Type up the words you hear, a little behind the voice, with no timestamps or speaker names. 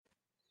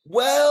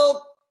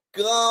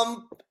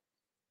Welcome.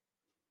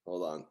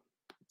 Hold on.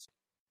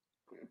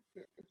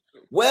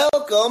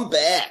 Welcome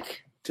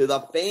back to the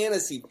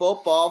Fantasy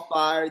Football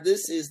Fire.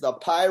 This is the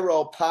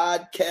Pyro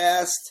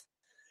podcast.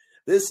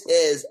 This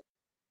is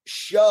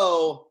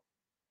show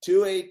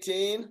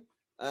 218,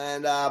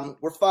 and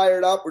we're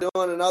fired up. We're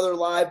doing another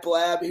live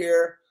blab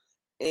here,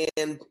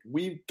 and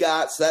we've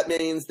got, so that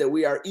means that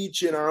we are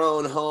each in our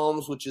own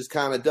homes, which is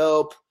kind of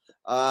dope.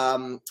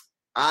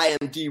 I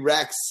am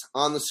D-Rex.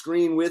 On the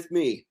screen with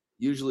me,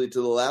 usually to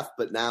the left,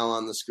 but now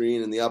on the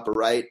screen in the upper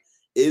right,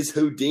 is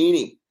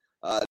Houdini.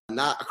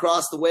 Not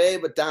across the way,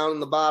 but down in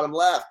the bottom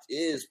left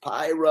is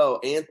Pyro,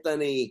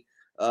 Anthony,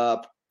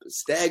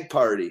 Stag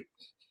Party.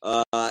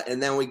 And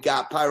then we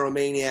got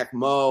Pyromaniac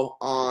Mo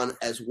on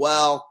as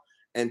well.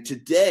 And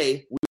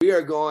today we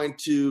are going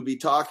to be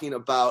talking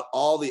about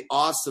all the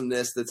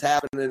awesomeness that's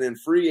happening in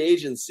free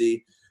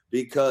agency,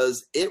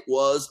 because it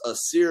was a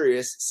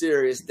serious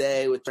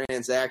day with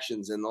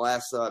transactions. In the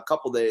last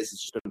couple days,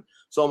 it's just been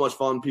so much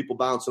fun, people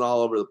bouncing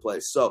all over the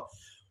place. So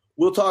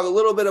we'll talk a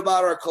little bit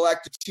about our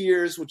collective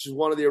tiers, which is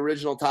one of the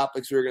original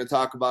topics we were going to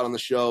talk about on the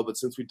show. But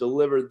since we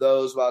delivered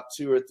those about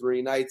 2 or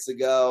 3 nights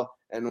ago,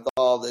 and with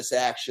all this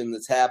action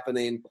that's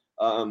happening,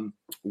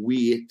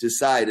 we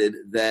decided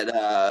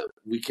that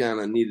we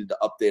kind of needed to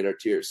update our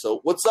tiers.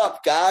 So what's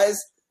up, guys?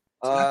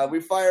 We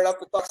fired up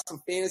to talk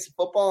some fantasy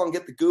football and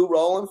get the goo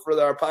rolling for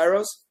our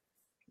Pyros?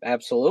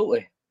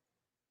 Absolutely.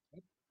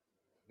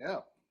 Yeah.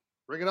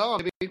 Bring it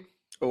on, baby.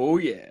 Oh,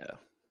 yeah.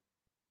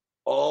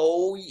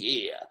 Oh,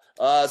 yeah.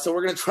 So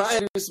we're going to try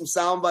and do some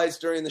sound bites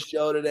during the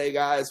show today,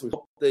 guys. We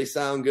hope they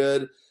sound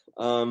good.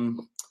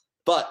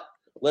 But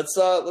let's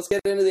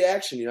get into the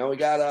action. You know, we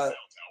got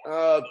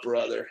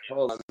brother.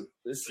 Hold on.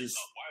 This is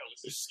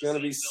going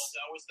to be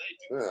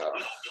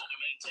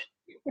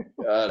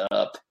shut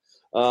up.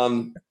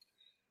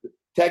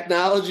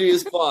 Technology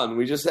is fun.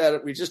 We just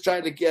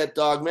tried to get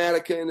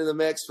Dogmatica into the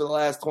mix for the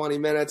last 20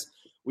 minutes.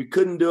 We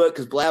couldn't do it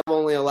because Blab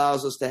only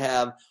allows us to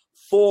have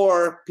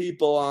 4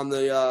 people on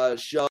the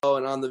show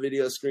and on the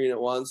video screen at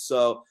once.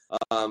 So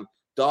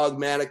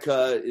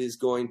Dogmatica is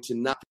going to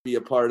not be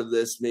a part of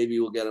this. Maybe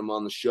we'll get him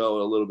on the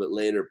show a little bit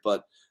later,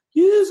 but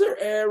user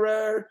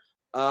error.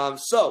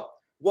 So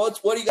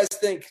what do you guys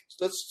think?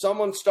 Let's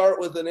someone start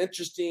with an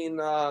interesting,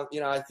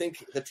 I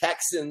think the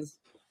Texans,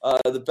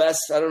 the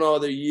best, I don't know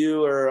whether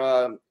you or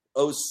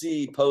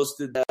OC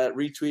posted that,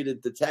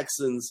 retweeted the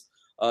Texans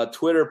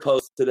Twitter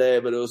post today,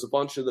 but it was a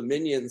bunch of the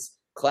minions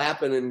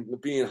clapping and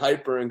being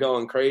hyper and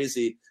going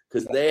crazy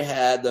because they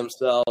had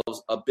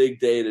themselves a big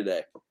day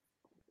today.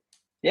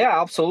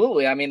 Yeah,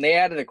 absolutely. I mean, they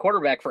added a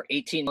quarterback for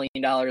 $18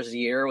 million a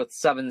year with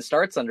 7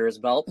 starts under his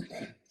belt.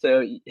 So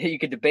you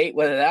could debate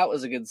whether that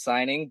was a good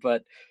signing,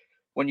 but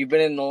when you've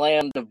been in the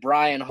land of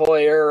Brian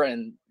Hoyer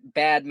and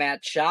bad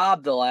Matt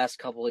Schaub the last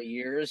couple of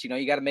years,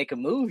 you got to make a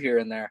move here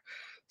and there.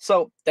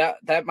 So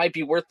that might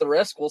be worth the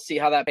risk. We'll see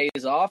how that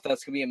pays off.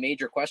 That's going to be a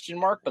major question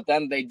mark. But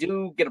then they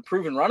do get a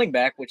proven running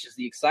back, which is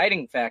the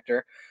exciting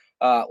factor.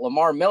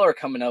 Lamar Miller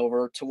coming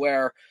over, to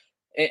where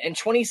in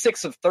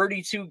 26 of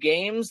 32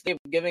 games, they've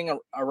giving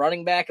a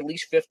running back at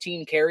least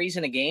 15 carries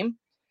in a game.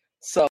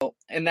 So,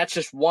 and that's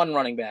just one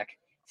running back.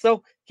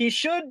 So he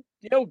should,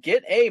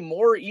 get a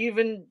more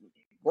even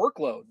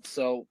workload.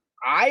 So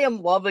I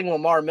am loving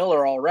Lamar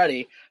Miller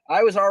already.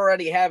 I was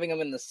already having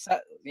him in the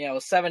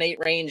 7-8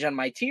 range on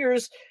my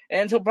tiers,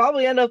 and he'll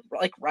probably end up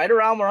like right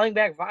around running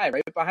back 5,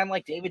 right behind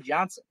like David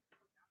Johnson.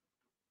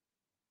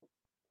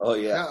 Oh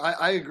yeah,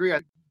 I agree.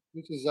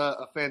 This is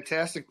a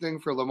fantastic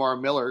thing for Lamar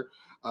Miller.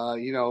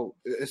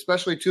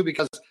 Especially too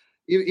because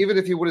even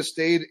if he would have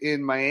stayed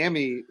in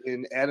Miami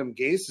in Adam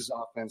Gase's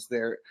offense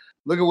there,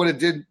 look at what it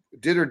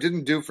did or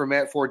didn't do for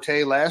Matt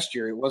Forte last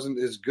year. It wasn't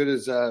as good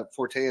as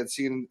Forte had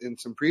seen in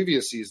some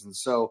previous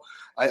seasons. So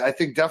I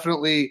think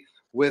definitely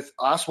with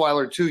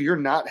Osweiler too, you're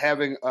not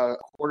having a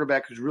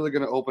quarterback who's really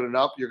going to open it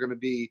up. You're going to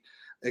be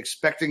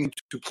expecting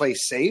to play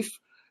safe.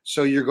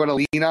 So you're going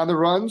to lean on the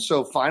run.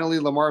 So finally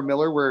Lamar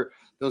Miller, where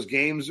those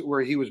games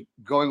where he was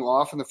going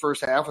off in the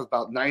first half with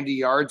about 90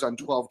 yards on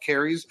 12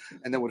 carries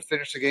and then would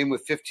finish the game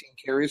with 15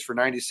 carries for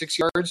 96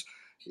 yards,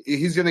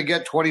 he's going to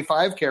get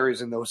 25 carries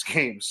in those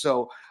games.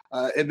 So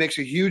it makes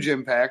a huge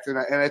impact. And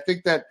I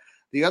think that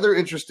the other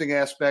interesting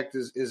aspect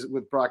is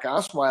with Brock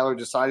Osweiler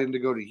deciding to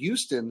go to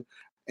Houston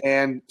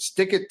and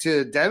stick it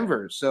to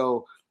Denver.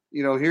 So,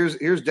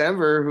 here's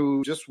Denver,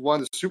 who just won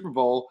the Super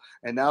Bowl,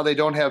 and now they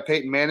don't have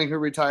Peyton Manning, who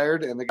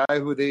retired, and the guy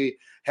who they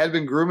had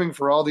been grooming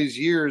for all these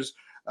years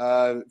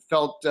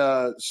felt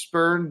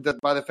spurned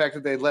by the fact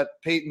that they let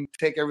Peyton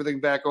take everything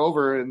back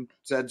over and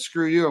said,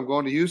 screw you, I'm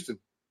going to Houston.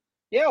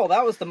 Yeah, well,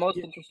 that was the most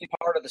interesting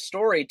part of the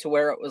story, to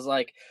where it was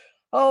like,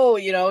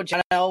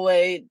 John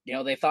Elway,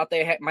 they thought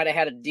they might have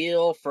had a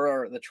deal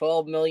for the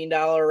 $12 million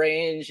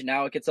range, and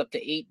now it gets up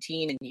to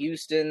 18 in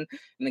Houston,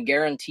 and the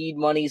guaranteed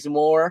money's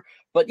more.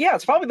 But yeah,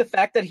 it's probably the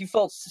fact that he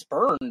felt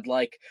spurned,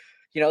 like,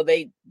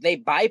 they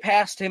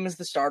bypassed him as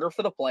the starter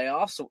for the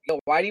playoffs. So,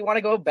 why do you want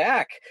to go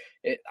back?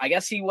 I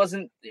guess he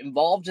wasn't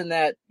involved in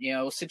that,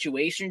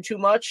 situation too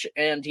much,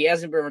 and he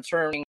hasn't been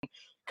returning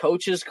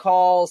coaches'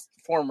 calls,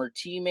 former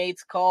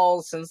teammates'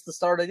 calls since the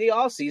start of the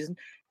offseason,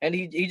 and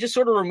he just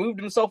sort of removed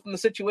himself from the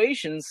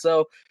situation.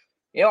 So,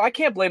 I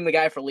can't blame the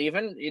guy for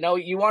leaving.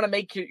 You want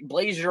to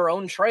blaze your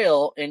own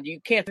trail, and you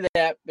can't do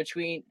that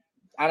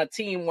on a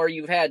team where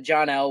you've had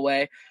John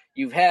Elway,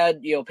 you've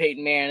had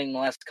Peyton Manning the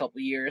last couple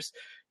of years.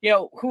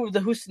 Who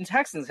the Houston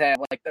Texans have,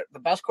 like the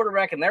best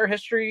quarterback in their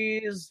history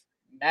is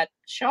Matt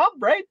Schaub,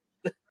 right?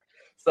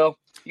 So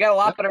you got a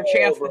lot better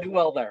chance to do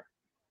well there.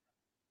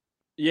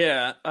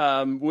 Yeah,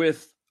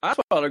 with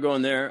Osweiler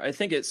going there, I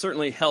think it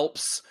certainly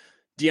helps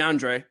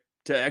DeAndre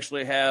to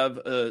actually have,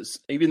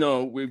 even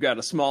though we've got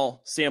a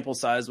small sample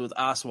size with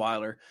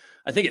Osweiler,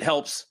 I think it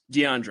helps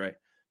DeAndre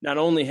not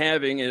only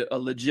having a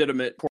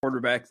legitimate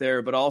quarterback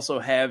there, but also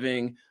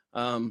having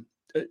a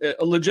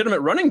legitimate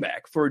running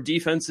back for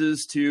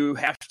defenses to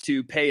have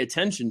to pay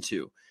attention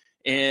to.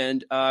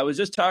 And I was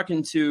just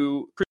talking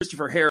to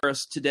Christopher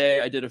Harris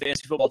today. I did a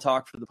fantasy football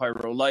talk for the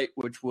Pyro Light,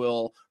 which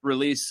will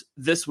release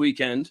this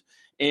weekend.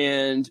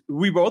 And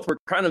we both were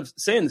kind of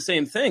saying the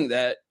same thing,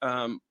 that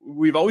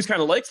we've always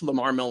kind of liked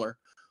Lamar Miller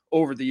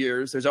over the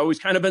years. There's always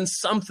kind of been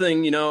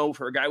something,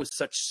 for a guy with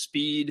such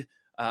speed.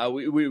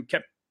 We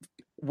kept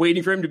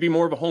waiting for him to be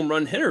more of a home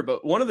run hitter.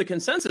 But one of the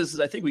consensuses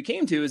I think we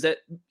came to is that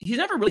he's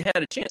never really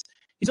had a chance.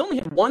 He's only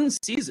had one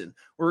season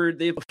where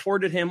they've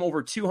afforded him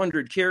over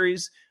 200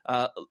 carries.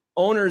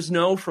 Owners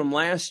know from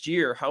last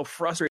year how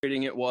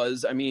frustrating it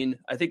was. I mean,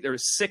 I think there were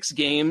 6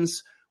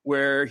 games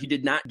where he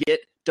did not get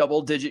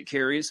double-digit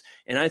carries.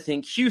 And I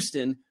think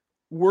Houston,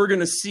 we're going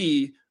to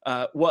see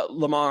what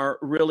Lamar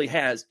really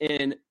has.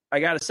 And I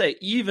got to say,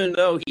 even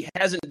though he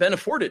hasn't been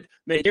afforded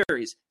many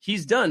carries,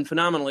 he's done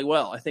phenomenally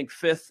well. I think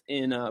 5th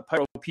in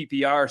Pyro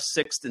PPR,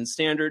 6th in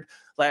standard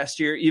last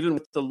year, even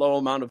with the low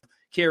amount of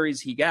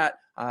carries he got.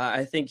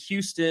 I think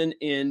Houston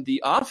in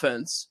the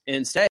offense,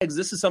 and Stags,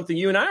 this is something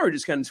you and I were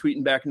just kind of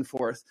tweeting back and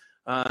forth.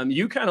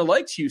 You kind of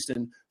liked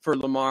Houston for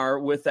Lamar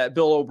with that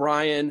Bill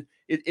O'Brien.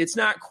 It's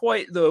not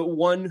quite the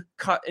one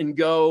cut and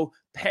go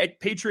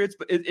Patriots,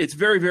 but it's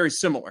very, very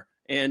similar.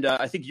 And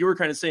I think you were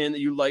kind of saying that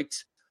you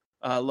liked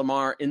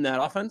Lamar in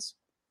that offense.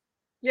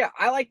 Yeah,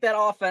 I like that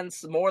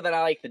offense more than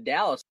I like the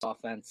Dallas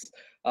offense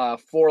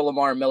for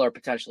Lamar Miller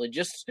potentially,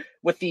 just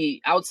with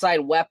the outside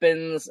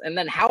weapons and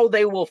then how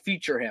they will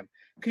feature him.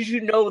 Because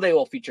they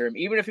will feature him.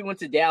 Even if he went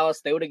to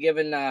Dallas, they would have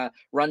given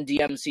Run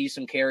DMC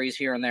some carries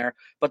here and there.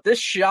 But this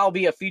shall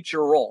be a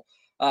feature role.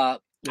 I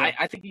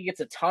think he gets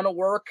a ton of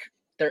work.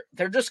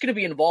 They're just going to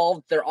be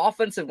involved. Their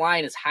offensive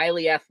line is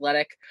highly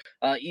athletic,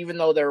 even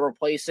though they're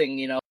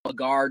replacing, a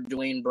guard,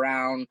 Dwayne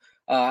Brown,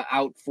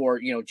 out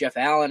for, Jeff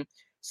Allen.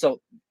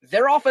 So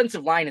their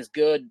offensive line is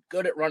good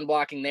at run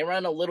blocking. They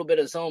run a little bit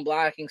of zone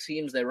blocking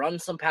schemes. They run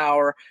some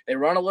power. They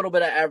run a little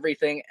bit of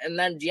everything. And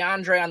then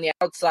DeAndre on the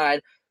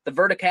outside, the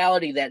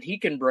verticality that he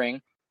can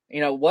bring,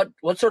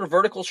 what sort of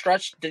vertical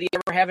stretch did he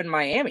ever have in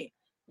Miami?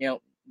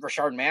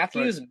 Rashard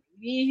Matthews,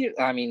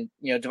 right.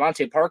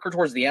 Devontae Parker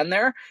towards the end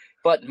there.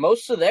 But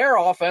most of their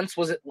offense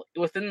was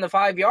within the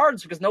 5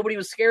 yards because nobody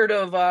was scared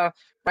of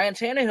Ryan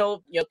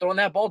Tannehill, throwing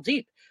that ball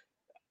deep.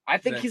 I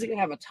think he's going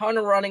to have a ton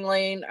of running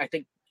lane. I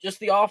think just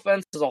the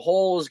offense as a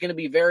whole is going to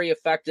be very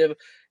effective.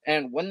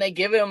 And when they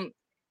give him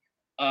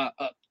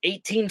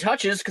 18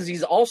 touches, because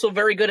he's also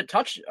very good at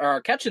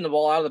catching the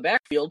ball out of the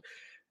backfield,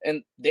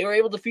 and they were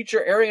able to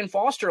feature Arian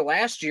Foster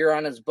last year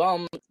on his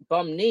bum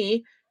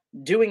knee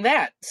doing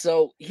that.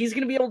 So he's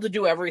going to be able to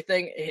do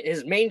everything.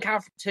 His main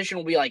competition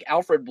will be like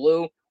Alfred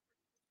Blue,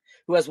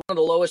 who has one of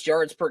the lowest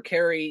yards per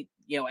carry,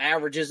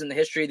 averages in the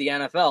history of the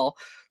NFL.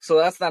 So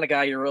that's not a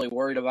guy you're really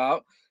worried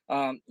about.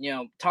 Talking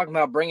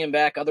about bringing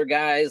back other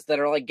guys that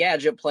are like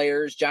gadget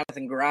players,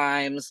 Jonathan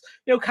Grimes,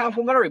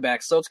 complimentary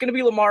backs. So it's going to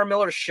be Lamar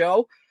Miller's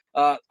show.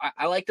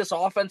 I like this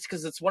offense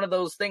because it's one of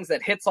those things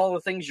that hits all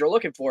the things you're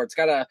looking for. It's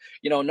got a,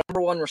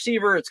 number one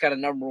receiver. It's got a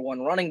number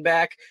one running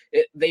back.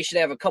 They should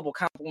have a couple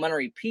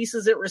complementary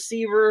pieces at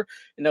receiver,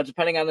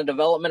 depending on the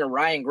development of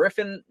Ryan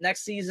Griffin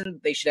next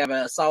season. They should have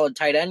a solid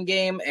tight end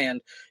game.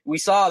 And we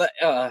saw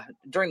that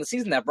during the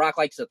season that Brock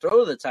likes to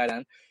throw to the tight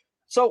end.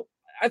 So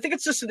I think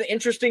it's just an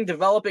interesting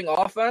developing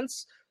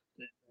offense.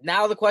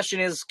 Now the question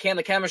is, can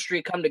the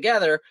chemistry come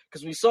together?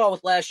 Because we saw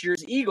with last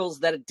year's Eagles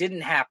that it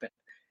didn't happen.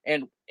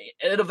 And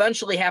it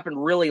eventually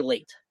happened really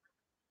late.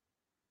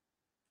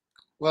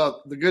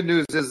 Well, the good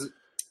news is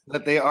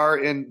that they are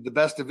in the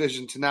best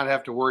division to not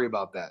have to worry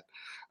about that.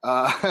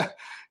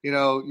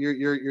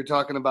 You're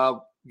talking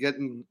about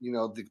getting,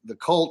 the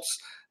Colts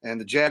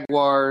and the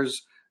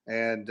Jaguars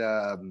and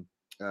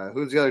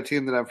who's the other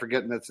team that I'm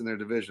forgetting that's in their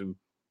division?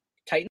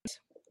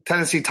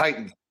 Tennessee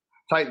Titans.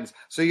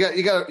 So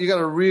you got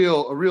a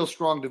real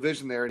strong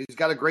division there, and he's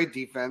got a great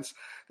defense.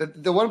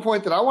 The one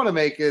point that I want to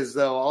make is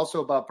though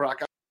also about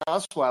Brock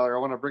Osweiler. I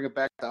want to bring it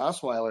back to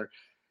Osweiler.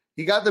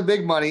 He got the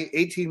big money,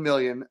 $18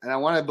 million, and I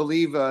want to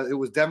believe it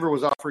was Denver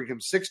was offering him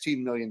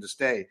 $16 million to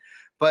stay.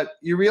 But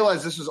you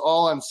realize this was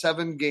all on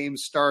 7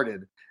 games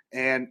started,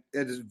 and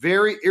it is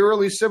very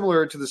eerily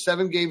similar to the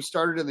 7 games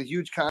started in the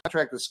huge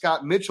contract that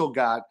Scott Mitchell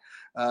got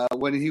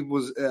when he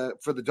was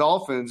for the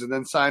Dolphins and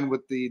then signed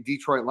with the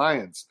Detroit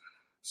Lions.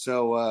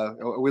 So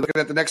are we looking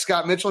at the next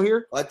Scott Mitchell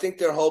here? I think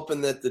they're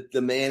hoping that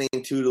the Manning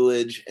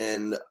tutelage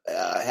and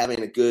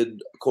having a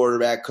good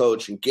quarterback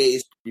coach and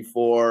Gase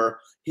before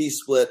he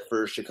split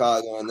for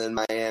Chicago and then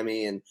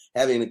Miami, and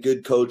having a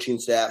good coaching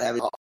staff,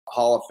 having a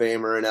Hall of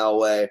Famer in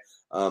Elway,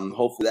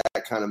 hopefully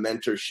that kind of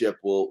mentorship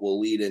will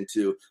lead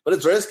into. But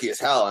it's risky as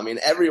hell. I mean,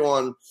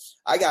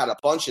 I got a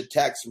bunch of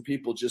texts from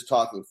people just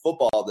talking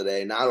football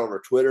today, not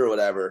over Twitter or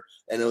whatever,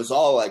 and it was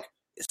all like,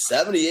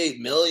 $78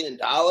 million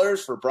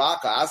for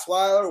Brock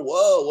Osweiler?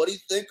 Whoa, what do you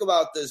think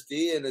about this,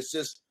 D? And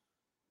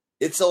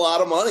it's a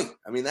lot of money.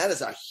 I mean, that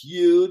is a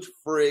huge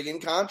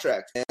friggin'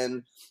 contract.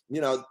 And,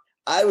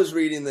 I was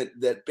reading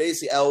that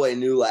basically Elway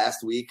knew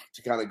last week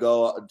to kind of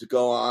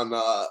go on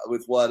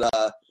with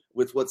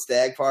what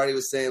Stag Party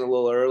was saying a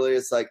little earlier.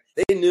 It's like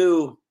they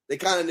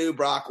kind of knew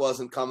Brock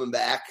wasn't coming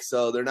back,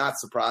 so they're not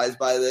surprised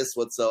by this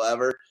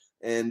whatsoever.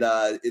 And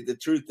the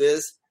truth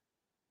is,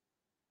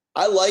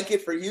 I like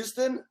it for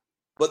Houston.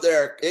 But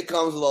it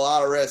comes with a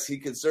lot of risk. He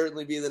could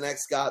certainly be the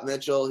next Scott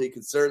Mitchell.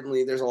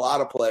 There's a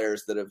lot of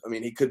players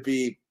he could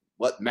be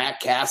Matt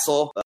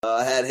Castle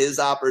had his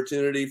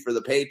opportunity for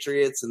the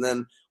Patriots. And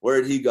then where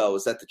did he go?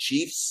 Was that the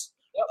Chiefs?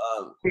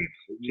 Yep.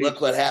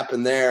 Look what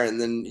happened there. And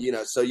then,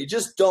 so you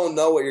just don't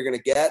know what you're going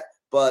to get,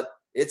 but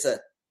it's a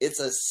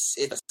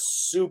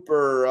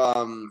super,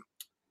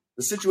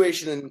 the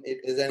situation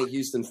as any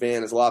Houston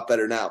fan is a lot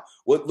better now.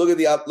 Look at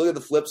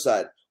the flip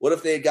side. What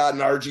if they had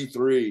gotten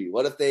RG3?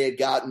 What if they had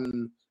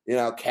gotten,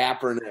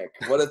 Kaepernick?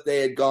 What if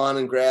they had gone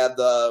and grabbed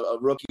a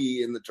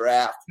rookie in the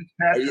draft?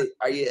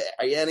 Are you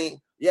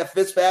any? Yeah,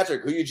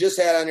 Fitzpatrick, who you just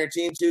had on your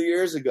team 2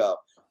 years ago.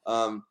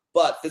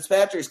 But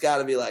Fitzpatrick's got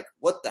to be like,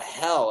 what the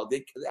hell?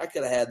 I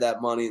could have had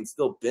that money and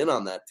still been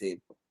on that team.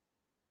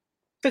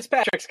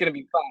 Fitzpatrick's going to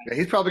be fine. Yeah,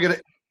 he's probably going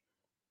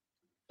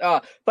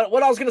to. But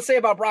what I was going to say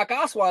about Brock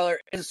Osweiler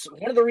is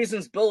one of the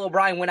reasons Bill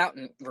O'Brien went out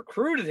and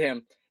recruited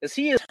him is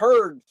he has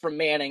heard from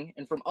Manning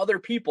and from other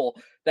people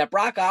that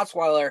Brock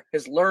Osweiler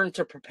has learned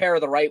to prepare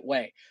the right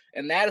way.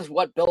 And that is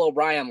what Bill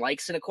O'Brien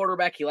likes in a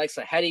quarterback. He likes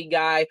a heady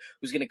guy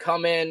who's going to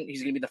come in.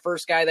 He's going to be the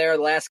first guy there,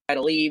 the last guy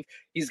to leave.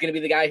 He's going to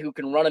be the guy who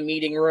can run a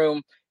meeting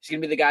room. He's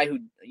going to be the guy who,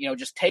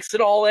 just takes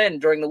it all in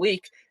during the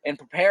week and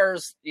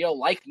prepares,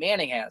 like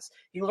Manning has.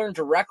 He learned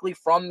directly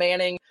from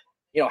Manning,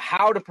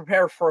 how to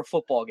prepare for a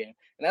football game.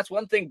 And that's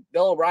one thing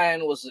Bill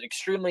O'Brien was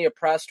extremely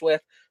impressed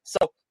with. So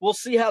we'll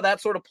see how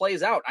that sort of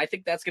plays out. I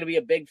think that's going to be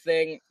a big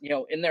thing,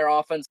 in their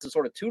offense and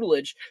sort of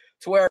tutelage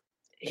to where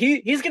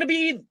he's going to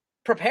be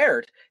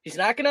prepared. He's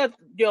not going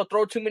to,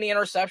 throw too many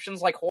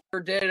interceptions like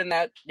Hoyer did in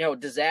that,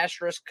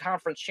 disastrous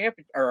conference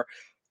champion or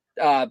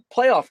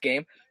playoff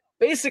game.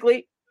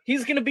 Basically,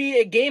 he's going to be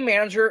a game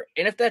manager.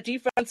 And if that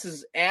defense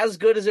is as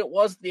good as it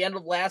was at the end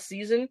of last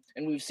season,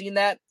 and we've seen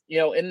that,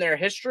 in their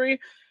history,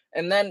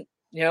 and then,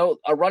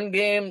 a run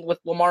game with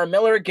Lamar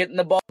Miller, getting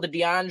the ball to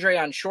DeAndre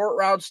on short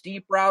routes,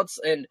 deep routes,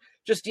 and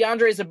just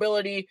DeAndre's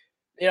ability,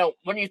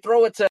 when you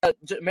throw it to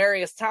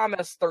Marius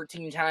Thomas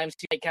 13 times,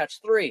 he might catch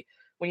 3.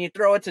 When you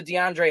throw it to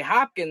DeAndre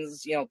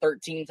Hopkins,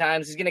 13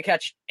 times, he's going to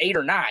catch 8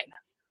 or 9.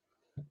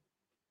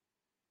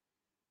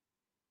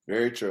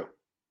 Very true.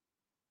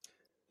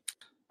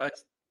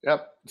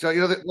 Yep. So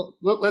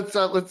let's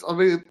let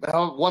me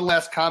have one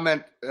last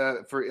comment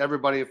for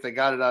everybody if they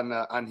got it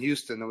on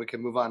Houston, then we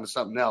can move on to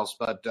something else.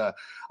 But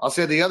I'll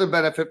say the other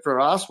benefit for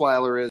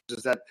Osweiler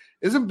is that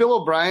isn't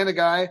Bill O'Brien a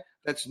guy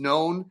that's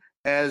known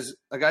as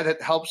a guy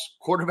that helps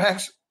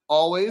quarterbacks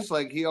always?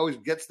 Like he always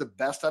gets the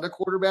best out of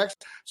quarterbacks.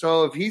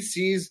 So if he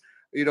sees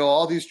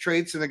all these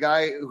traits in a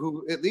guy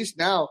who at least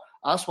now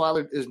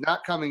Osweiler is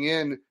not coming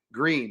in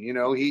green.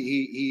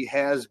 He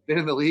has been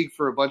in the league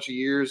for a bunch of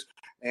years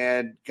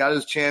and got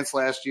his chance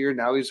last year.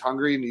 Now he's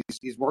hungry and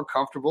he's more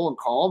comfortable and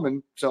calm.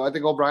 And so I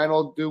think O'Brien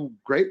will do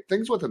great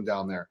things with him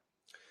down there.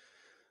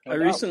 I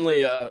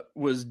recently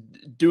was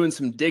doing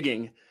some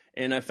digging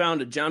and I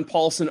found a John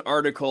Paulson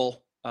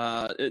article.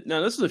 Now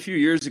this was a few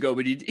years ago,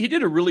 but he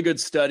did a really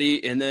good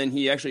study and then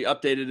he actually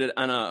updated it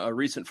on a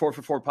recent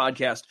 4for4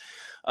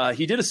 podcast.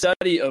 He did a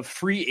study of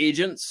free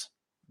agents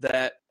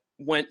that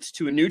went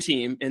to a new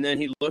team and then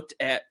he looked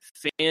at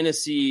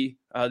fantasy,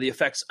 the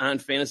effects on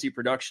fantasy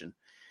production.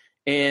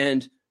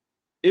 And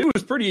it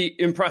was pretty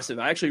impressive.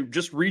 I actually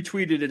just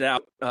retweeted it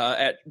out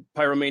at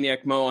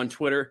Pyromaniac Mo on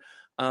Twitter.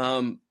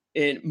 And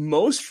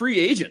most free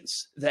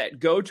agents that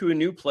go to a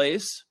new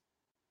place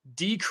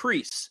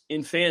decrease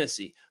in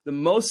fantasy. The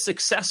most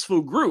successful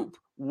group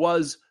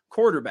was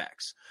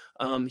quarterbacks.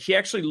 He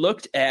actually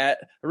I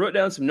wrote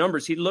down some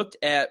numbers. He looked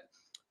at,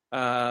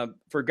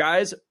 for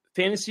guys,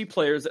 fantasy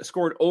players that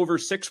scored over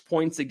 6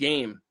 points a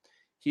game.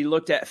 He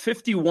looked at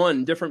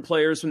 51 different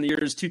players from the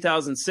years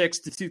 2006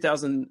 to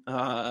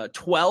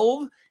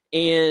 2012,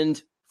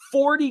 and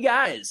 40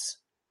 guys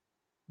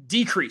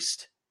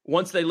decreased.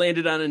 Once they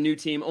landed on a new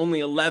team, only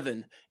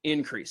 11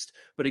 increased.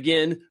 But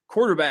again,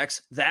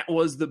 quarterbacks, that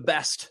was the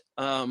best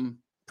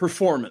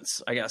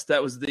performance, I guess.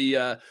 That was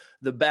the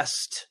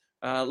best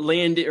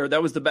that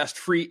was the best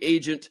free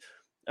agent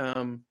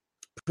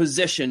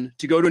position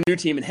to go to a new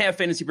team and have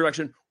fantasy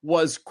production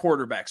was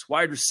quarterbacks.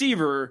 Wide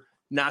receiver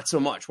not so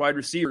much. Wide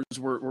receivers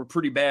were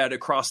pretty bad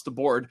across the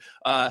board.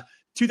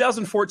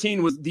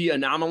 2014 was the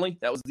anomaly.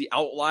 That was the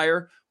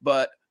outlier.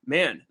 But,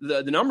 man,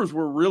 the numbers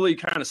were really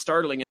kind of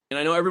startling. And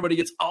I know everybody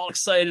gets all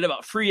excited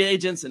about free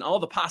agents and all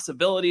the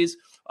possibilities.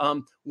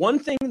 One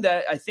thing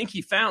that I think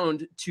he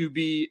found to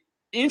be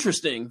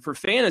interesting for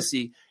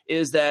fantasy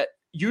is that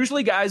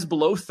usually guys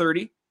below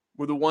 30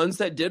 were the ones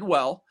that did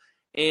well.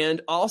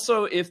 And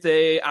also if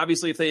they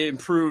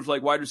improved,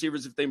 like wide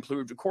receivers, if they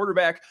improved a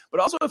quarterback, but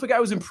also if a guy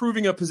was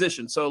improving a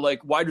position. So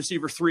like wide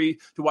receiver 3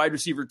 to wide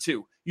receiver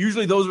 2,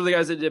 usually those are the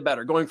guys that did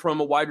better, going from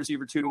a wide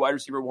receiver 2 to wide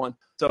receiver 1.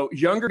 So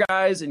younger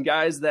guys and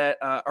guys that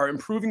are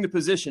improving the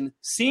position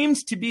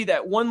seems to be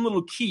that one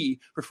little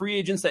key for free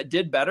agents that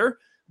did better.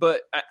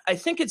 But I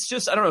think it's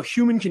just, I don't know,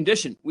 human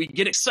condition. We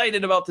get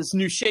excited about this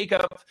new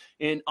shakeup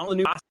and all the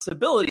new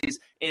possibilities.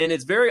 And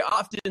it's very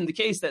often the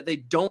case that they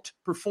don't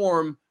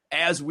perform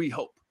as we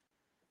hope.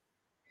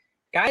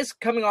 Guys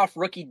coming off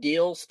rookie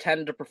deals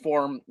tend to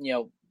perform,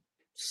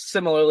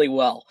 similarly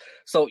well.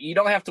 So you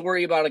don't have to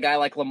worry about a guy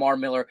like Lamar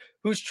Miller,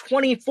 who's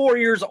 24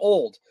 years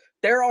old.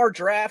 There are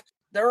draft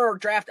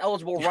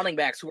eligible running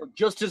backs who are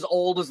just as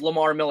old as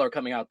Lamar Miller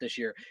coming out this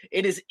year.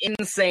 It is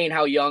insane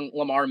how young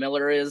Lamar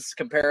Miller is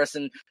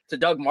comparison to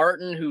Doug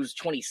Martin, who's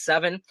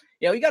 27.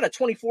 You got a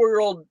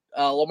 24-year-old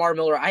Lamar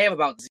Miller. I have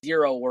about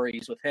zero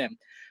worries with him.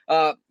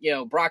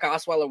 Brock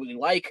Osweiler we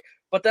like.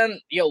 But then,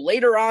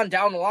 later on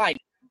down the line,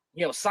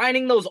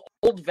 signing those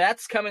old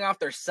vets coming off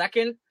their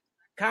second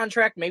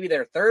contract, maybe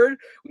their third.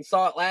 We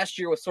saw it last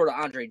year with sort of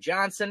Andre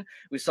Johnson.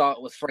 We saw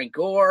it with Frank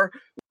Gore.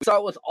 We saw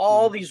it with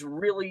all these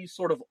really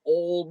sort of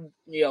old,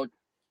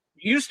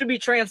 used to be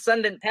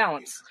transcendent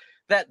talents,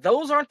 that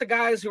those aren't the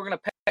guys who are going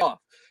to pay off.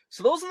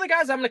 So those are the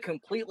guys I'm going to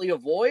completely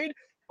avoid.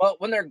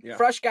 But when they're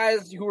fresh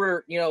guys who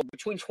are,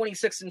 between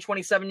 26 and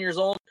 27 years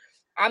old,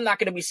 I'm not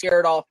going to be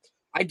scared off.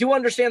 I do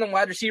understand the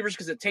wide receivers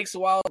because it takes a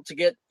while to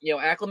get,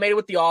 acclimated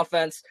with the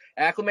offense,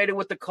 acclimated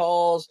with the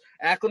calls,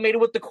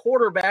 acclimated with the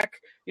quarterback,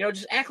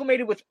 just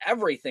acclimated with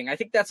everything. I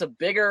think that's a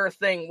bigger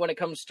thing when it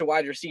comes to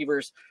wide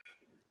receivers.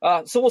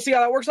 So we'll see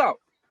how that works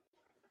out.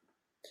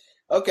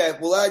 Okay,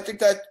 well, I think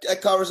that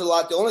covers a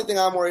lot. The only thing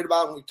I'm worried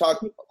about when we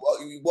talk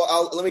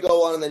let me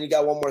go on, and then you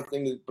got one more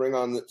thing to bring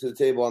on to the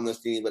table on this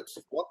team. But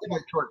one thing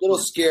I'm a little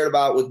scared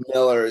about with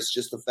Miller is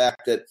just the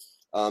fact that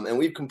and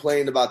we've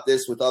complained about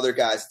this with other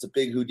guys. It's a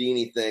big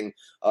Houdini thing.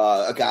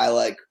 A guy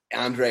like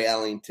Andre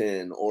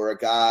Ellington or a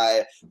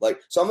guy like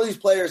some of these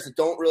players that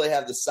don't really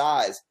have the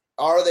size.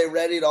 Are they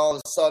ready to all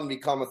of a sudden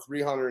become a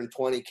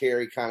 320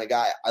 carry kind of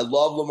guy? I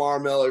love Lamar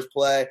Miller's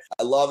play.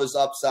 I love his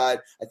upside.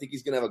 I think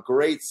he's going to have a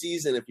great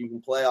season if you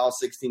can play all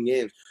 16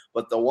 games.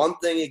 But the one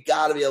thing you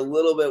got to be a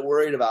little bit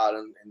worried about,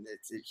 and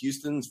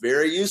Houston's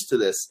very used to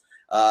this,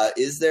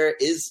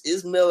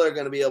 is Miller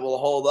going to be able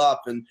to hold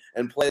up and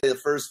play the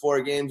first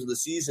 4 games of the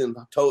season,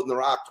 toting the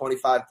rock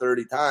 25,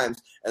 30 times,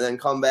 and then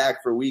come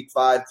back for week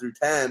 5 through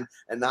 10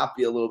 and not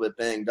be a little bit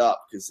banged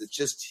up? Because it's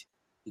just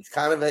he's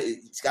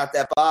got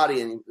that body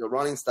and the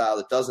running style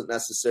that doesn't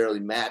necessarily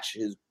match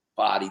his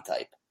body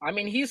type. I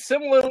mean, he's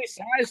similarly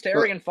sized to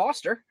Arian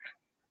Foster,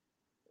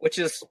 which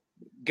is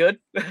good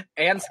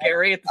and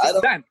scary at the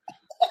same time.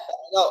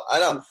 I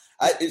know.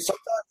 Sometimes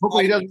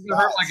hopefully he doesn't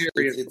hurt like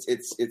Arian.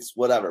 It's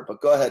whatever. But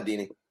go ahead,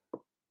 Deanie.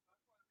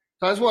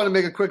 So I just wanted to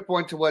make a quick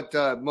point to what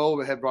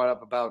Mo had brought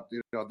up about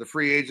the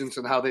free agents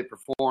and how they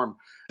perform.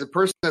 The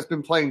person that's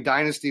been playing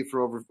Dynasty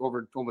for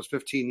over almost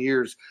 15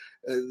 years,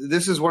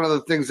 this is one of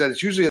the things that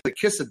it's usually the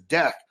kiss of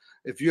death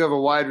if you have a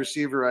wide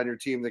receiver on your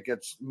team that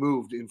gets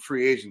moved in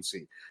free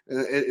agency.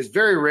 It's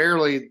very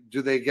rarely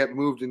do they get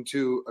moved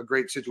into a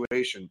great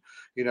situation.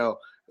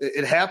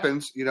 It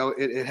happens.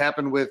 It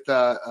happened with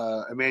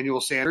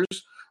Emmanuel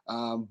Sanders.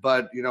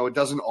 But it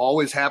doesn't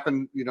always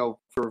happen.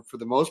 For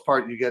the most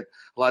part, a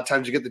lot of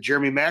times you get the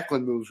Jeremy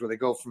Maclin moves where they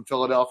go from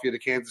Philadelphia to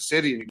Kansas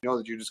City, and you know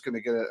that you're just going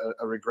to get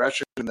a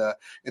regression in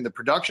the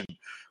production.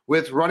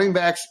 With running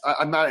backs,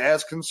 I'm not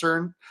as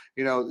concerned.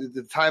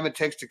 The time it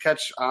takes to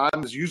catch on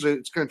is usually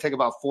it's going to take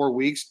about 4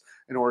 weeks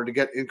in order to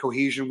get in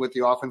cohesion with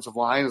the offensive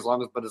line. As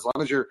long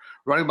as you're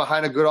running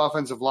behind a good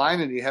offensive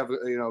line and you have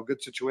a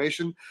good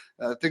situation,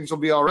 things will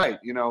be all right.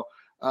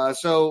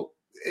 So.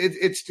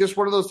 It's just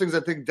one of those things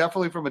I think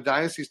definitely from a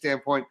dynasty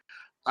standpoint,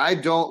 I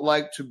don't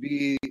like to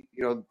be,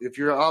 if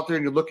you're out there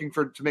and you're looking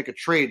to make a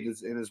trade,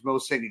 and as Mo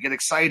said, you get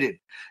excited. And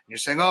you're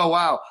saying, oh,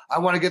 wow, I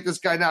want to get this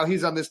guy now.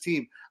 He's on this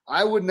team.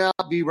 I would not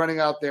be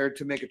running out there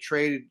to make a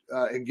trade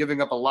and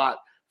giving up a lot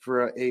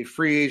for a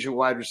free agent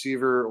wide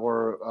receiver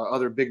or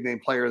other big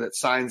name player that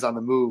signs on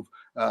the move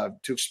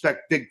to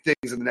expect big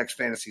things in the next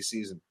fantasy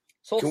season.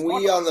 So can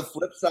we, on the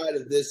flip side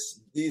of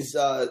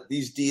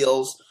these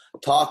deals,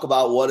 talk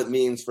about what it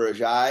means for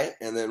Ajay,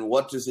 and then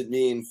what does it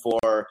mean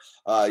for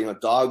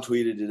Dog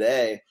tweeted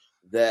today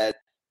that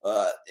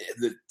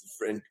the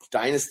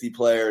dynasty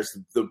players,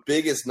 the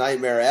biggest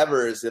nightmare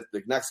ever is if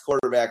the next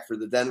quarterback for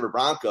the Denver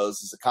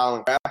Broncos is a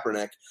Colin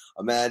Kaepernick.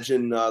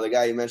 Imagine the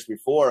guy you mentioned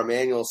before,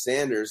 Emmanuel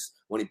Sanders,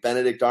 when he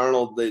Benedict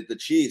Arnold the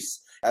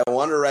Chiefs. I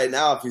wonder right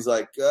now if he's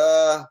like,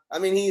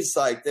 he's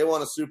like, they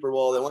won a Super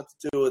Bowl. They went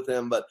to 2 with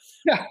him. But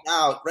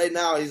right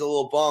now he's a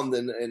little bummed.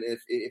 And if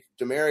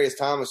Demaryius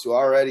Thomas, who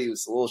already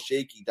was a little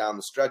shaky down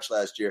the stretch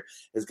last year,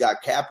 has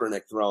got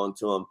Kaepernick thrown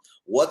to him,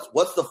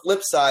 what's the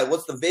flip side?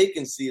 What's the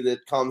vacancy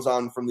that comes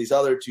on from these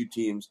other 2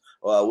 teams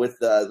with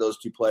those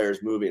 2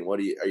 players moving? Are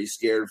you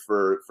scared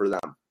for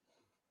them?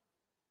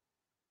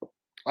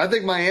 I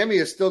think Miami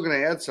is still going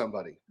to add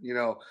somebody.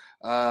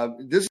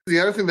 This is the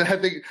other thing that I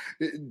think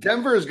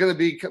Denver is going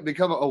to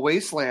become a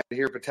wasteland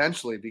here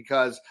potentially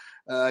because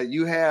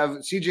you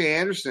have C.J.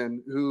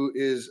 Anderson, who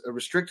is a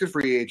restricted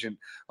free agent.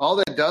 All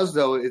that does,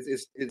 though,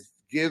 is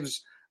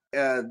gives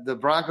the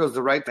Broncos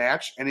the right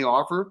match, any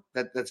offer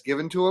that's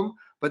given to him.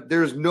 But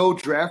there's no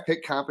draft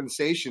pick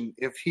compensation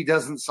if he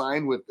doesn't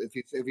sign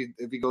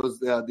if he goes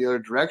the other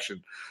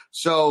direction.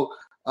 So.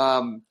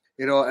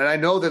 And I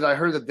know that I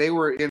heard that they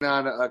were in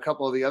on a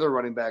couple of the other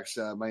running backs,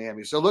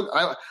 Miami. So, look,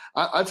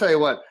 I'll tell you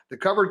what, the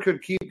cupboard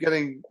could keep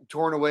getting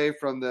torn away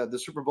from the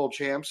Super Bowl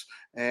champs,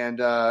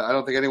 and I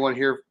don't think anyone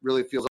here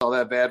really feels all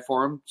that bad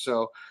for him.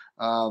 So,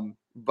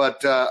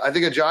 but I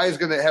think Ajayi is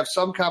going to have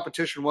some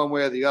competition one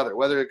way or the other,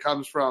 whether it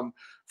comes from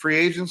free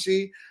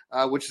agency,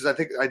 which is, I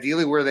think,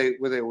 ideally where they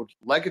would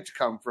like it to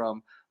come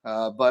from,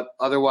 but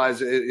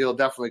otherwise it'll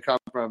definitely come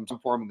from some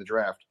form in the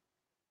draft.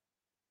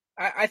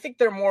 I think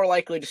they're more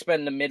likely to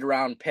spend a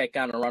mid-round pick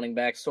on a running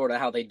back, sort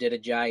of how they did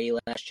Ajayi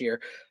last year.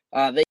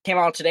 They came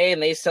out today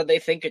and they said they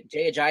think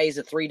Jay Ajayi is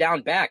a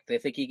 3-down back. They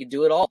think he could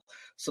do it all.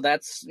 So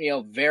that's,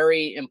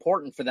 very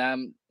important for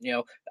them.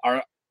 They're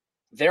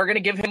going to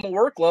give him a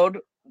workload.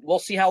 We'll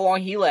see how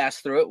long he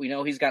lasts through it. We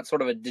know he's got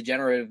sort of a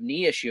degenerative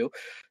knee issue.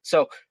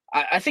 So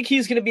I think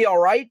he's going to be all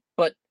right,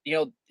 but,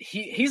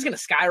 he's going to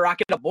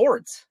skyrocket the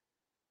boards.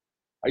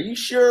 Are you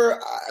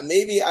sure?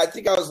 Maybe I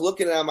think I was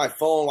looking at my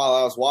phone while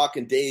I was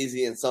walking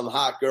Daisy and some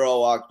hot girl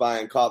walked by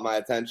and caught my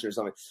attention or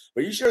something.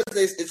 Are you sure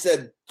it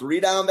said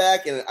 3-down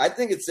back? And I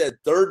think it said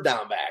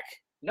 3rd-down back.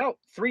 No,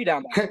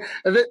 3-down back.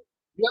 And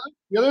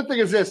the other thing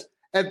is this.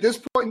 At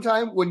this point in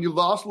time, when you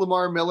lost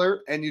Lamar Miller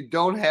and you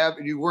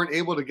weren't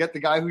able to get the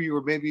guy who you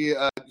were maybe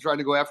trying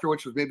to go after,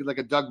 which was maybe like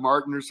a Doug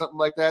Martin or something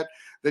like that,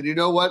 then you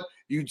know what?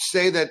 You'd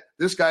say that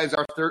this guy's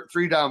our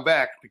 3-down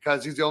back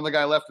because he's the only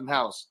guy left in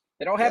house.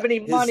 They don't have any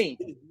money.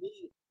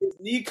 His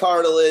knee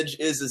cartilage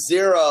is a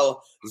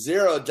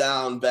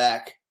 0-down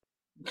back.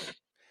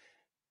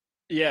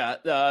 Yeah,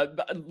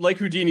 like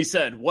Houdini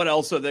said, what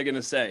else are they going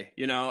to say?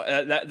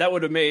 That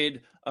would have made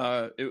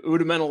it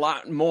would have meant a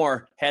lot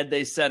more had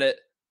they said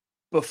it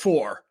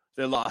before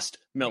they lost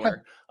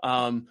Miller.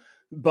 But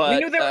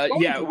but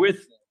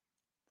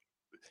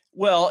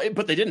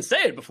they didn't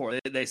say it before.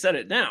 They said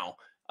it now.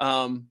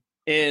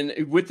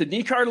 And with the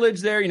knee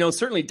cartilage there,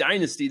 certainly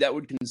dynasty, that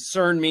would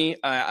concern me.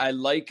 I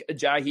like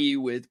Ajayi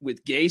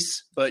with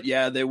Gase, but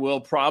yeah, they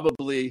will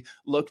probably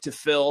look to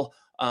fill.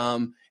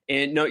 And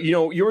no,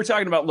 you were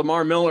talking about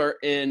Lamar Miller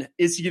and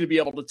is he going to be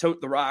able to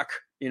tote the rock,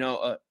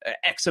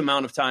 X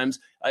amount of times?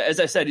 As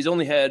I said, he's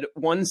only had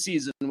 1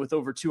 season with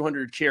over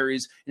 200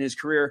 carries in his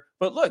career.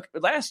 But look,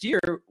 last year,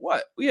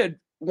 we had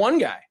one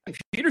guy.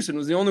 Peterson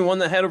was the only one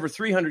that had over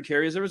 300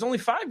 carries. There was only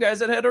 5 guys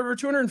that had over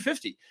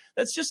 250.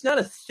 That's just not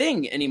a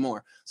thing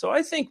anymore. So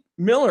I think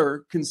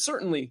Miller can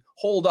certainly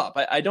hold up.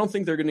 I don't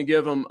think they're going to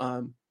give him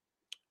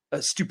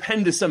a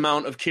stupendous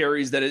amount of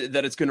carries that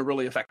it's going to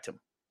really affect him.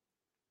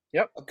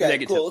 Yep. Okay,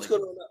 negatively.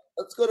 Cool.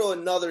 Let's go to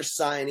another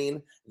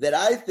signing that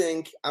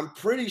I'm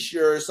pretty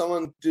sure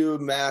someone do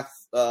the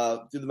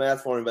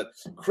math for me, but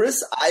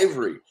Chris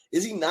Ivory,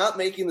 is he not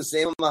making the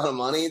same amount of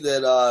money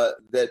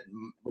that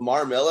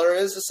Lamar Miller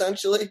is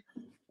essentially?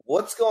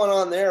 What's going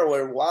on there?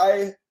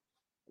 Why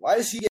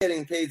is he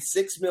getting paid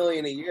 $6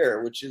 million a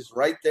year, which is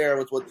right there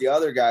with what the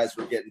other guys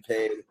were getting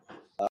paid?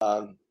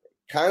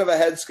 Kind of a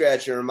head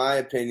scratcher in my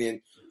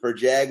opinion for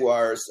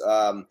Jaguars.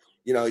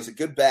 He's a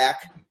good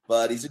back,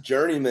 but he's a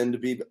journeyman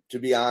to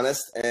be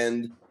honest.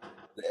 And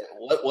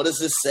what does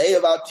this say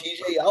about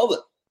TJ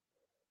Yeldon?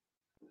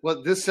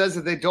 Well, this says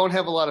that they don't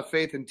have a lot of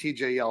faith in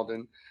TJ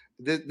Yeldon.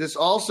 This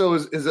also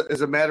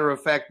is a matter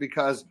of fact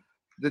because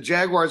the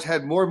Jaguars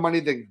had more money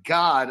than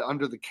God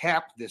under the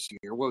cap this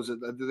year. What was it?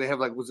 Do they have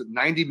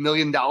 $90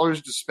 million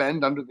to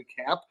spend under the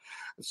cap?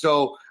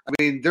 So,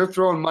 they're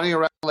throwing money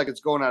around like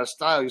it's going out of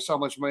style. You saw how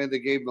much money they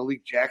gave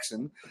Malik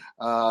Jackson.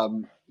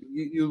 So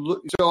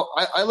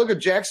I look at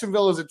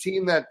Jacksonville as a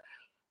team that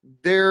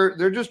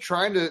they're just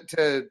trying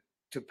to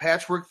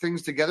patchwork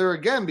things together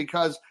again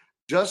because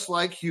just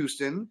like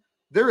Houston,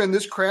 they're in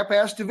this crap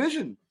ass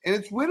division and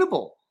it's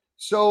winnable.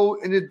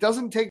 So, and it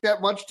doesn't take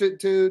that much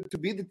to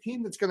be the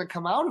team that's going to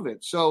come out of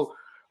it. So,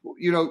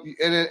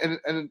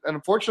 and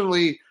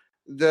unfortunately,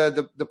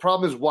 the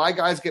problem is why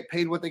guys get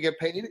paid what they get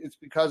paid. It's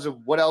because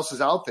of what else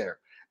is out there.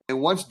 And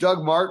once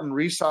Doug Martin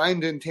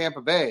re-signed in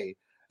Tampa Bay,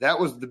 that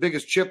was the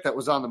biggest chip that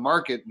was on the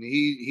market, and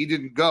he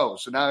didn't go.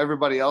 So now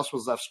everybody else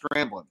was left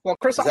scrambling. Well,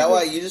 Chris, is that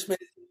why you just made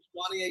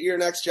money at your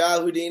next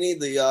job, Houdini?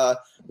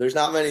 There's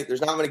not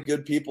many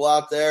good people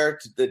out there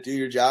that do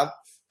your job.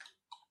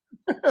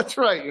 That's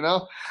right.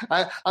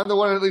 I'm the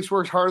one that at least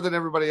works harder than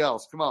everybody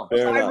else. Come on.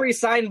 Ivory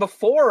signed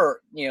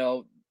before,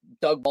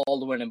 Doug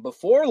Baldwin and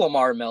before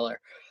Lamar Miller.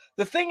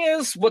 The thing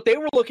is, what they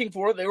were looking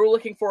for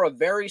a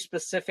very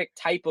specific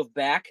type of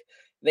back.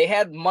 They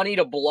had money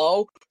to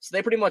blow, so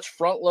they pretty much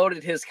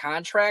front-loaded his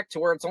contract to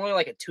where it's only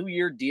like a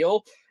 2-year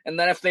deal, and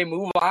then if they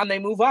move on, they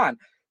move on.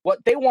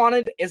 What they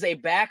wanted is a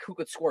back who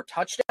could score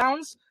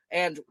touchdowns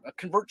and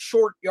convert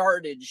short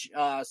yardage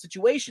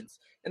situations.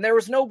 And there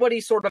was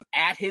nobody sort of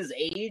at his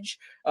age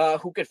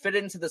who could fit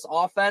into this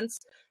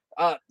offense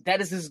that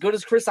is as good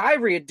as Chris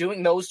Ivory at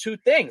doing those two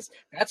things.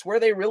 That's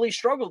where they really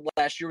struggled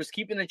last year, was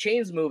keeping the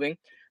chains moving,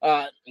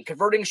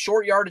 converting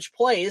short yardage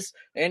plays,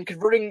 and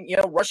converting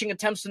rushing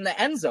attempts in the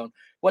end zone.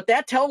 What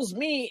that tells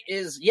me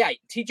is,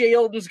 TJ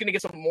Yeldon's going to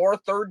get some more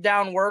third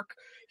down work.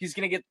 He's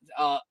going to get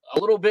a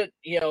little bit,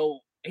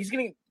 he's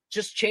going to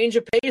just change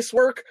of pace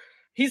work.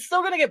 He's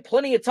still going to get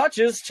plenty of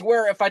touches to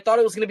where if I thought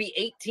it was going to be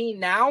 18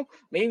 now,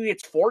 maybe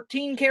it's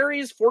 14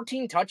 carries,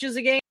 14 touches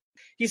a game.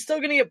 He's still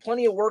going to get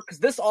plenty of work because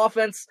this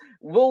offense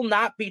will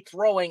not be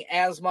throwing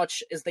as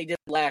much as they did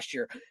last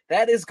year.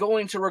 That is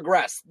going to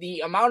regress. The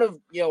amount of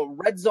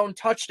red zone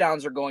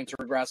touchdowns are going to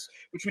regress,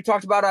 which we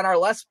talked about on our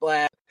last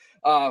blab.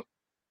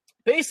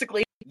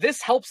 Basically,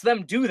 this helps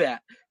them do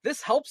that.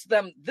 This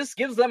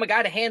gives them a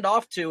guy to hand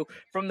off to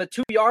from the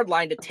 2-yard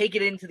line to take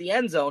it into the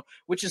end zone,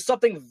 which is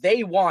something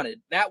they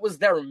wanted. That was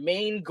their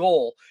main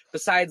goal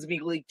besides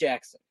Malik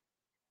Jackson.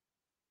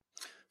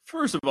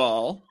 First of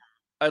all,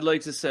 I'd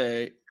like to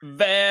say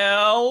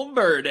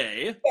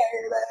Valverde.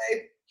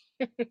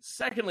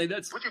 Secondly,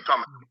 that's what you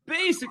talking about?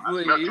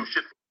 Basically. Now you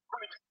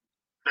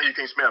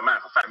can't smell mine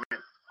for 5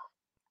 minutes.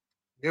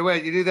 Hey,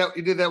 wait, you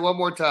did that one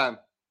more time.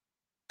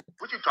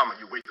 What you talking about?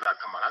 You wait till I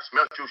come out. I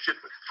smelled your shit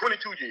for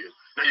 22 years.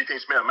 Now you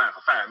can't smell mine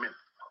for 5 minutes.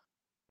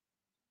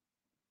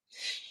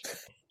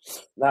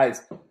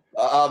 Nice.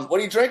 What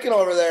are you drinking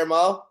over there,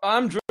 Mo?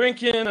 I'm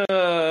drinking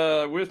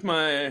with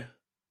my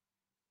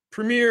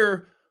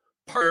premier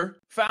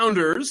partner,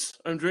 Founders.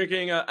 I'm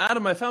drinking out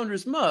of my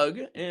Founders mug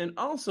and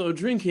also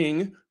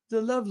drinking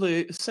the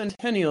lovely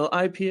Centennial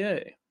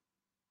IPA.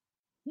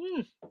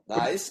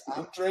 Nice.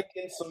 I'm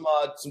drinking some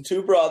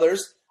Two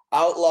Brothers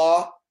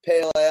Outlaw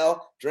Pale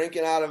Ale,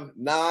 drinking out of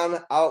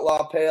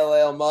non-Outlaw Pale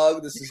Ale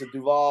mug. This is a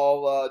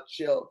Duval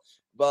chill,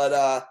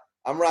 but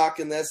I'm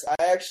rocking this.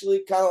 I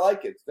actually kind of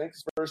like it. I think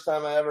it's the first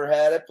time I ever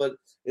had it, but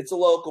it's a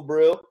local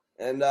brew,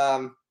 and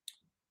there's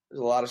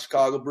a lot of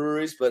Chicago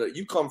breweries, but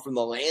you come from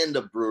the land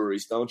of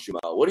breweries, don't you,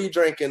 Mo? What are you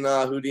drinking,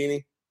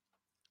 Houdini?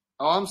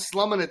 Oh, I'm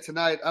slumming it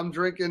tonight. I'm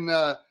drinking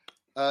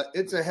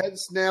it's a Head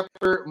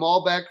Snapper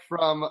Malbec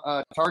from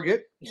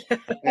Target,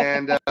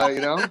 and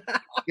getting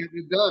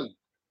it done.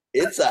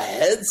 It's a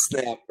Head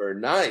Snapper.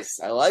 Nice.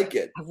 I like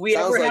it. Have we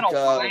ever had a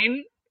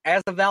wine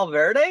as a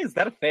Valverde? Is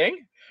that a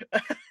thing? I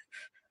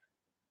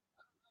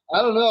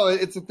don't know.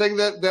 It's a thing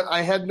that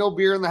I had no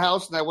beer in the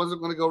house, and I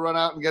wasn't going to go run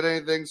out and get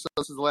anything, so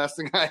this is the last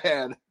thing I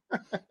had.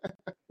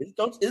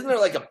 Isn't there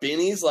like a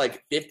Binny's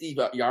like 50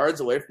 yards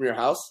away from your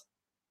house?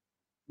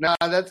 Nah,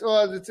 it's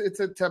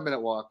a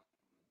 10-minute walk.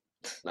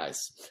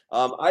 Nice.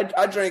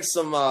 I drank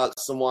some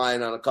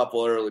wine on a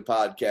couple early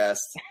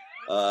podcasts.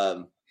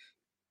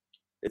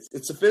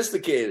 It's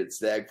sophisticated,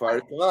 Stag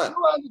Party. Come on.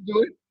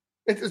 Do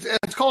it.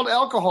 It's called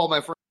alcohol,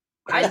 my friend.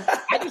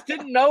 I just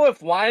didn't know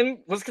if wine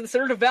was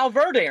considered a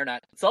Valverde or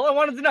not. That's all I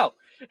wanted to know.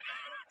 I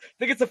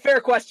think it's a fair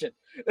question.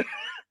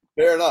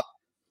 Fair enough.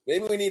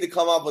 Maybe we need to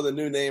come up with a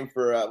new name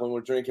for when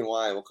we're drinking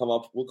wine. We'll come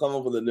up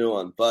with a new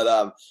one. But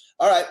all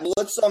right, well,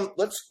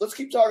 let's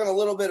keep talking a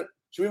little bit.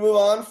 Should we move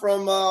on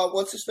from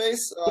what's his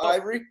face,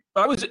 Ivory?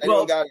 I was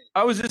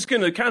just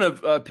going to kind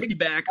of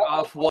piggyback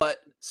off what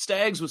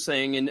Stags was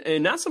saying,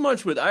 and not so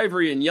much with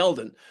Ivory and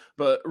Yeldon,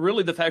 but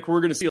really the fact we're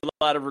going to see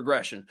a lot of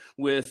regression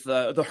with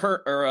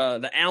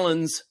the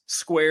Allens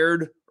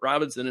squared,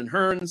 Robinson and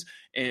Hearns,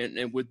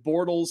 and with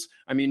Bortles.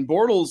 I mean,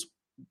 Bortles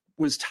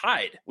was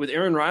tied with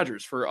Aaron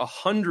Rodgers for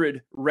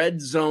 100 red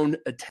zone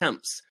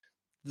attempts.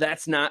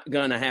 That's not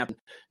going to happen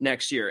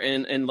next year.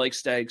 And like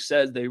Stag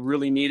said, they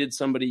really needed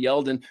somebody.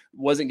 Yeldon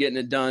wasn't getting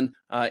it done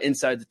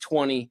inside the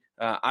 20.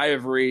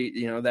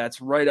 Ivory, that's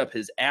right up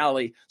his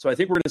alley. So I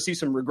think we're going to see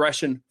some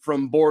regression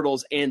from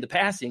Bortles and the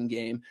passing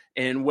game.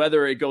 And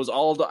whether it goes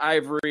all to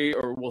Ivory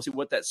or we'll see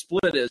what that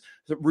split is,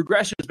 the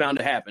regression is bound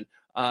to happen.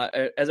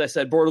 As I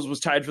said, Bortles was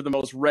tied for the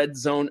most red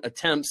zone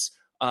attempts.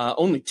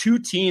 Only 2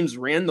 teams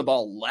ran the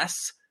ball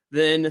less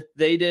than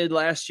they did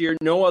last year.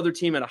 No other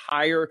team had a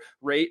higher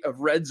rate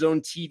of red zone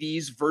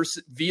TDs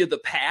via the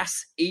pass,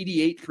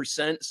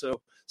 88%.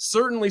 So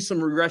certainly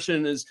some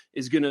regression is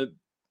going to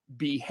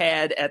be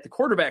had at the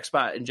quarterback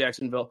spot in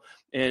Jacksonville.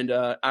 And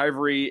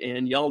Ivory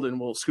and Yeldon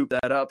will scoop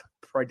that up,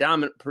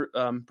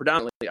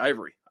 predominantly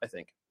Ivory, I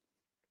think.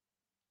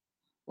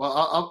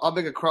 Well, I'll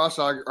make a cross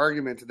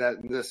argument to that.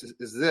 And this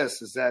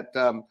is that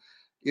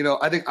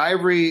I think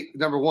Ivory,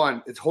 number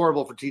one, it's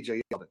horrible for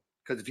TJ Yeldon.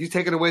 Because if he's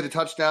taking away the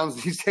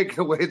touchdowns, he's taking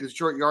away the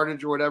short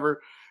yardage or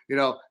whatever,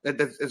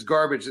 that's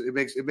garbage. It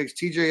makes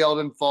TJ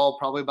Yeldon fall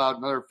probably about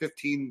another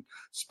 15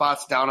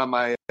 spots down on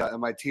my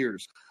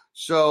tiers.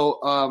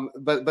 So,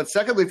 but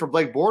secondly, for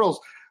Blake Bortles,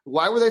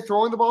 why were they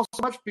throwing the ball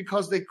so much?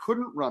 Because they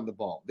couldn't run the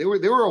ball. They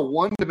were a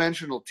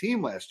one-dimensional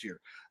team last year.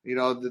 You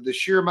know, the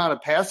sheer amount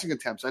of passing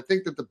attempts. I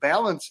think that the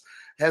balance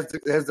has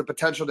the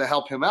potential to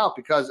help him out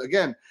because,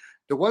 again,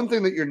 the one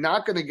thing that you're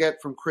not going to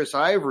get from Chris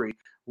Ivory,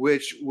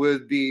 which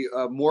would be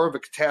more of a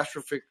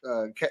catastrophic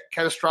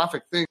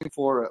thing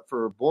for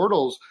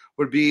Bortles,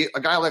 would be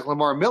a guy like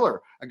Lamar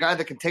Miller, a guy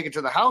that can take it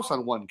to the house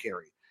on one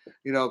carry.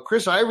 You know,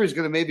 Chris Ivory is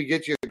going to maybe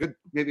get you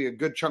maybe a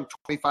good chunk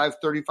 25,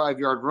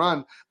 35-yard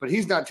run, but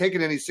he's not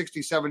taking any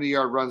 60,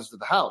 70-yard runs to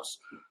the house.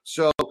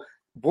 So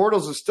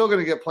Bortles is still going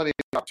to get plenty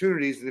of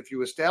opportunities, and if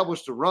you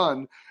establish the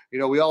run, you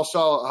know, we all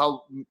saw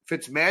how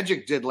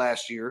Fitzmagic did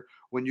last year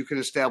when you can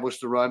establish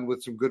the run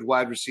with some good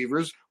wide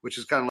receivers, which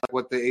is kind of like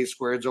what the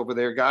A-squareds over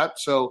there got.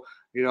 So,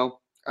 you know,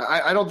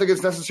 I don't think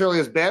it's necessarily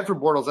as bad for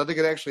Bortles. I think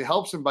it actually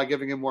helps him by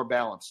giving him more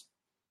balance.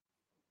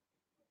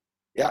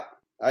 Yeah.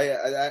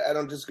 I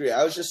don't disagree.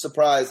 I was just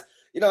surprised.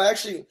 You know,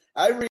 actually,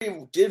 Ivory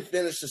did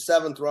finish the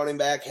 7th running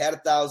back, had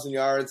 1,000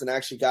 yards, and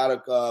actually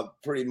got a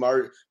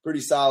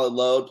pretty solid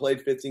load.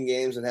 Played 15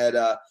 games and had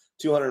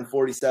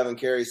 247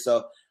 carries.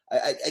 So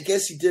I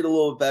guess he did a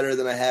little better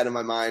than I had in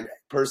my mind.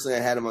 Personally,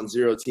 I had him on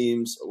 0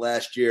 teams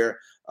last year.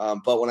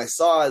 But when I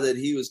saw that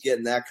he was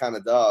getting that kind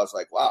of dough, I was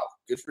like, wow,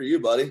 good for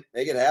you, buddy.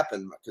 Make it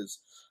happen. Because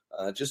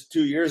just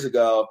 3 years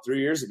ago,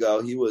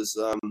 he was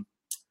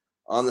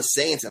on the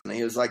Saints, and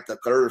he was like the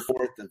 3rd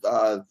or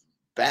 4th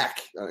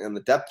back in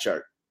the depth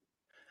chart.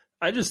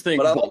 I just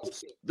think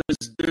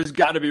there's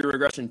got to be a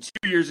regression.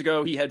 2 years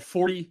ago, he had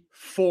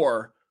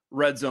 44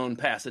 red zone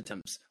pass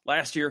attempts.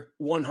 Last year,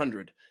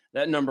 100.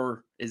 That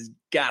number is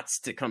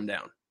gots to come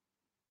down.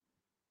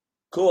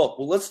 Cool.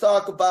 Well, let's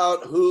talk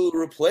about who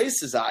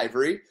replaces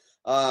Ivory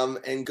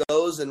and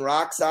goes and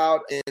rocks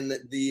out in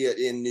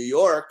New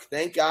York.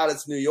 Thank God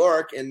it's New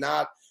York and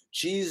not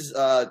Cheese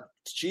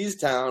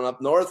Town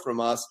up north from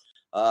us.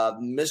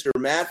 Mr.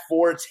 Matt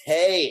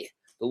Forte,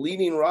 the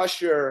leading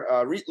rusher,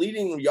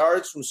 leading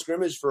yards from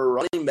scrimmage for a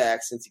running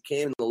back since he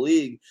came in the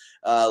league,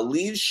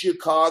 leaves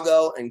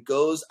Chicago and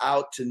goes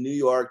out to New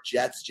York.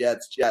 Jets.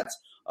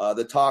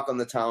 The talk on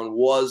the town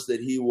was that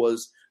he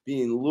was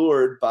being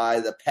lured by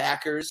the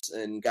Packers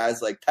and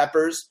guys like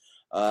Peppers.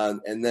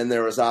 And then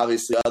there was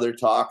obviously other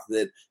talk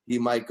that he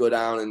might go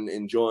down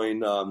and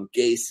join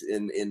Gase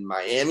in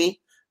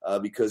Miami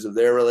because of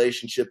their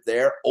relationship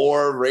there,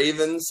 or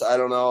Ravens. I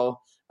don't know.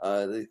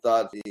 They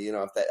thought, you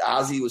know, if that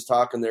Ozzie was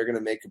talking, they're going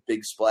to make a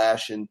big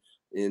splash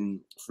in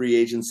free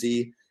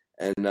agency.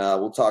 And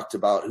we'll talk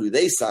about who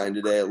they signed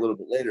today a little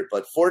bit later.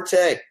 But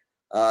Forte,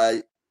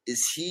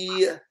 is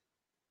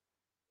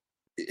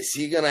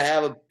he going to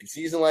have a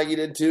season like he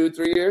did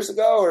 2-3 years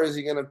ago, or is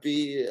he going to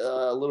be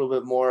a little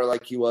bit more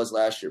like he was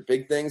last year?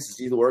 Big things? Is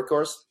he the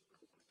workhorse?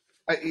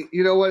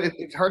 You know what?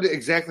 It's hard to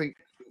exactly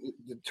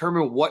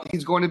determine what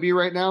he's going to be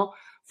right now.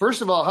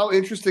 First of all, how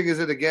interesting is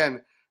it,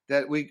 again,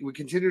 that we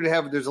continue to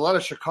have – there's a lot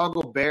of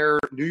Chicago Bear,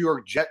 New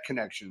York Jet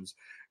connections.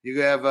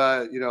 You have,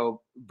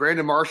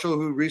 Brandon Marshall,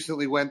 who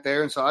recently went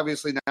there, and so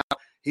obviously now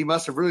he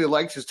must have really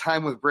liked his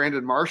time with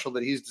Brandon Marshall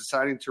that he's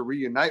deciding to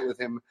reunite with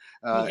him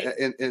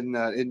in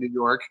New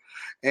York.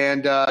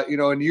 And,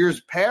 in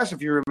years past,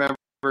 if you remember,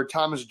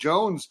 Thomas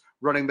Jones,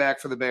 running back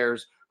for the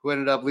Bears, who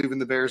ended up leaving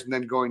the Bears and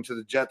then going to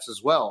the Jets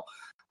as well.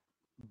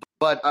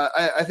 But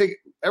I think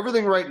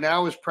everything right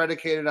now is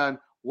predicated on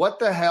what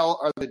the hell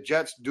are the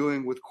Jets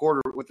doing with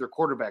their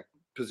quarterback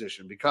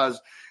position?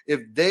 Because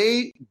if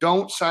they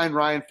don't sign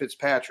Ryan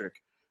Fitzpatrick,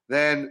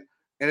 then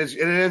and it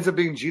ends up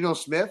being Geno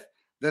Smith,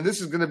 then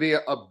this is going to be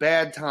a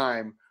bad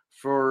time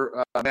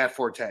for Matt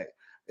Forte.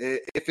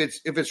 If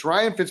it's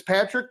Ryan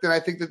Fitzpatrick, then I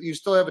think that you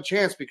still have a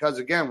chance because,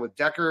 again, with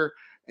Decker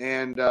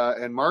and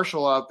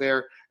Marshall out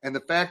there, and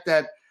the fact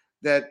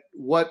that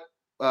what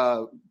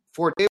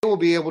Forte will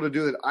be able to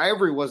do that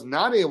Ivory was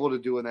not able to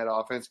do in that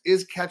offense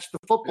is catch the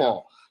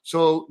football. Yeah.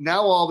 So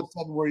now all of a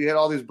sudden where you had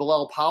all these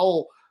Bilal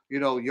Powell,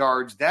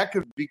 yards, this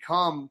could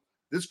become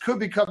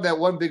that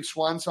one big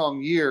swan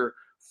song year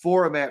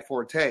for a Matt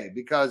Forte,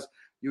 because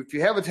if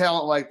you have a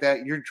talent like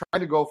that, you're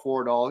trying to go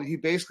for it all. He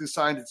basically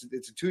signed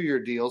it's a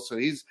 2-year deal, so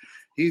he's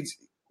in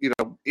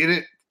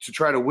it to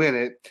try to win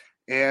it.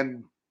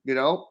 And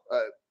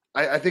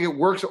I think it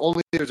works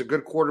only if there's a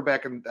good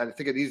quarterback, and I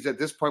think it needs at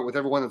this point with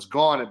everyone that's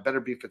gone, it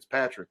better be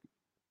Fitzpatrick.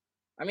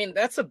 I mean,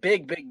 that's a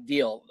big, big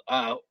deal.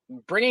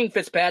 Bringing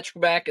Fitzpatrick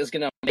back is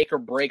going to make or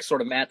break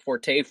sort of Matt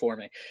Forte for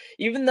me.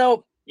 Even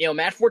though,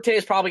 Matt Forte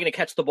is probably going to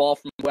catch the ball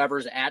from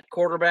whoever's at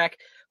quarterback,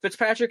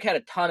 Fitzpatrick had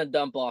a ton of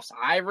dump offs.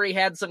 Ivory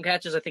had some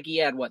catches. I think he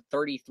had,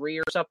 33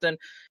 or something.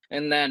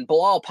 And then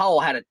Bilal Powell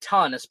had a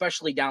ton,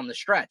 especially down the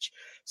stretch.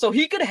 So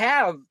he could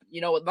have,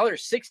 another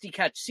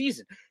 60-catch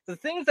season. The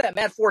things that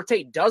Matt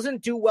Forte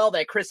doesn't do well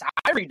that Chris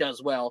Ivory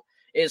does well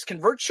is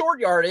convert short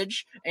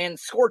yardage and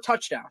score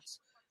touchdowns.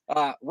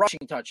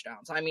 Rushing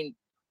touchdowns. I mean,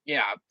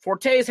 yeah,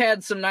 Forte's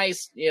had some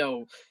nice,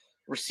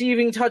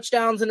 receiving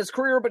touchdowns in his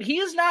career, but he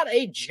is not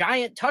a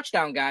giant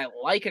touchdown guy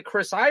like a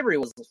Chris Ivory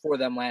was for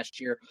them last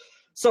year.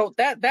 So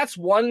that's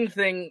one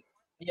thing,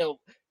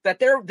 that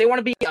they want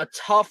to be a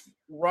tough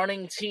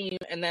running team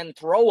and then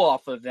throw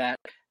off of that.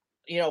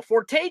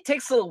 Forte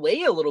takes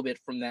away a little bit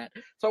from that.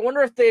 So I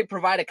wonder if they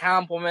provide a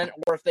compliment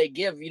or if they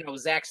give,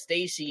 Zach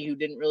Stacy, who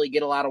didn't really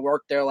get a lot of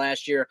work there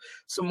last year,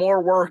 some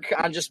more work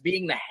on just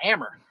being the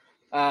hammer.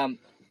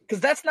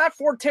 Because that's not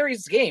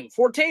Forte's game.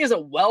 Forte is a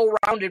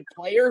well-rounded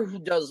player who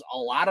does a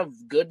lot of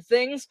good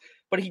things,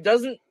 but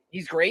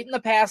he's great in the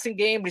passing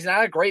game, but he's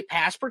not a great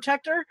pass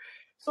protector.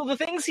 So the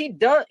things he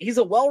does, he's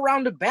a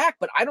well-rounded back,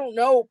 but I don't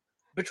know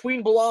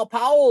between Bilal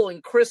Powell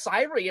and Chris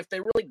Ivory if they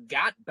really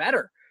got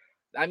better.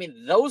 I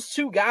mean, those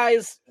two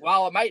guys,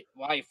 while it might,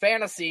 like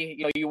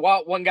fantasy, you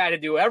want one guy to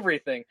do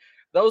everything.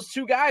 Those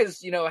two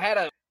guys, had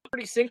a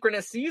pretty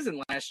synchronous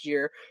season last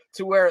year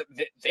to where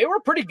they were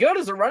pretty good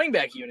as a running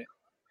back unit.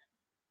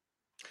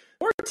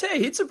 Forte,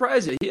 he'd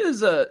surprise you. He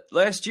is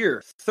last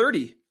year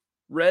 30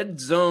 red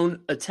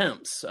zone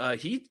attempts.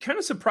 He kind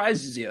of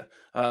surprises you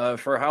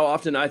for how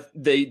often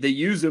they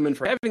use him, and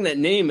for having that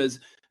name as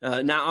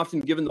not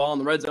often given the ball in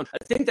the red zone. I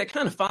think that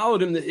kind of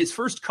followed him his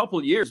first couple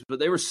of years, but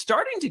they were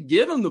starting to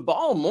give him the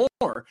ball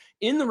more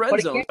in the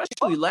red zone,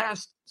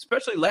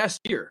 especially last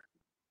year.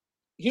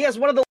 He has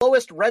one of the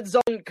lowest red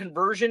zone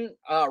conversion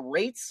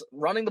rates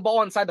running the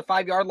ball inside the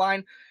 5-yard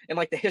line in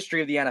like the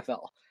history of the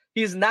NFL.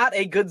 He's not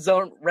a good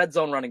red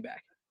zone running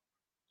back.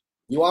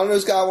 You want to know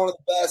who's got one of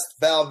the best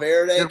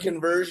Valverde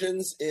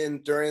conversions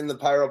during the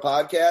Pyro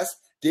podcast?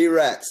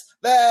 D-Rex.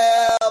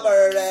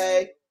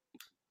 Valverde.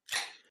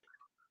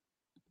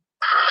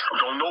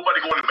 Don't nobody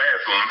go in the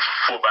bathroom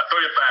for about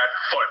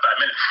 45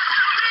 minutes.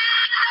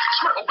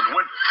 Somebody open the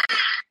window.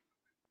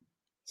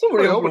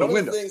 Somebody open the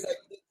window. window.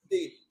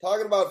 Things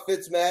talking about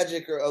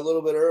Fitzmagic a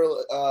little bit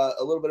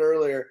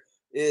earlier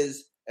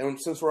is, and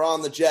since we're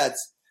on the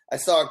Jets, I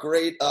saw a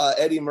great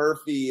Eddie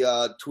Murphy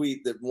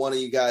tweet that one of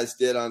you guys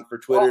did for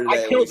Twitter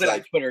today. I killed it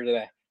on Twitter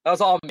today. That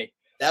was all me.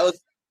 That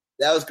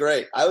was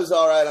great. I was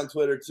all right on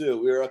Twitter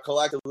too. We were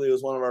collectively, it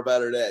was one of our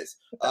better days.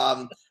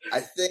 I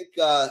think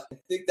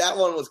that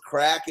one was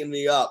cracking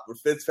me up. Where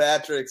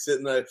Fitzpatrick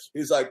sitting there,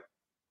 he's like,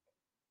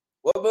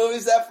 "What movie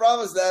is that from?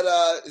 Is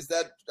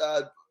that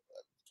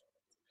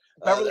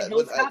Beverly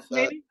Hills Cop,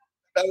 maybe?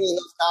 Beverly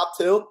Hills Cop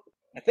 2?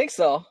 I think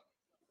so.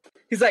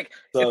 He's like,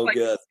 so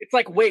good. It's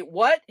like, wait,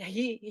 what?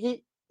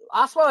 He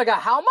Osweiler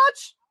got how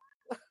much?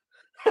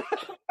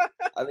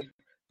 I mean,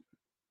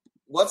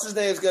 what's his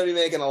name is going to be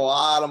making a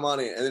lot of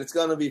money, and it's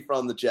going to be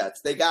from the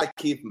Jets. They got to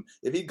keep him.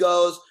 If he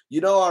goes,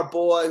 our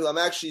boy, who I'm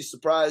actually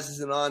surprised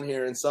isn't on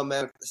here in some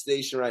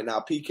manifestation right now,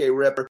 PK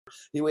Ripper.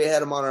 We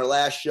had him on our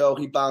last show.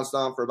 He bounced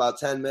on for about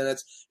 10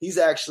 minutes. He's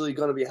actually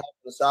going to be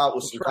helping us out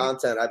with some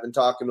content. I've been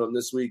talking to him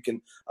this week,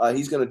 and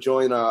he's going to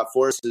join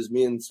forces.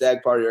 Me and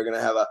Stag Party are going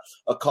to have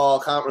a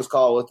conference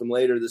call with him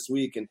later this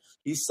week, and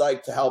he's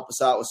psyched to help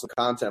us out with some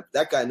content. But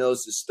that guy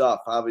knows his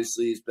stuff.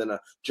 Obviously, he's been a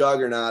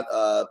juggernaut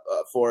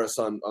for us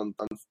on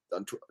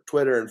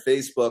Twitter and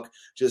Facebook,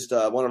 just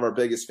one of our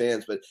biggest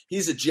fans. But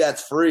he's a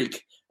Jets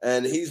freak,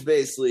 and he's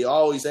basically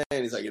always saying,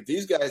 he's like, if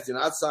these guys do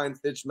not sign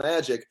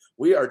Fitzmagic,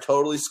 we are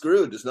totally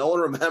screwed. Does no one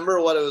remember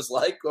what it was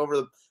like over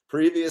the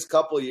previous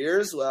couple of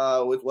years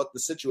with what the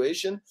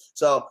situation?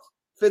 So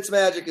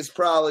Fitzmagic is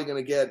probably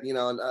going to get,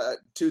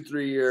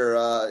 2-3 year,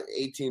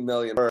 $18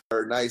 million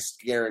or nice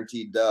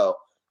guaranteed dough,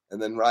 and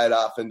then ride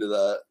off into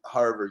the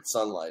Harvard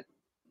sunlight.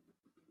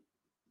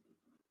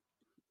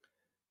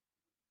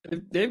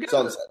 They've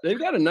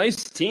got a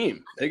nice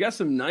team. They got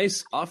some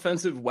nice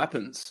offensive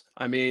weapons.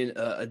 I mean,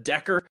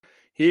 Decker,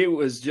 he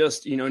was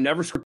just,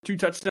 never scored 2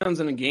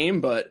 touchdowns in a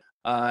game, but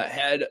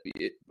had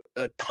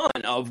a ton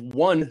of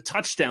 1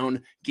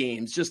 touchdown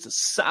games. Just a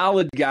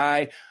solid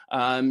guy.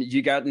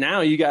 You got,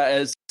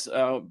 as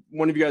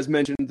one of you guys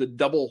mentioned, the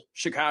double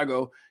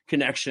Chicago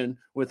connection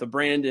with a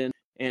Brandon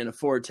and a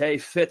Forte.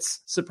 Fitz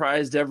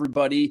surprised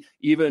everybody,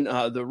 even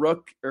the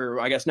rook,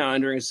 or I guess now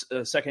entering his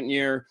second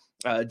year,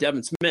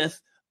 Devin Smith.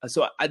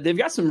 So they've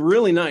got some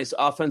really nice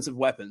offensive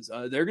weapons.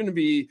 They're going to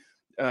be,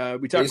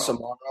 we talked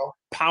about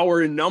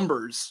power in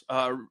numbers.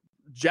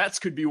 Jets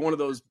could be one of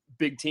those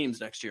big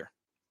teams next year.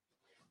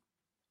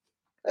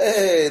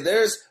 Hey,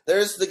 there's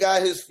the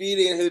guy who's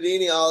feeding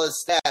Houdini all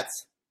his stats.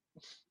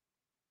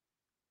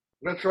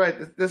 That's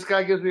right. This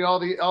guy gives me all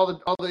the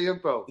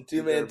info. The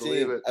 2-man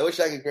team. I wish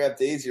I could grab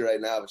Daisy right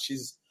now, but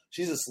she's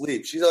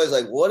asleep. She's always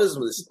like, "What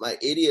is my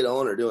idiot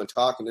owner doing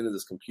talking into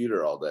this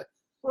computer all day?"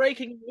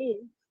 Breaking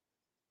news.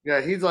 Yeah,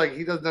 he's like,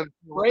 he doesn't.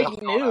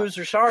 Breaking news: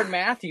 Rashard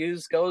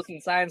Matthews goes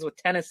and signs with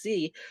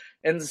Tennessee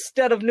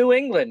instead of New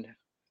England.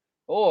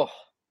 Oh,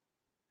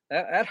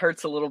 that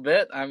hurts a little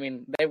bit. I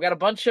mean, they've got a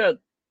bunch of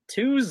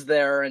 2s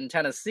there in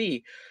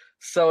Tennessee,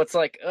 so it's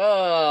like,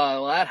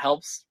 well, that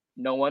helps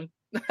no one.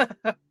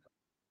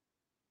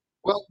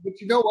 Well, but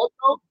you know what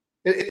though?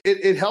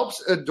 It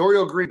helps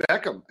Dorial Green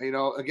Beckham.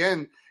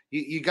 Again,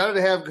 you got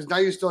to have, because now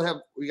you still have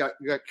you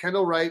got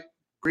Kendall Wright,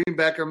 Green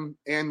Beckham,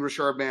 and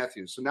Rashard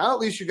Matthews. So now at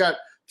least you got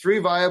 3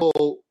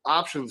 viable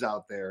options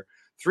out there,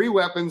 3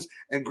 weapons,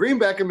 and Green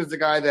Beckham is the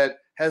guy that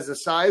has the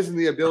size and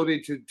the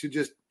ability to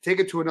just take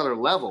it to another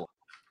level.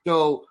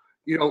 So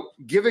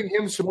giving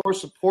him some more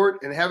support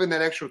and having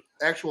that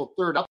actual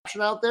third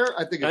option out there,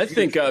 I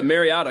think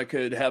Mariota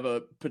could have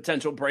a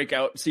potential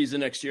breakout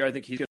season next year. I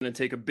think he's going to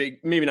take a big,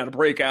 maybe not a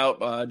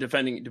breakout,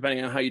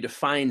 depending on how you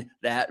define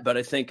that, but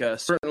I think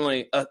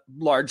certainly a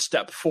large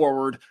step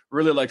forward.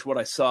 Really liked what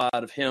I saw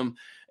out of him.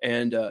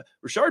 And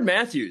Rashard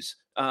Matthews,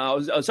 I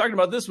was talking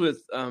about this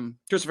with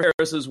Christopher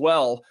Harris as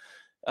well.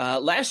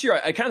 Last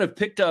year, I kind of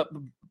picked up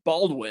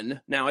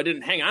Baldwin. Now, I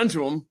didn't hang on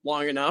to him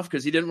long enough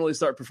because he didn't really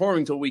start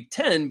performing until week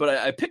 10, but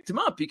I picked him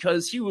up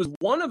because he was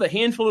one of a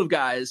handful of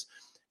guys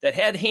that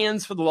had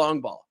hands for the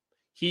long ball.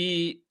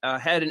 He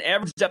had an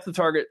average depth of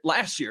target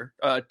last year,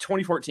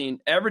 2014,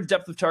 average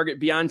depth of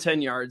target beyond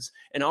 10 yards,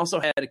 and also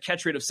had a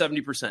catch rate of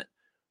 70%.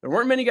 There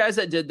weren't many guys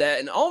that did that,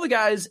 and all the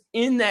guys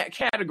in that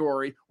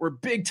category were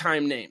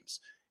big-time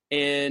names.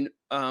 And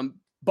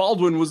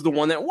Baldwin was the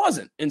one that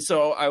wasn't. And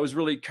so I was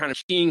really kind of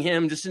seeing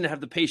him, just didn't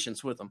have the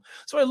patience with him.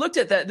 So I looked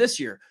at that this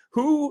year.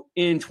 Who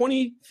in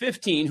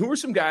 2015, who were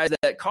some guys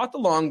that caught the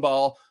long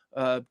ball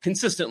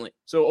consistently?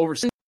 So over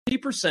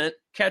 70%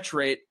 catch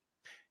rate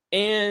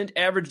and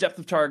average depth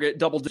of target,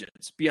 double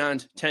digits,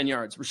 beyond 10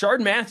 yards.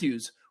 Rashard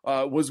Matthews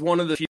was one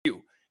of the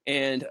few.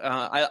 And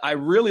I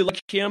really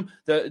like him.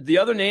 The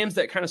other names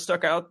that kind of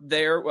stuck out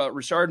there,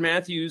 Rashard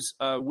Matthews,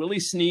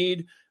 Willie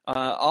Snead,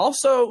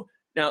 also.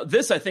 Now,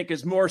 this, I think,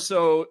 is more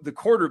so the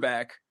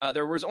quarterback.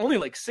 There was only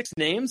like 6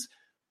 names,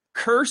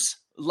 Curse,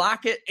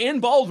 Lockett,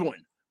 and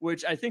Baldwin,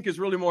 which I think is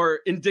really more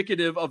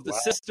indicative of the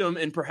system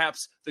and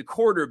perhaps the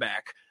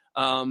quarterback.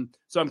 So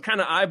I'm kind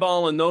of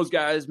eyeballing those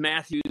guys,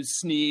 Matthews,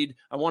 Snead.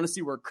 I want to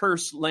see where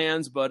Curse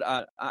lands, but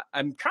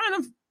I'm kind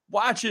of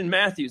watching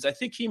Matthews. I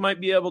think he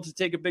might be able to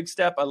take a big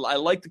step. I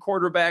like the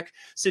quarterback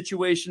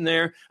situation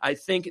there. I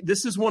think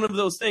this is one of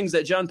those things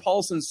that John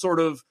Paulson sort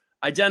of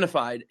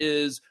identified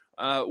is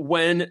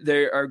when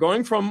they are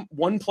going from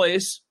one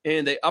place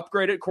and they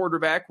upgrade at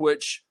quarterback,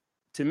 which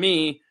to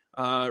me,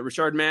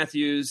 Rashard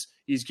Matthews,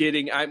 he's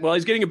getting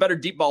a better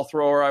deep ball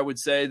thrower, I would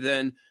say,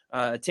 than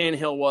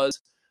Tannehill was.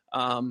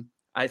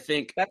 I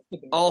think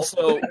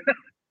also.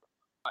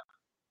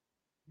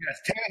 Yes,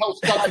 Tannehill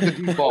stuck with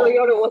the deep ball.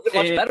 Mariota wasn't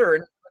much better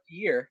in a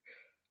year.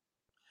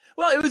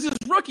 Well, it was his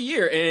rookie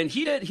year, and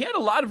he had a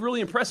lot of really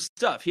impressive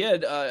stuff. He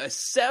had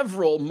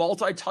several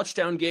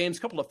multi-touchdown games,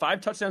 a couple of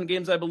 5-touchdown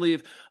games, I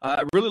believe.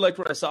 I really liked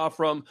what I saw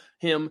from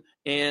him,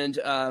 and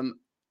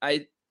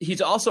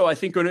he's also, I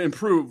think, going to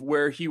improve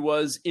where he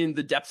was in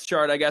the depth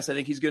chart, I guess. I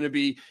think he's going to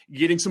be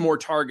getting some more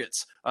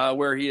targets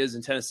where he is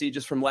in Tennessee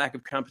just from lack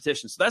of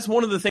competition. So that's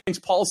one of the things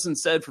Paulson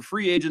said for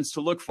free agents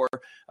to look for,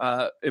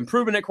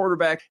 improvement at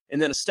quarterback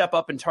and then a step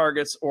up in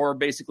targets or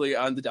basically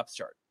on the depth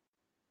chart.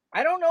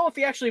 I don't know if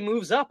he actually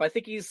moves up. I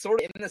think he's sort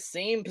of in the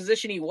same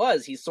position he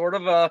was. He's sort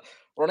of a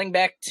running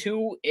back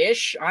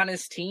 2-ish on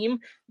his team,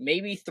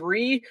 maybe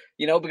 3,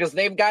 because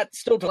they've got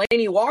still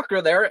Delaney Walker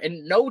there,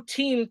 and no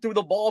team threw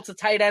the ball to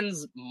tight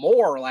ends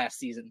more last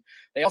season.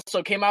 They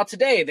also came out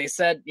today. They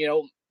said,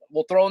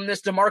 we'll throw in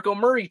this DeMarco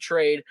Murray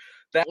trade.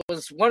 That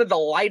was one of the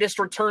lightest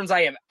returns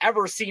I have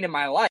ever seen in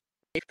my life,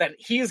 that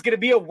he is going to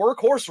be a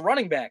workhorse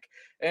running back.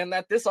 And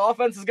that this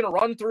offense is going to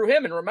run through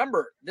him. And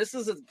remember, they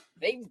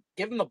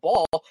give him the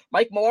ball.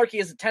 Mike Mularkey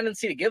has a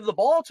tendency to give the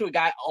ball to a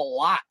guy a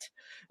lot.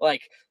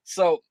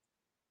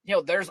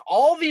 There's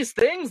all these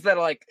things that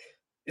are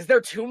is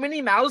there too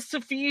many mouths to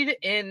feed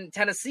in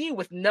Tennessee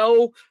with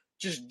no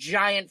just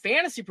giant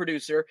fantasy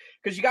producer?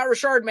 Because you got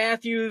Rashard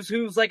Matthews,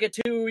 who's like a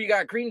 2. You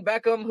got Green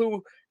Beckham,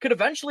 who could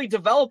eventually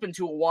develop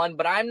into a 1,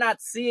 but I'm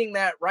not seeing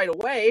that right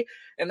away.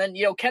 And then,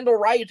 Kendall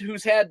Wright,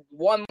 who's had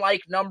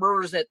 1-like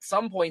numbers at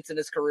some points in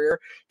his career.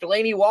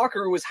 Delaney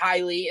Walker, who was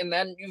highly, and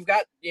then you've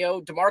got,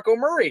 DeMarco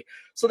Murray.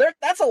 So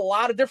that's a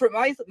lot of different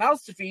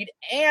mouths to feed.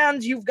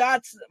 And you've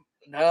got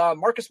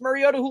Marcus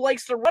Mariota, who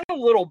likes to run a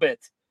little bit.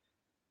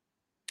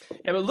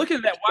 Yeah, but look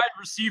at that wide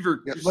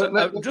receiver.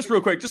 Just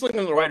real quick, just looking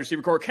at the wide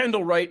receiver core,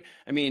 Kendall Wright.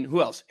 I mean,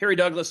 who else? Harry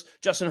Douglas,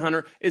 Justin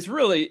Hunter. It's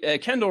really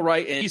Kendall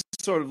Wright, and he's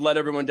sort of let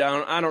everyone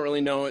down. I don't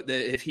really know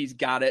if he's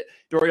got it.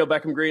 Dorial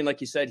Beckham-Green,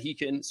 like you said, he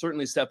can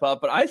certainly step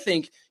up. But I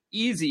think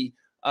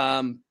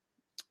Rashard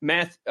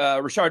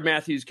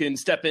Matthews can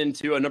step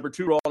into a number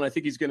 2 role, and I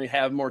think he's going to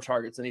have more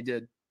targets than he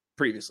did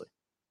previously.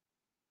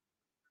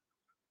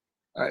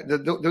 All right.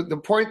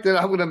 The point that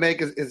I'm going to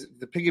make is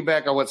to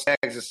piggyback on what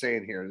Stags is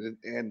saying here.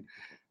 And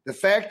the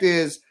fact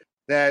is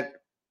that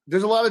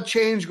there's a lot of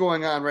change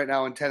going on right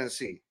now in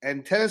Tennessee.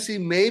 And Tennessee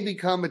may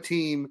become a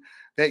team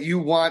that you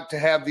want to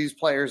have these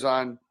players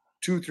on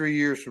 2-3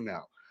 years from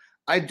now.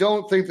 I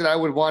don't think that I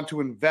would want to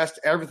invest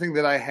everything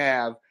that I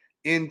have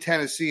in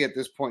Tennessee at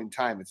this point in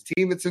time. It's a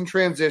team that's in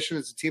transition.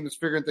 It's a team that's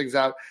figuring things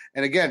out.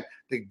 And again,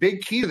 the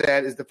big key to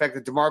that is the fact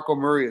that DeMarco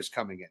Murray is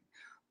coming in.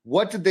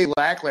 What did they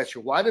lack last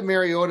year? Why did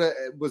Mariota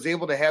was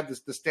able to have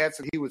the stats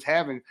that he was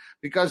having?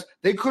 Because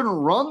they couldn't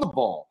run the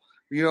ball.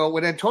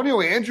 When Antonio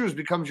Andrews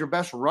becomes your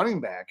best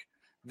running back,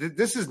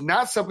 this is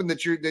not something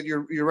that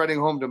you're running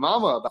home to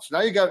mama about. So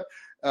now you got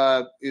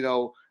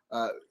DeMarco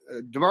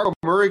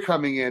Murray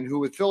coming in, who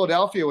with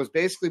Philadelphia was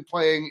basically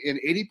playing in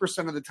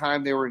 80% of the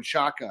time they were in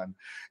shotgun,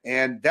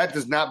 and that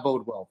does not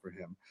bode well for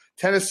him.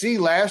 Tennessee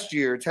last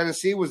year,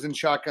 Tennessee was in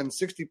shotgun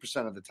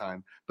 60% of the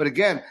time. But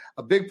again,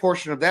 a big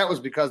portion of that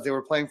was because they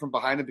were playing from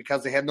behind and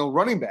because they had no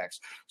running backs.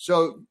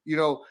 So,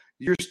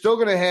 you're still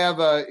going to have,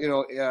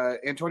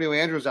 Antonio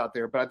Andrews out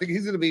there, but I think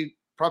he's going to be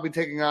probably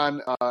taking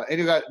on, and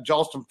you got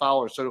Jalston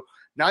Fowler. So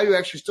now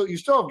you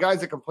still have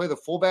guys that can play the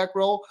fullback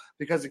role,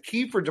 because the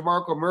key for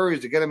DeMarco Murray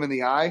is to get him in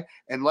the eye.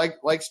 And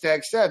like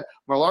Stagg said,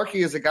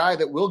 Malarkey is a guy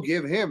that will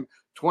give him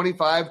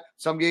 25,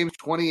 some games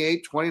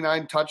 28,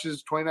 29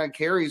 touches, 29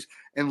 carries,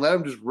 and let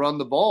him just run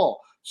the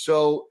ball.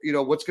 So,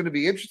 what's going to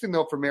be interesting,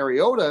 though, for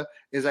Mariota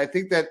is I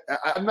think that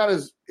I'm not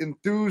as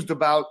enthused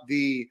about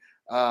the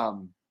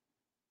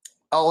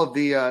all of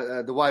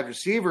the wide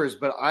receivers,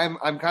 but I'm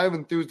kind of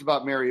enthused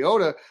about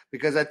Mariota,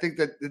 because I think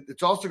that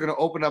it's also going to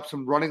open up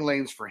some running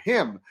lanes for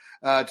him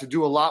to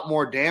do a lot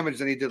more damage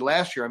than he did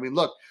last year. I mean,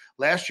 look,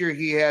 last year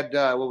he had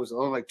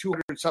only like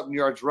 200-something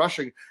yards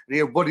rushing, and he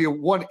had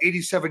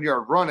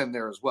 187-yard run in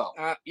there as well.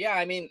 Yeah,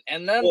 I mean,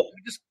 and then we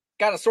just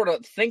got to sort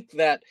of think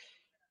that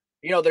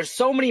there's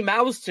so many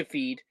mouths to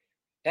feed.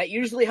 That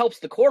usually helps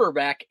the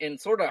quarterback and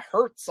sort of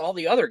hurts all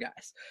the other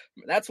guys.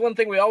 That's one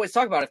thing we always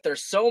talk about. If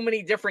there's so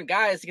many different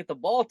guys to get the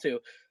ball to,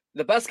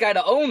 the best guy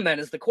to own then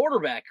is the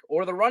quarterback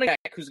or the running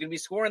back who's going to be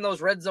scoring those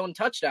red zone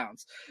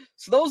touchdowns.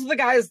 So those are the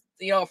guys,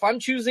 if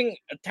I'm choosing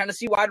a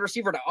Tennessee wide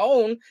receiver to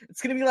own,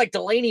 it's going to be like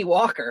Delaney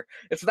Walker.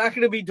 It's not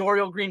going to be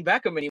Dorial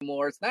Green-Beckham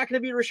anymore. It's not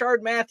going to be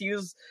Rashard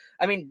Matthews.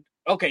 I mean,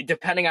 okay,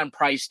 depending on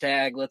price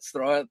tag, let's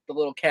throw out the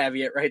little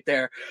caveat right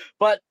there.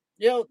 But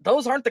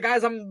those aren't the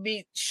guys I'm going to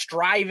be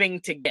striving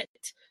to get.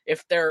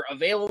 If they're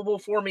available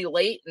for me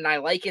late and I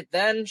like it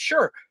then,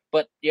 sure.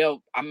 But,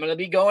 I'm going to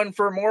be going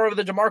for more of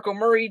the DeMarco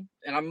Murray,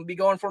 and I'm going to be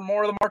going for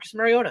more of the Marcus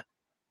Mariota.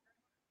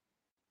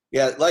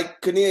 Yeah,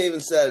 like Kania even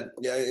said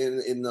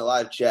in the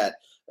live chat,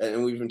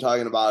 and we've been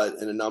talking about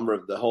it in a number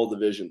of the whole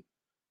division,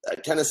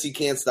 Tennessee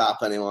can't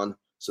stop anyone,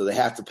 so they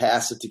have to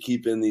pass it to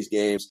keep in these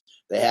games.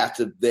 They have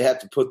to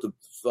put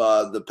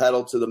the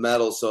pedal to the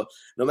metal. So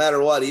no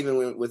matter what,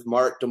 even with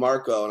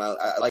DeMarco, and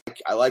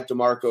I like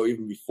DeMarco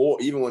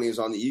even when he was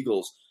on the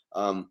Eagles,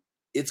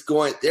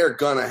 they're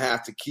gonna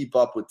have to keep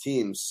up with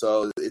teams.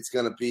 So it's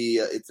gonna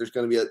be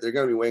they're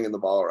gonna be winging the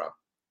ball around.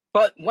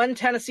 But when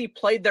Tennessee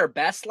played their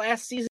best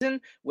last season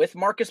with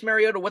Marcus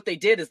Mariota, what they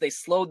did is they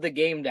slowed the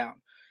game down.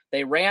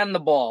 They ran the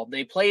ball.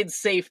 They played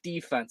safe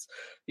defense.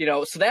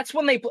 So that's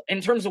when in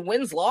terms of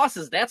wins,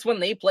 losses, that's when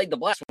they played the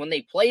best. When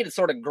they played a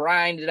sort of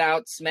grinded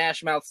out,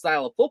 smash mouth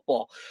style of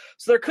football.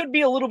 So there could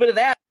be a little bit of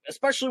that,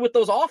 especially with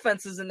those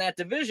offenses in that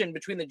division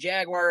between the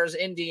Jaguars,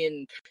 Indy,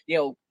 and,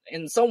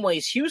 in some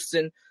ways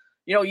Houston.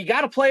 You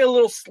got to play a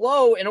little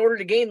slow in order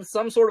to gain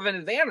some sort of an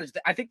advantage.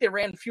 I think they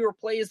ran fewer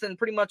plays than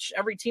pretty much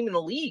every team in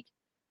the league.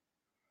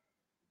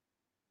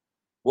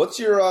 What's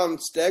your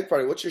stag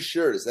party? What's your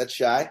shirt? Is that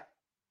Shy?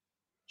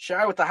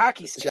 Shy with the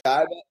hockey stick.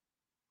 Shy.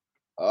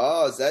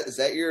 Oh, is that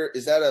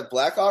a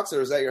Blackhawks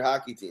or is that your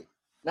hockey team?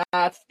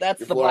 Nah,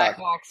 that's the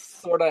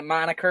Blackhawks sort of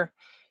moniker.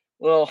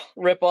 Little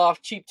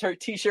rip-off cheap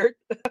T-shirt.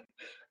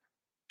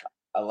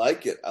 I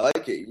like it.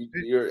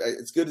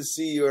 It's good to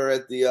see you were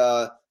at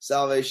the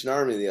Salvation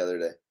Army the other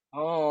day.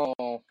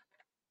 Oh.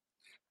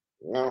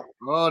 Yeah.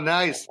 Oh,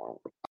 nice.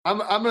 I'm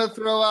gonna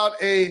throw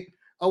out a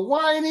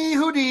whiny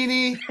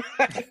Houdini. Look,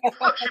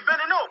 you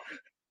better know.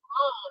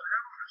 Oh,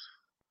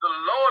 the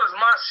Lord is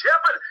my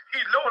shepherd. He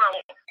know what I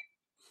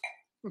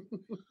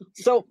want.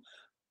 So,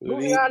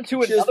 moving on to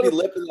just another. Be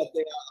lipping that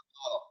thing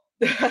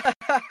out of the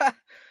bottle.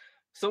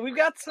 So we've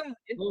got some.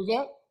 What was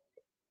that?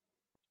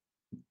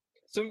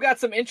 So we've got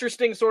some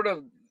interesting sort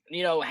of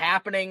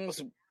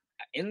happenings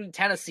in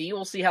Tennessee.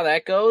 We'll see how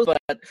that goes, but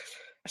I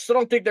still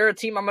don't think they're a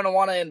team I'm going to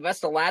want to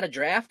invest a lot of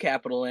draft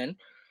capital in.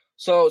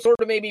 So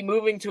sort of maybe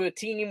moving to a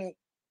team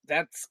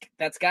that's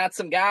got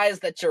some guys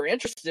that you're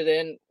interested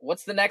in.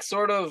 What's the next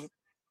sort of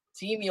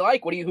team you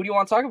like? Who do you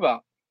want to talk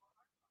about?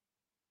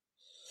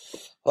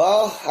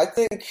 Well, I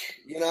think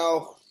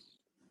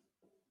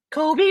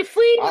Kobe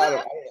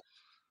Fleener.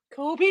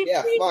 Kobe.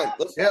 Yeah, fine.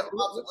 Let's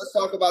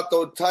talk about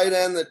the tight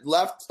end that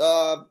left.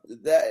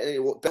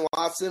 Ben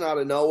Watson out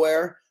of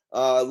nowhere,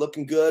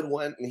 looking good.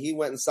 He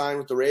went and signed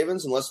with the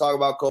Ravens, and let's talk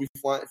about Kobe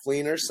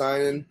Fleener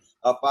signing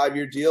a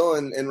 5-year deal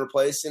and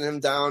replacing him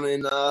down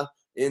in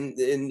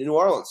New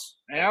Orleans.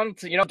 And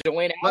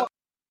Dwayne Allen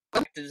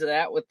to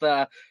that with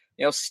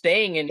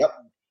staying in. Yep.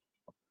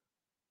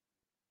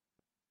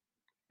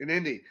 In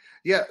Indy.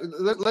 Yeah,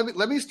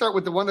 let me start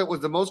with the one that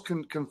was the most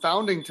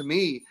confounding to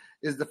me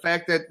is the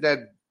fact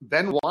that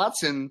Ben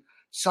Watson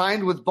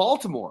signed with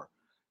Baltimore.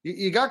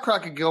 You got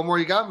Crockett Gilmore,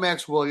 you got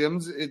Max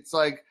Williams. It's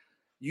like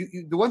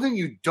the one thing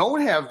you don't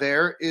have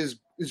there is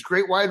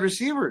great wide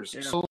receivers.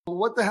 Yeah. So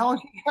what the hell are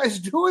you guys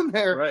doing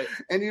there? Right.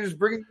 And you're just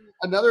bringing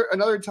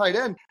another tight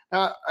end.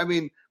 I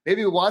mean,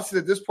 maybe Watson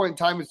at this point in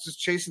time is just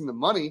chasing the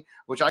money,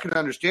 which I can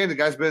understand. The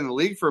guy's been in the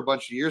league for a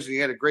bunch of years, and he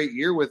had a great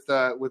year with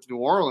New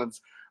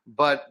Orleans.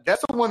 But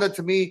that's the one that,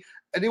 to me,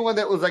 anyone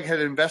that was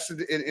had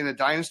invested in a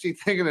dynasty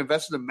thing and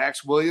invested in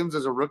Max Williams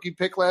as a rookie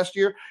pick last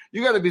year,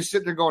 you got to be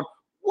sitting there going,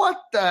 what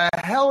the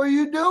hell are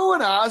you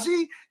doing,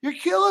 Ozzie? You're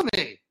killing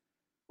me.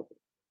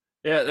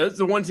 Yeah, that's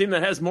the one team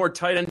that has more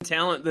tight end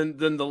talent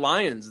than the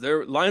Lions.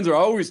 Their Lions are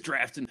always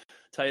drafting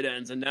tight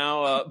ends, and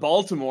now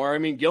Baltimore. I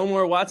mean,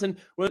 Gilmore, Watson.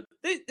 Well,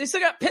 they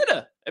still got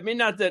Pitta. I mean,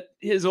 not that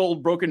his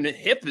old broken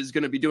hip is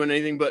going to be doing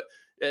anything, but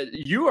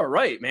you are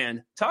right,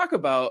 man. Talk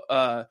about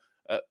an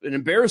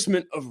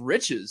embarrassment of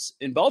riches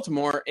in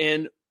Baltimore,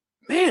 and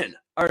man,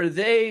 are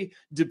they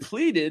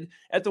depleted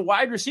at the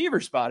wide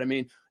receiver spot? I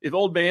mean, if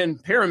old man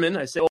Perriman,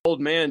 I say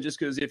old man just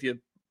because if you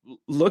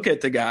look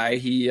at the guy,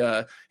 he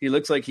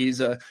looks like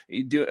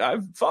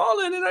I've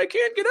fallen and I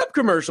can't get up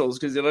commercials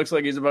because he looks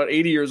like he's about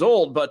 80 years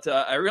old. But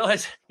I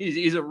realize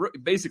he's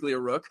basically a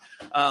rook.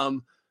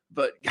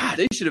 But God,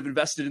 they should have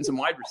invested in some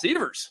wide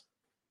receivers.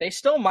 They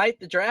still might.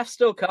 The draft's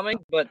still coming,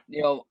 but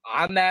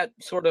on that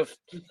sort of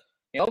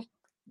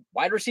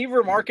wide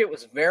receiver market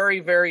was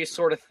very, very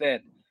sort of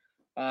thin.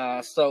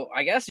 So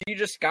I guess you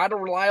just got a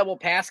reliable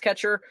pass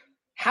catcher.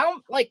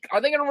 How,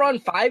 are they going to run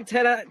 5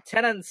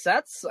 10-end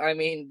sets? I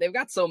mean, they've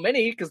got so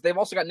many because they've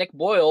also got Nick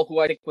Boyle, who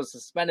I think was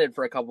suspended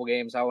for a couple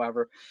games,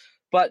 however.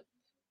 But,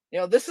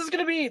 this is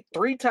going to be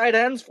 3 tight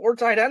ends, 4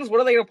 tight ends.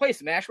 What are they going to play?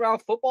 Smash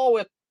Mouth football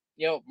with,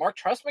 Mark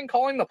Trestman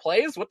calling the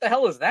plays? What the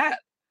hell is that?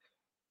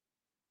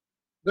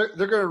 They're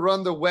going to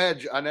run the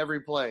wedge on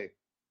every play.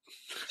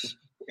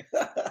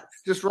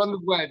 Just run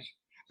the wedge.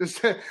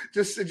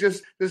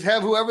 Just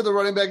have whoever the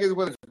running back is,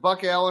 whether it's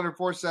Buck Allen or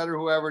Forsett or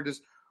whoever,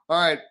 just – all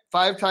right,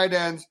 5 tight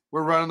ends.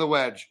 We're running the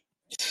wedge.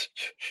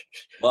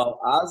 Well,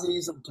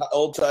 Ozzy's an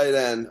old tight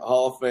end,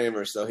 Hall of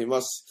Famer, so he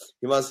must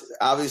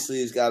obviously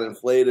he's got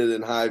inflated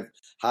and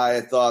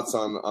high thoughts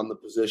on the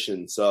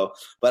position. So,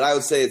 but I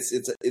would say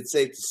it's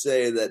safe to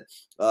say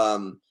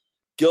that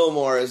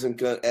Gilmore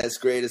isn't as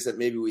great as that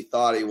maybe we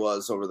thought he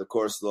was over the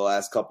course of the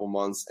last couple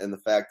months, and the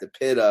fact that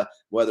Pitta,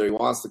 whether he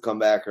wants to come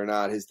back or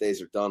not, his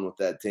days are done with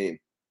that team.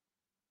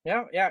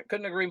 Yeah,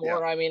 couldn't agree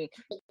more. Yeah. I mean,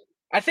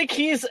 I think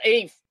he's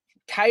a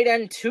tight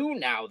end 2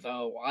 now,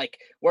 though.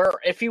 Where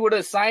if he would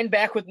have signed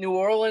back with New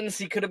Orleans,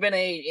 he could have been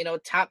a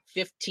top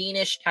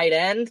 15-ish tight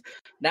end.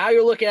 Now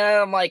you're looking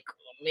at him like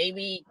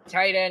maybe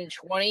tight end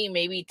 20,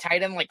 maybe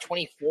tight end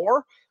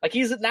 24.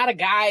 He's not a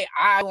guy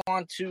I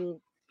want to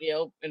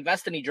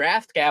invest any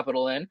draft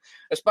capital in,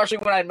 especially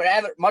when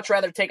I'd much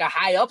rather take a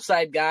high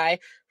upside guy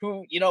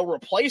who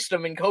replaced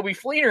him in Kobe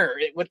Fleener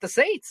with the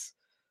Saints.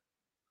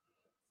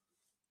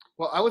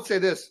 Well, I would say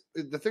this.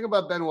 The thing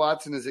about Ben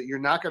Watson is that you're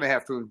not going to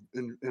have to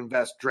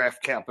invest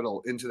draft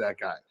capital into that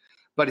guy.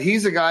 But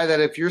he's a guy that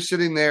if you're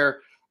sitting there,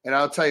 and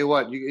I'll tell you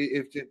what,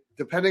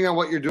 depending on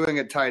what you're doing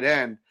at tight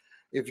end,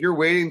 if you're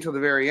waiting until the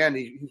very end,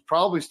 he's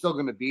probably still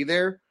going to be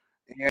there.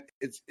 And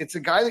it's a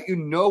guy that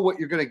what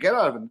you're going to get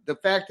out of him. The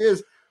fact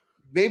is,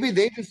 maybe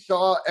they just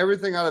saw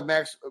everything out of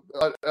Max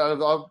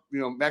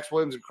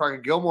Williams and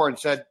Crockett Gilmore and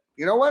said,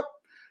 you know what?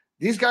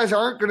 These guys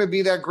aren't going to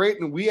be that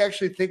great, and we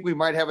actually think we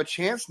might have a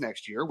chance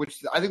next year,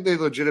 which I think they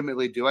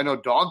legitimately do. I know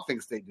Dog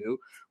thinks they do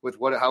with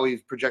how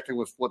he's projecting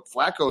with what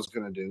Flacco is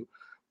going to do.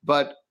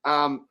 But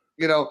I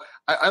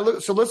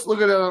look. So let's look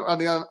at it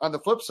on the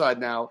flip side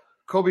now.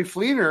 Kobe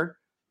Fleener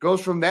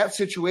goes from that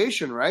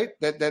situation, right?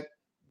 That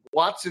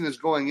Watson is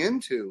going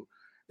into,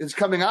 is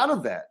coming out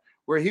of that,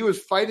 where he was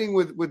fighting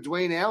with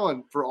Dwayne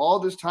Allen for all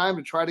this time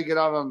to try to get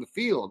out on the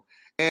field,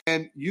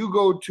 and he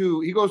goes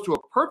to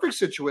a perfect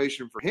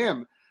situation for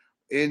him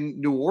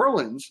in New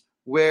Orleans,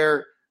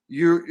 where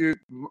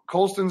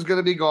Colston's going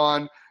to be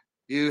gone.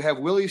 You have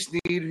Willie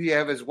Snead, who you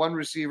have as one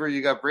receiver.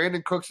 You got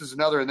Brandon Cooks as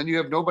another, and then you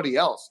have nobody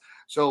else.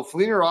 So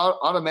Fleener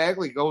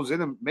automatically goes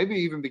in and maybe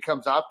even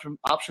becomes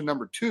option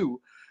number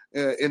 2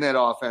 in that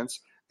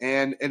offense.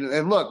 And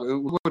look,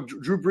 what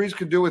Drew Brees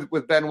could do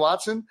with Ben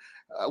Watson,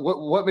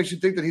 what makes you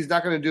think that he's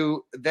not going to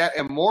do that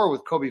and more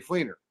with Kobe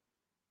Fleener?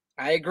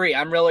 I agree.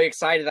 I'm really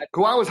excited.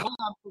 Who I was high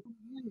on for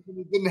years, and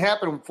it didn't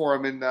happen for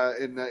him in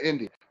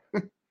Indy.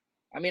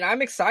 I mean,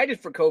 I'm excited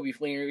for Kobe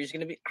Fleener.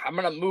 I'm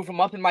going to move him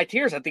up in my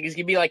tiers. I think he's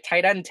going to be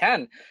tight end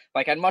 10.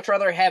 I'd much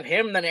rather have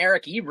him than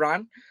Eric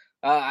Ebron.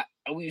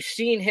 We've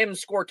seen him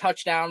score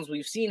touchdowns.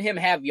 We've seen him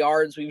have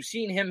yards. We've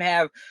seen him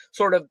have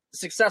sort of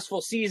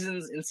successful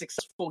seasons and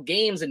successful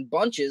games in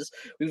bunches.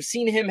 We've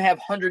seen him have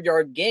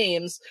 100-yard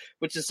games,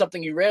 which is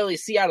something you rarely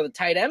see out of the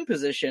tight end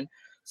position.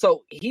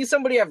 So he's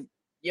somebody I've,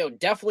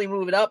 definitely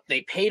moved up.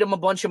 They paid him a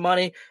bunch of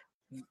money.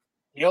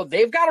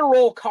 They've got a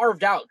role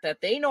carved out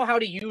that they know how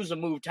to use a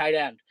move tight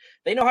end.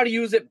 They know how to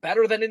use it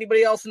better than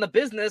anybody else in the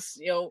business,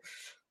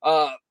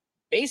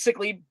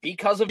 basically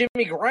because of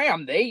Jimmy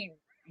Graham. They,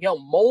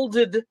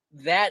 molded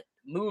that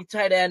move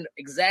tight end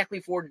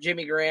exactly for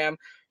Jimmy Graham.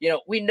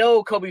 We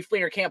know Kobe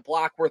Fleener can't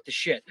block worth the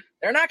shit.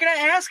 They're not going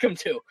to ask him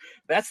to.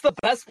 That's the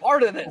best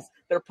part of this.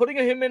 They're putting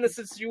him in a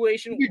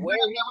situation where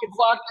he never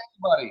blocked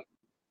anybody.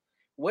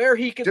 Where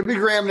he can. Jimmy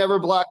Graham never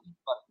blocked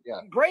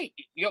anybody. Yeah. Great.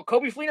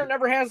 Kobe Fleener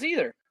never has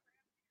either.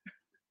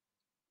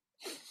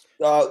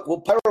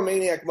 Well,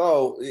 Pyromaniac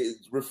Mo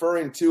is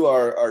referring to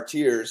our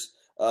tiers.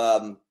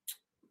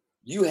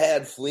 You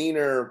had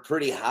Fleener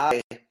pretty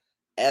high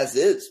as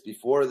is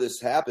before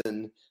this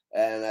happened,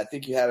 and I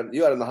think you had him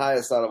the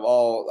highest out of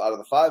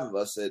the 5 of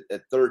us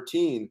at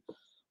 13.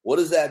 What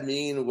does that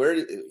mean?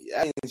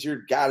 That means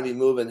you're got to be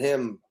moving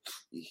him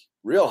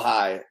real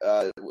high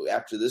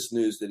after this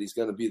news that he's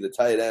going to be the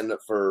tight end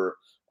for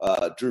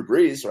Drew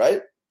Brees,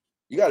 right?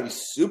 You got to be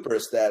super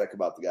ecstatic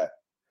about the guy.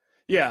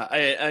 Yeah,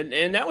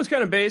 and that was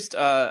kind of based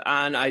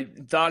on I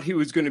thought he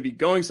was going to be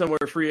going somewhere,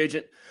 free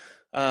agent.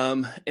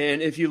 And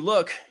if you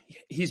look,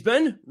 he's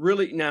been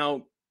really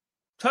now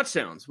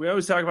touchdowns. We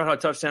always talk about how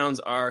touchdowns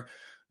are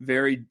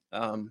very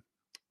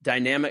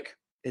dynamic.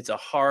 It's a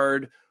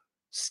hard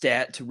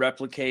stat to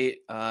replicate.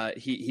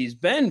 He's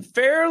been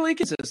fairly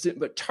consistent,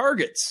 but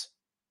targets,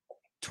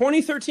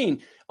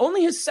 2013,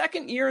 only his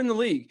second year in the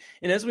league.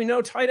 And as we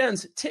know, tight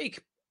ends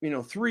take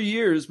 3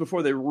 years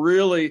before they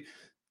really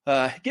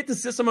get the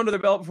system under their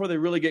belt before they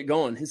really get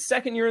going. His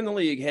second year in the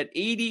league had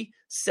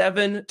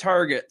 87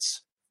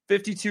 targets,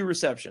 52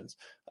 receptions.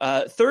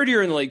 Third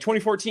year in the league,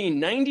 2014,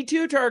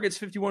 92 targets,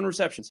 51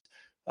 receptions.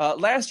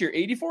 Last year,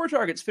 84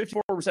 targets,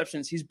 54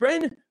 receptions. He's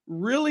been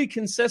really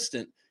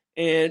consistent.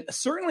 And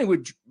certainly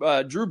with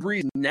Drew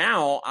Brees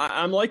now,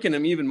 I'm liking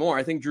him even more.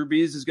 I think Drew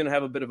Brees is going to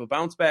have a bit of a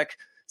bounce back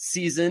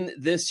season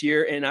this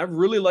year. And I've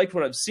really liked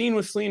what I've seen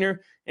with Fleener.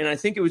 And I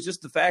think it was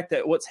just the fact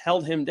that what's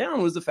held him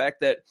down was the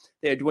fact that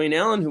they had Dwayne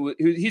Allen, who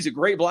he's a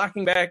great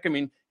blocking back. I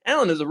mean,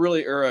 Allen is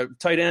a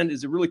tight end,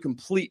 is a really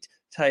complete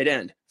tight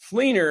end.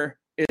 Fleener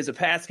is a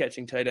pass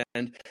catching tight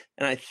end.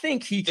 And I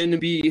think he can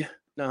be,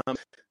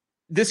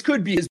 this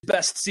could be his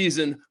best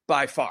season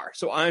by far.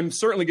 So I'm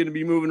certainly going to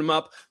be moving him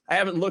up. I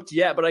haven't looked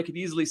yet, but I could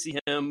easily see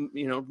him,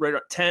 right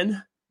at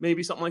 10,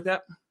 maybe something like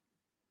that.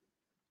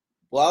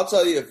 Well, I'll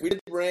tell you, if we did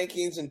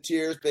rankings and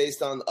tiers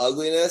based on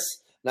ugliness,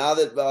 now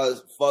that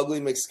Fugly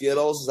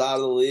McSkittles is out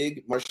of the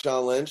league,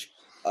 Marshawn Lynch,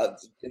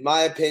 in my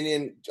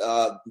opinion,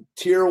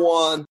 tier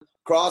 1,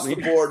 across the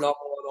board, number 1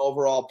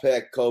 overall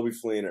pick, Coby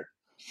Fleener.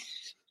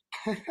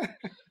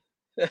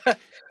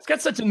 It's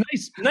got such a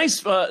nice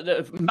California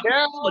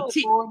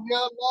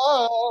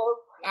love.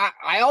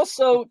 I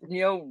also,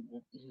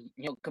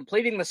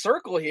 completing the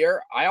circle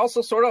here, I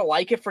also sort of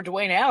like it for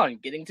Dwayne Allen,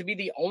 getting to be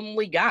the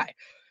only guy.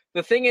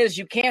 The thing is,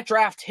 you can't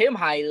draft him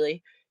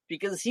highly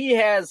because he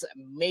has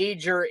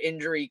major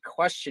injury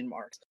question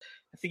marks.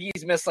 I think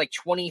he's missed like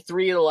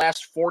 23 of the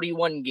last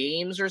 41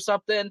 games or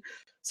something.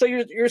 So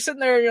you're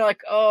sitting there and you're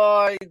like,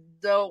 oh, I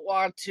don't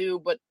want to.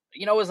 But,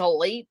 as a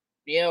late,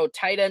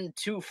 tight end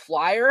 2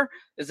 flyer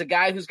is a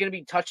guy who's going to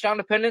be touchdown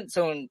dependent.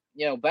 So in,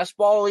 best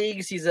ball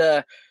leagues, he's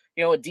a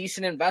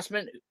decent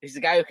investment. He's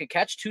a guy who could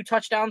catch 2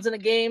 touchdowns in a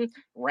game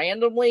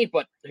randomly,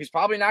 but he's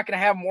probably not going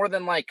to have more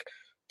than like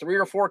 3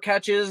 or 4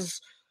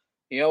 catches,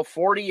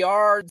 40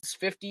 yards,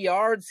 50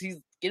 yards. He's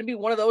going to be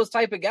one of those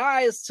type of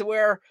guys to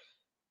where,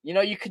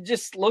 you could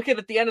just look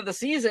at the end of the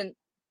season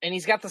and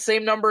he's got the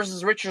same numbers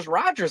as Richard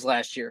Rodgers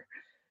last year.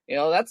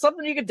 That's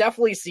something you could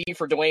definitely see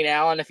for Dwayne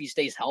Allen if he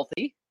stays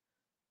healthy.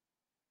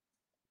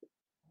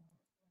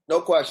 No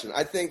question.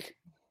 I think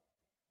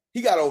he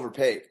got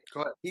overpaid.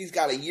 Go ahead. He's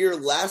got a year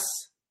less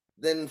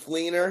than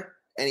Fleener,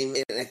 and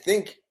I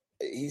think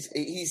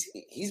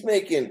he's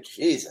making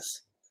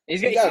Jesus.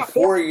 He got a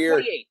 4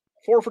 year,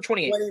 4 for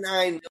 28, 29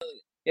 million.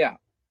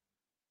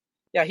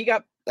 Yeah. He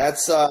got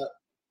that's a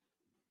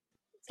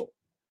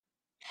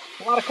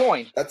lot of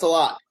coin. That's a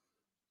lot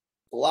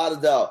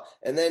of dough.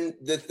 And then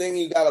the thing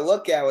you got to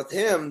look at with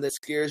him that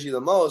scares you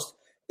the most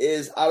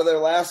is out of their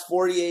last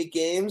 48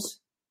 games,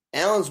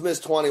 Allen's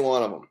missed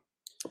 21 of them.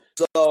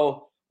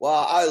 So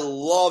while I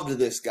loved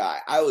this guy,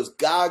 I was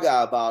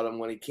gaga about him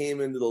when he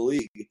came into the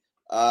league.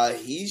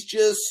 He's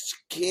just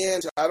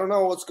can't. I don't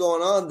know what's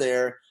going on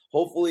there.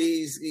 Hopefully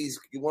he's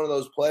one of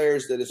those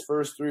players that his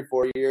first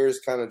 3-4 years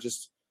kind of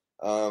just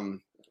are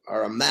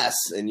a mess,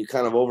 and you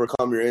kind of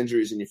overcome your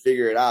injuries and you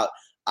figure it out.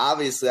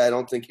 Obviously, I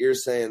don't think you're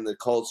saying the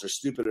Colts are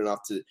stupid enough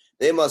to.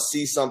 They must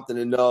see something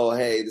to know,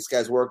 hey, this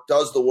guy's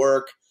does the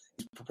work.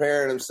 He's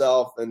preparing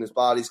himself, and his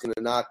body's going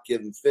to not give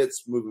him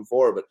fits moving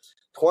forward. But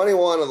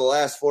 21 of the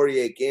last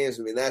 48 games,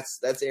 I mean,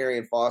 that's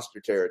Arian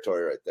Foster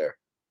territory right there.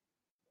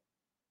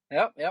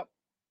 Yep.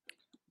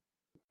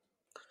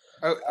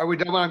 Are we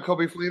done on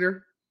Coby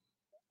Fleener?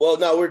 Well,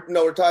 no,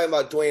 we're talking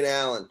about Dwayne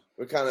Allen.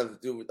 We're kind of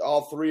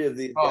all 3 of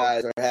these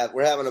guys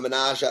we're having a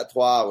menage a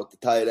trois with the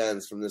tight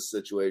ends from this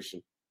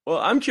situation. Well,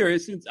 I'm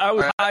curious, since I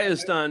was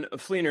highest on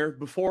Fleener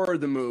before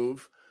the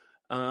move,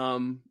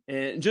 and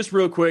just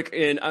real quick,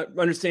 and I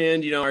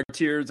understand, our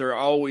tiers are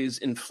always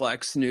in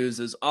flex. News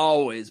is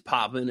always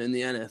popping in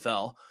the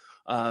NFL.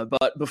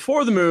 But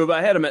before the move,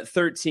 I had him at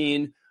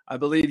 13. I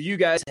believe you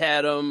guys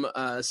had him.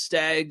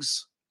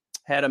 Stags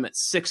had him at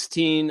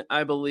 16,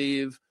 I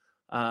believe.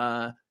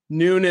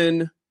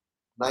 Noonan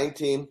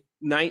 19.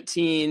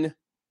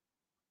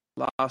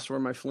 Lost where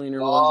my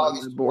Fleener was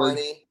on the board.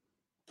 20.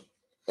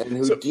 And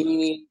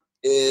Houdini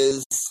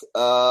is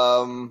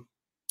Houdini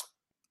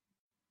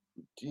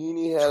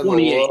had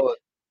 28.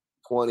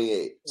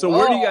 28. So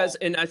where do you guys?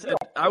 And I said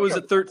I was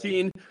at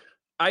 13.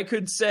 I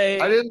could say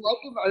I didn't like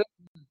him.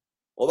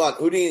 Hold on,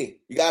 Houdini.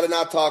 You got to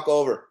not talk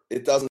over.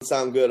 It doesn't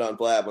sound good on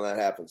Blab when that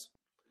happens.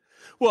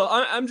 Well,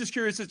 I'm just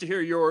curious as to hear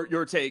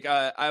your take.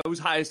 I was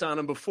highest on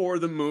him before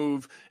the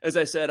move. As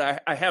I said,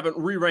 I haven't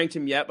re-ranked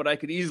him yet, but I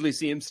could easily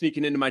see him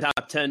sneaking into my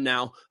top 10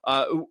 now.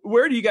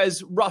 Where do you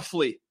guys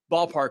roughly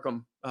ballpark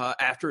him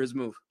after his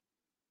move?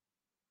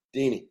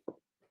 Deanie.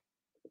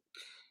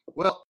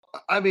 Well,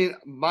 I mean,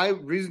 my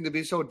reason to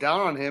be so down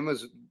on him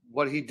is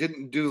what he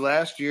didn't do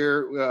last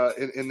year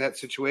in that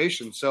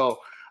situation. So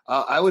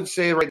I would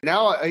say right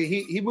now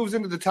he moves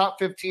into the top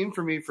 15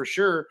 for me for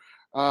sure.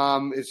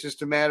 It's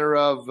just a matter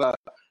of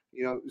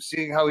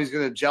seeing how he's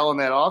going to gel in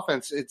that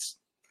offense. It's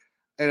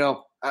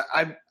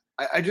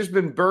I just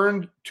been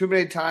burned too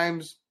many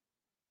times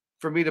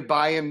for me to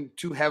buy in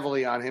too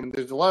heavily on him.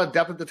 There's a lot of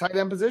depth at the tight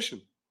end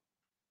position.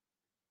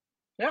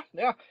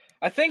 Yeah.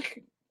 I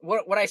think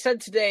what I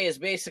said today is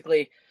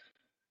basically,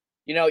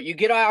 you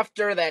get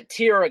after that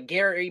tier of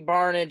Gary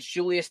Barnidge,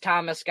 Julius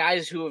Thomas,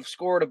 guys who have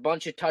scored a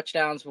bunch of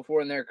touchdowns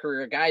before in their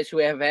career, guys who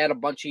have had a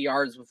bunch of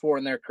yards before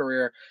in their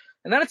career.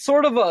 And then it's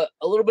sort of a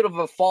little bit of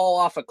a fall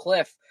off a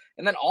cliff.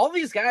 And then all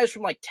these guys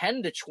from like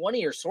 10 to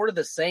 20 are sort of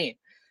the same.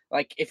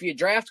 Like if you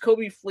draft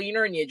Kobe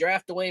Fleener and you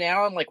draft Dwayne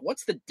Allen, like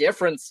what's the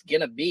difference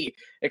going to be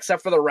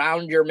except for the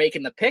round you're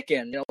making the pick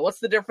in? What's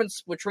the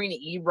difference between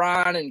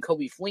Ebron and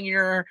Kobe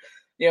Fleener?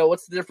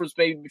 What's the difference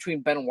maybe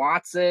between Ben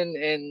Watson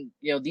and,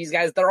 these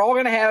guys? They're all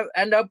going to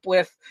end up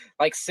with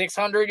like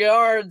 600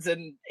 yards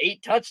and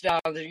 8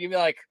 touchdowns. And you'd be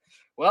like,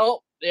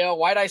 well,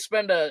 why'd I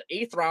spend a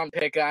 8th round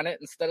pick on it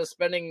instead of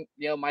spending,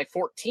 my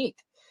 14th?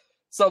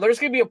 So there's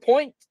going to be a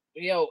point,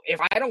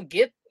 if I don't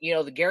get,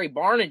 the Gary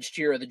Barnidge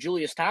tier or the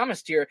Julius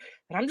Thomas tier,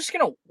 then I'm just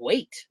going to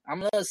wait. I'm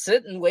going to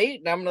sit and wait,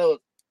 and I'm going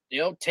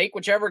to, take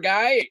whichever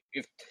guy.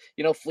 If,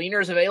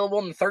 Fleener's available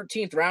in the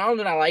 13th round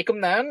and I like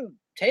him, then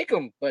take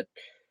him. But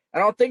I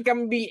don't think I'm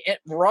going to be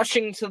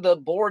rushing to the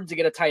board to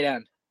get a tight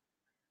end.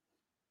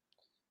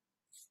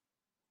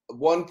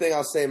 One thing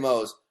I'll say,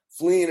 Mose,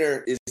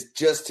 Fleener is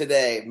just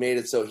today made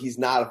it so he's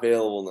not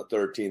available in the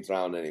 13th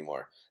round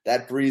anymore.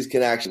 That Breeze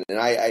connection,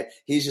 and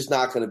he's just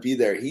not going to be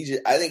there.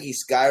 I think he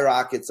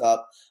skyrockets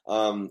up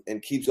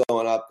and keeps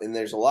going up. And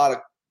there's a lot of,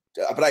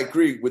 but I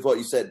agree with what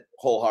you said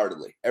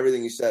wholeheartedly.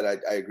 Everything you said,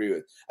 I agree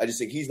with. I just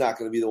think he's not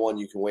going to be the one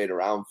you can wait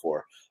around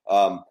for.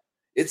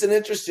 It's an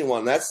interesting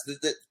one. That's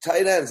the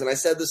tight ends, and I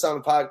said this on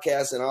the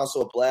podcast and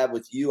also a blab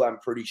with you. I'm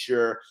pretty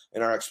sure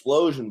in our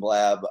explosion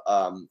blab,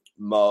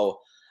 Mo.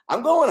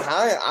 I'm going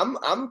high.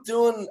 I'm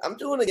doing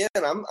again.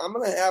 I'm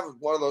going to have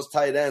one of those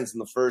tight ends in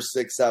the first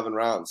 6-7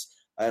 rounds,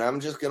 and I'm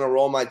just going to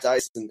roll my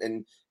dice.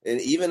 And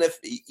even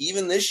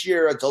this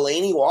year, a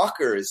Delaney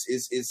Walker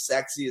is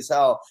sexy as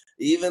hell.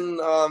 Even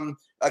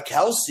a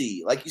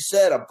Kelsey, like you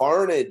said, a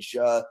Barnidge.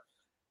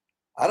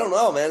 I don't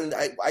know, man.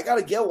 I got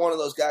to get one of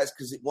those guys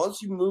because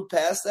once you move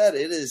past that,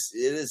 it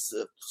is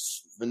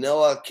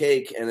vanilla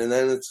cake, and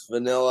then it's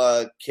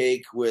vanilla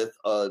cake with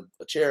a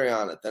cherry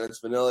on it. Then it's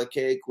vanilla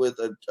cake with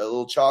a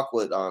little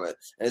chocolate on it,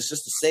 and it's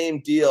just the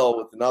same deal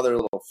with another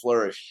little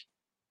flourish.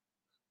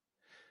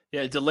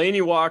 Yeah,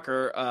 Delaney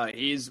Walker,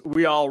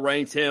 we all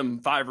ranked him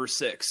 5 or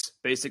 6,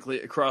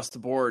 basically across the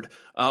board.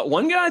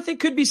 One guy I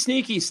think could be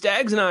sneaky.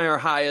 Stags and I are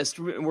highest.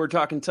 We're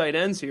talking tight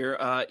ends here.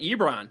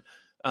 Ebron.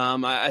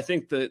 I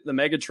think the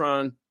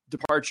Megatron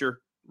departure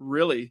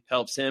really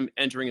helps him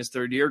entering his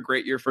 3rd year.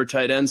 Great year for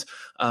tight ends.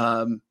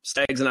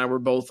 Stags and I were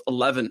both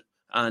 11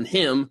 on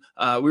him.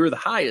 We were the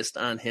highest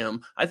on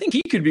him. I think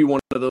he could be one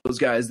of those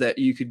guys that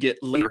you could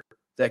get later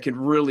that could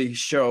really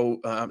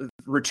show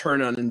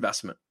return on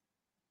investment.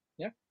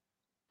 Yeah,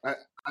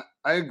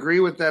 I agree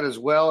with that as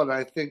well, and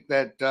I think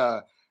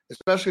that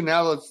especially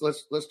now,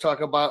 let's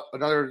talk about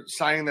another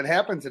signing that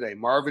happened today.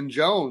 Marvin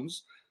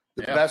Jones,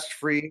 the best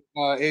free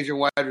agent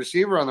wide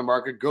receiver on the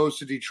market, goes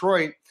to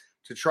Detroit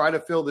to try to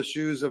fill the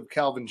shoes of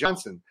Calvin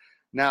Johnson.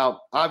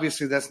 Now,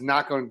 obviously, that's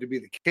not going to be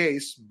the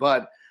case,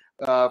 but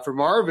for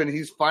Marvin,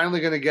 he's finally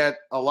going to get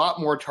a lot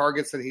more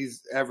targets than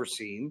he's ever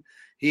seen.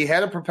 He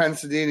had a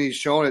propensity, and he's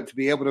shown it to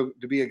be able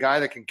to be a guy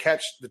that can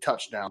catch the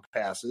touchdown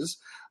passes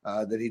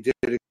that he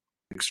did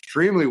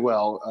extremely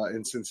well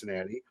in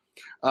Cincinnati.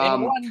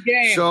 In one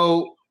game.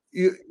 So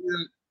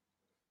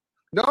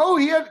no,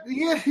 he had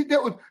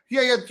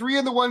 3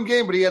 in the one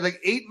game, but he had like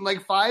 8 in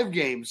like 5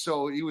 games.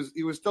 So he was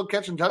still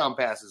catching touchdown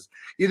passes.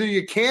 Either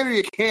you can or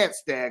you can't,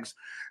 Stags.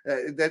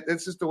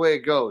 That's just the way it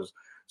goes.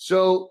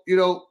 So,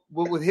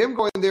 with him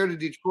going there to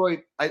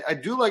Detroit, I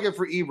do like it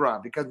for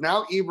Ebron because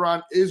now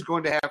Ebron is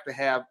going to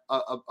have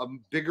a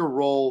bigger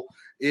role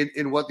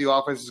in what the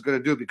offense is going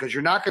to do because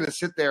you're not going to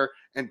sit there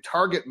and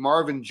target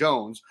Marvin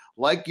Jones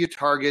like you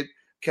target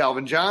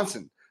Calvin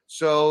Johnson.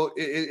 So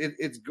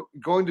it's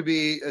going to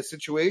be a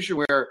situation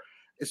where,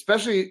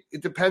 especially,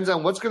 it depends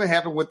on what's going to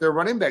happen with their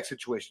running back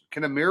situation.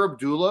 Can Amir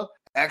Abdullah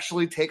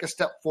actually take a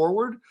step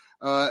forward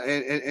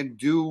and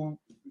do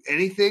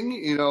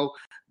anything?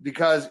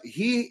 Because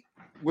he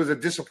was a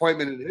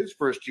disappointment in his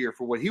first year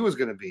for what he was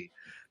going to be.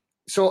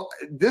 So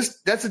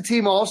that's a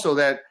team also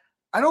that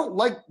I don't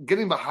like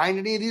getting behind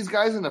any of these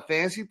guys in a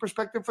fantasy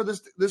perspective for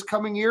this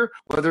coming year,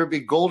 whether it be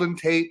Golden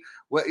Tate.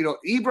 Well,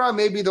 Ebron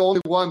may be the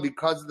only one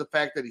because of the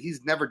fact that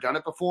he's never done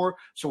it before.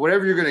 So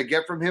whatever you're going to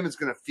get from him, it's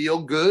going to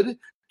feel good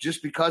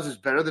just because it's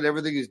better than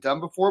everything he's done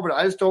before. But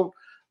I just don't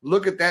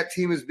look at that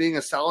team as being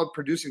a solid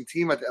producing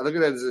team. I look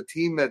at it as a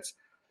team that's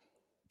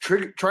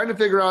trying to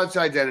figure out its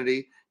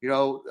identity.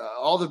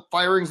 All the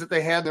firings that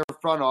they had in their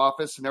front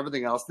office and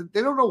everything else,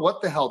 they don't know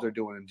what the hell they're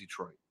doing in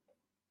Detroit.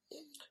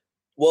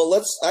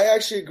 Well, I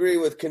actually agree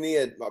with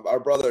Kania, our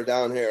brother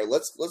down here.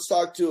 Let's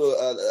talk to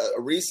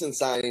a recent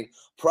signing,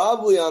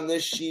 probably on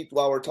this sheet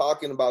while we're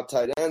talking about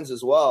tight ends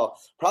as well.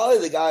 Probably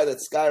the guy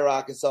that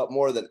skyrockets up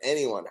more than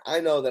anyone.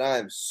 I know that I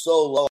am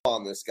so low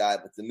on this guy,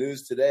 but the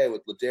news today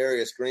with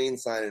Ladarius Green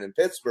signing in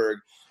Pittsburgh,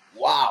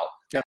 wow,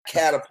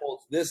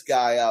 catapults this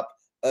guy up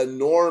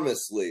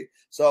enormously.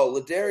 So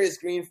Ladarius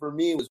Green for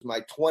me was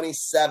my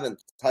 27th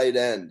tight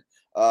end.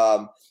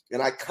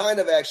 And I kind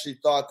of actually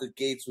thought that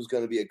Gates was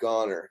going to be a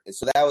goner. And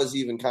so that was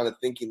even kind of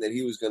thinking that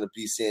he was going to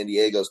be San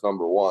Diego's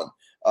number one.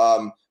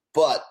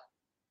 But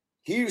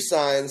he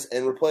signs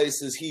and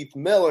replaces Heath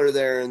Miller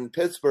there in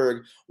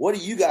Pittsburgh. What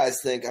do you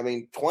guys think? I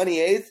mean,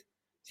 28th,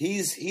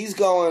 he's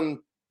going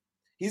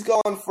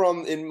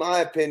from, in my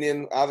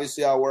opinion,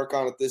 obviously I'll work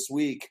on it this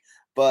week,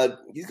 but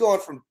he's going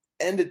from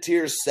end of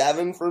tier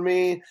 7 for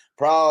me,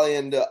 probably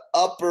into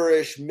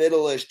upperish,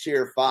 middle-ish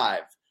tier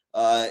 5.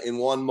 In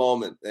one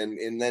moment,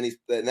 and then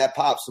that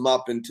pops him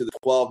up into the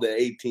 12 to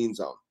 18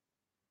 zone.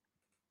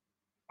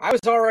 I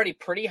was already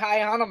pretty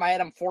high on him. I had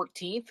him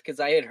 14th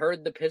because I had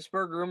heard the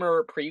Pittsburgh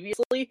rumor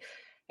previously,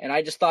 and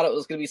I just thought it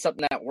was going to be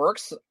something that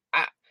works.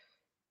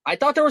 I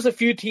thought there was a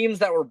few teams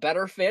that were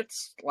better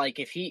fits.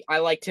 Like I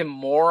liked him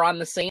more on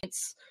the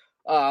Saints,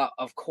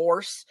 of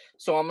course.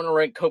 So I'm going to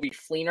rank Kobe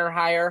Fleener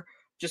higher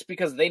just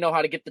because they know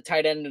how to get the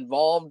tight end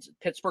involved.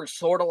 Pittsburgh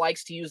sort of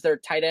likes to use their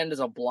tight end as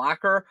a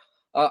blocker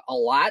a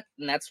lot,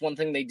 and that's one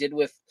thing they did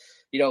with,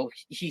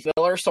 Heath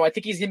Miller. So I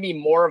think he's going to be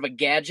more of a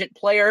gadget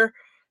player,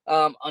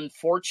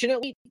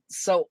 unfortunately.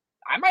 So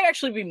I might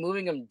actually be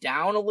moving him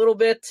down a little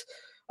bit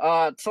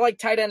to like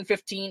tight end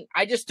 15.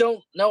 I just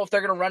don't know if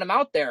they're going to run him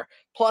out there.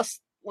 Plus,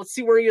 let's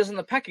see where he is in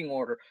the pecking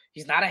order.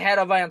 He's not ahead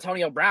of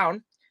Antonio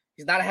Brown.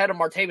 He's not ahead of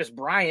Martavis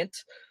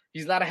Bryant.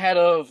 He's not ahead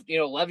of,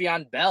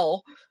 Le'Veon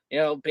Bell.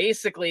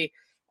 Basically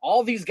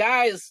all these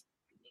guys,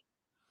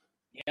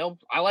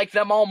 I like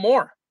them all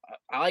more.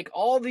 I like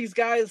all these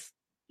guys,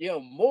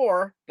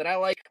 more than I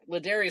like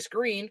Ladarius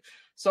Green.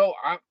 So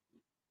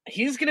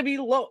he's going to be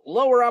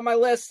lower on my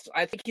list.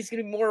 I think he's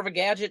going to be more of a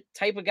gadget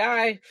type of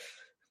guy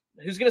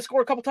who's going to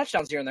score a couple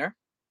touchdowns here and there.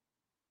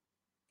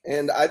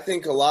 And I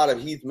think a lot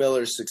of Heath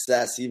Miller's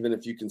success, even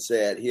if you can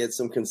say it, he had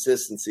some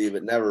consistency,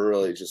 but never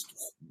really just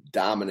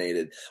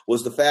dominated,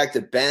 was the fact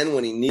that Ben,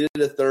 when he needed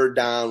a third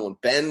down, when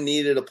Ben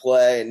needed a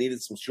play and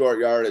needed some short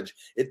yardage,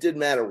 it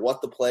didn't matter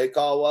what the play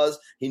call was.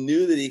 He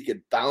knew that he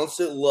could bounce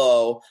it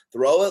low,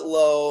 throw it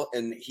low,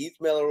 and Heath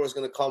Miller was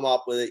going to come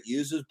up with it,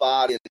 use his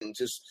body, and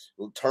just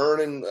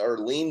turn or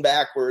lean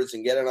backwards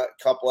and get a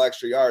couple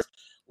extra yards.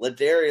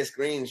 Ladarius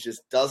Green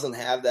just doesn't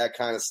have that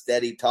kind of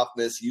steady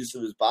toughness, use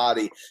of his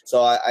body.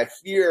 So I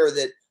fear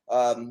that,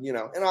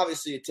 and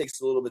obviously it takes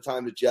a little bit of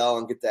time to gel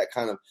and get that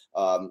kind of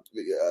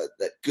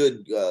that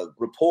good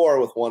rapport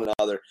with one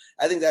another.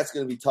 I think that's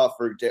going to be tough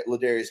for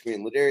Ladarius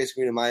Green. Ladarius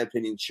Green, in my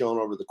opinion, shown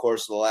over the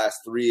course of the last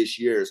 3-ish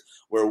years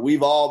where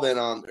we've all been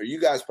on, or you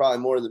guys probably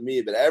more than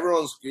me, but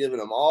everyone's giving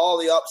him all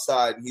the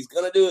upside. And he's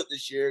going to do it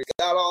this year. He's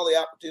got all the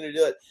opportunity to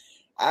do it.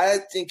 I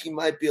think he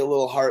might be a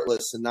little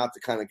heartless and not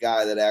the kind of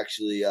guy that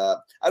actually I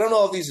don't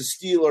know if he's a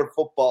Steeler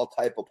football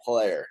type of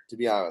player, to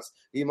be honest.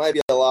 He might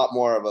be a lot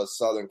more of a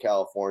Southern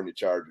California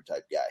Charger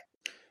type guy.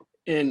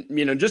 And,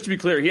 just to be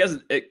clear, he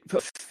hasn't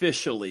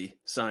officially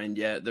signed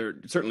yet. They're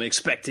certainly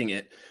expecting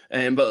it.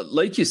 But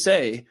like you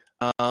say,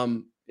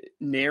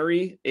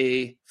 nary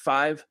a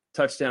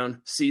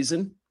 5-touchdown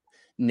season,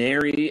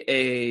 nary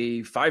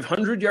a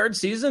 500-yard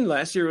season.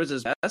 Last year was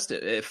his best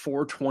at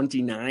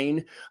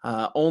 429.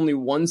 Only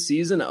one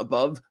season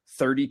above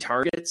 30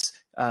 targets.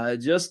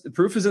 Just the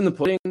proof is in the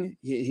pudding.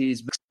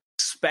 He's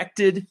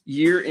expected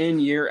year in,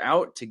 year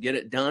out to get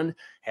it done.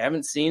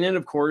 Haven't seen it,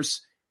 of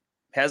course.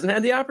 Hasn't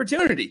had the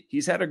opportunity.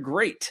 He's had a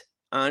great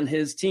on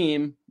his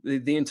team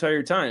the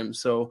entire time.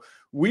 So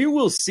we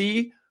will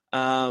see.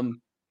 I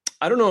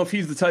don't know if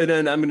he's the tight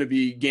end I'm going to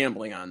be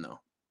gambling on, though.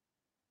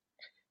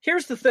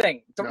 Here's the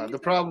thing. The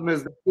problem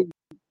is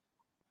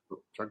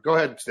 – go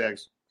ahead,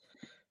 Stags.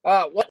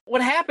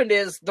 What happened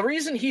is the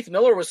reason Heath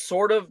Miller was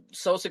sort of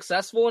so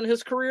successful in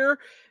his career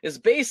is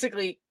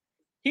basically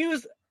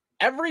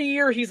every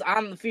year he's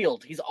on the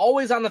field. He's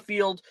always on the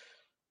field.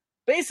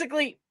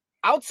 Basically,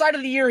 outside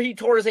of the year he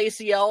tore his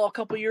ACL a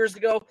couple years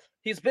ago,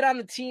 he's been on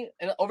the team –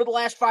 and over the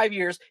last 5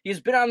 years,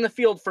 he's been on the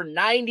field for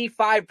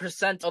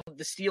 95% of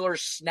the Steelers'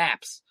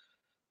 snaps.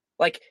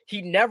 Like,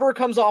 he never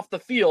comes off the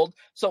field.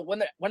 So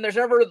when there's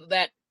ever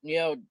that,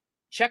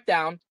 check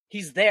down,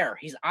 he's there.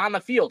 He's on the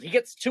field. He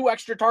gets 2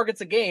 extra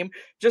targets a game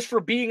just for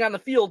being on the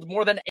field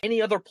more than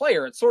any other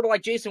player. It's sort of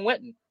like Jason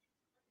Witten.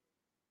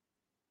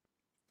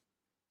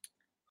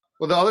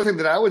 Well, the other thing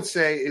that I would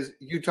say is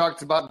you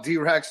talked about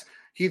D-Rex,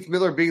 Heath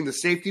Miller being the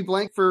safety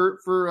blank for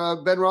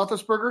Ben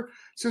Roethlisberger.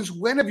 Since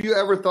when have you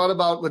ever thought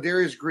about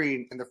Ladarius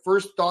Green, and the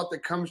first thought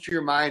that comes to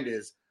your mind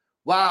is,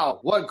 wow,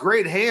 what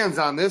great hands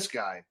on this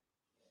guy?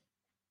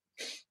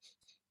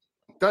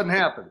 Doesn't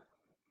happen.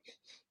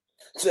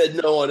 Said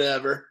no one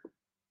ever.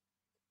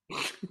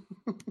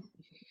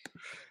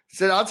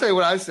 Said, I'll tell you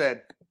what I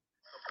said.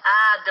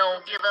 I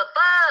don't give a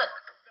fuck.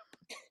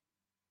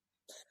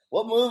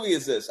 What movie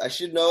is this? I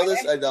should know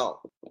this. I don't.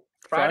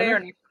 Friday or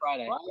next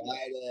Friday?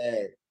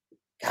 Friday.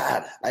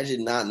 God, I did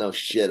not know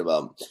shit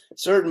about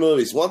certain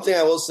movies. One thing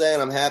I will say,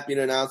 and I'm happy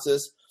to announce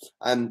this,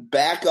 I'm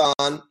back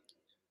on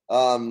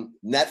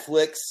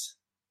Netflix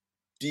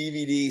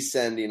DVD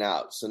sending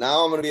out. So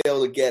now I'm going to be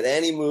able to get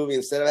any movie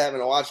instead of having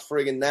to watch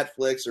friggin'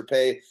 Netflix or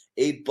pay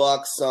 $8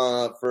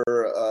 for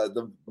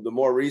the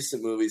more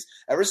recent movies.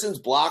 Ever since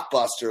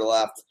Blockbuster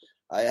left,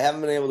 I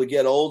haven't been able to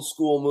get old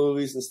school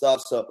movies and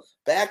stuff. So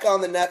back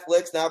on the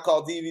Netflix, now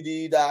called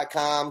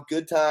DVD.com.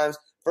 Good times.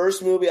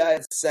 First movie I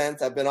had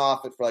sent, I've been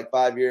off it for like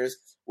 5 years,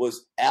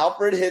 was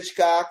Alfred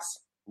Hitchcock's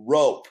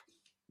Rope.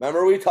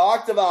 Remember we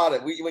talked about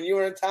it. When you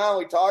were in town,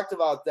 we talked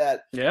about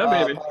that. Yeah,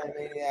 baby.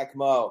 Maniac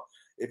Mo.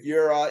 If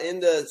you're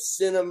into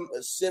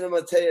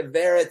cinema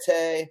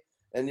verite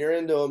and you're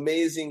into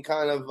amazing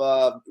kind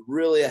of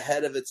really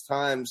ahead of its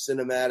time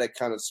cinematic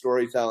kind of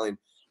storytelling,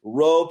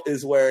 Rope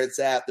is where it's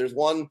at. There's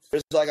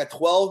like a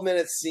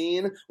 12-minute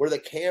scene where the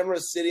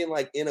camera's sitting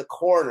like in a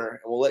corner,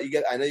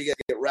 and I know you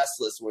get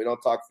restless when we don't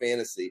talk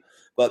fantasy,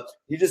 but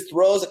he just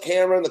throws a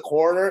camera in the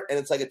corner, and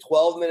it's like a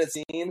 12-minute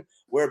scene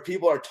where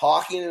people are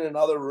talking in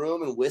another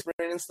room and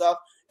whispering and stuff,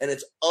 and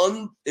it's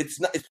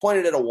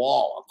pointed at a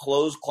wall, a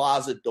closed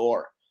closet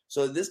door.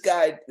 So this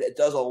guy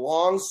does a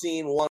long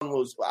scene. One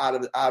was out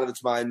of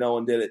its mind. No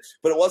one did it,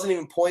 but it wasn't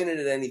even pointed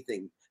at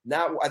anything.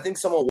 Now I think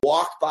someone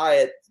walked by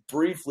it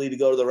briefly to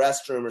go to the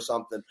restroom or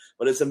something,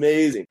 but it's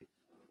amazing.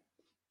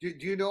 Do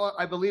you know?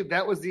 I believe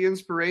that was the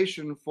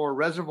inspiration for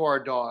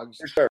Reservoir Dogs.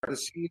 For sure. The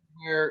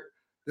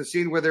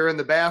scene where they're in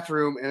the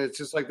bathroom and it's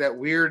just like that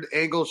weird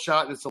angle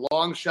shot, and it's a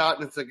long shot,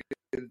 and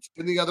it's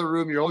in the other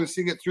room. You're only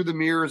seeing it through the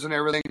mirrors and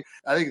everything.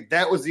 I think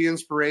that was the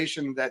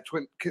inspiration that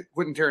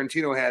Quentin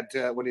Tarantino had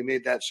when he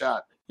made that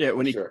shot. Yeah,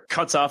 when he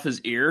cuts off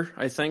his ear,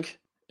 I think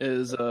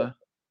is.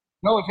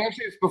 No,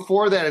 it's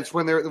before that. It's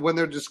when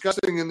they're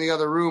discussing in the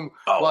other room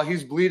while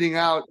he's bleeding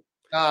out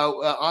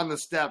on the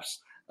steps,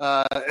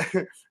 and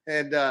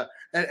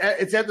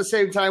it's at the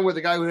same time where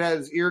the guy who had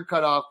his ear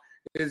cut off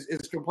is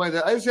complaining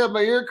that I just had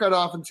my ear cut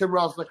off, and Tim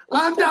Roth's like,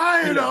 I'm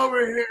dying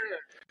over here.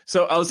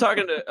 So I was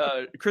talking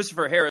to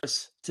Christopher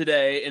Harris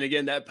today, and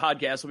again, that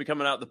podcast will be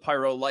coming out. The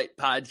Pyro Light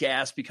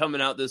podcast be coming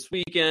out this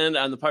weekend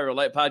on the Pyro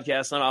Light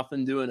podcast. I'm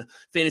often doing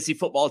fantasy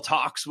football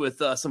talks with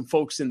some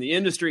folks in the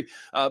industry.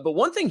 But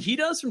one thing he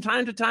does from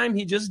time to time,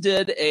 he just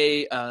did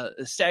a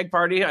stag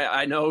party.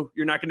 I know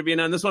you're not going to be in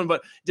on this one,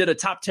 but did a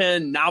top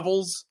 10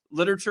 novels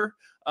literature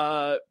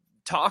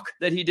talk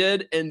that he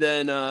did, and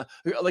then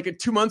like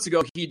 2 months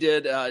ago he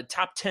did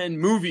top 10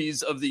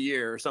 movies of the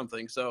year or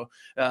something. So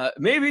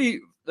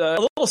maybe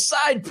a little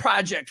side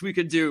project we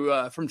could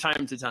do from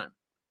time to time.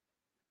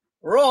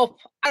 Rope?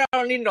 I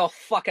don't need no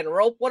fucking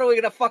rope. What are we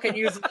gonna fucking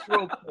use this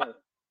rope for?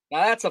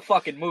 Now that's a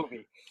fucking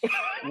movie.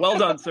 Well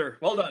done, sir.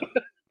 Well done.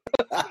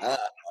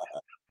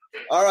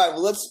 All right,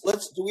 well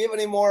let's. Do we have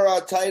any more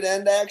tight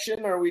end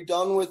action? Are we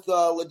done with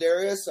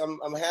Ladarius?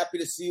 I'm happy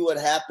to see what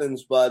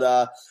happens,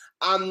 but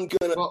I'm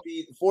gonna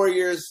be 4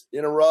 years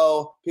in a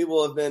row.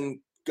 People have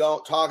been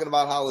talking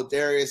about how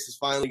Ladarius is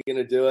finally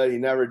gonna do it. He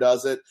never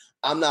does it.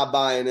 I'm not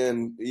buying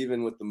in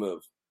even with the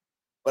move,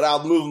 but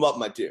I'll move him up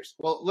my tiers.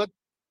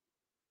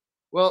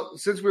 Well,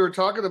 since we were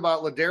talking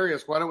about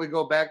Ladarius, why don't we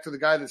go back to the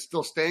guy that's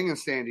still staying in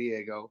San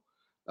Diego,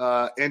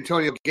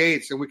 Antonio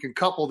Gates, and we can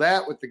couple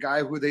that with the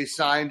guy who they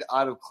signed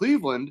out of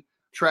Cleveland,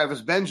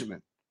 Travis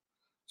Benjamin.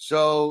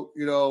 So,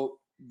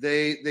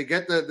 they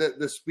get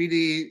the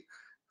speedy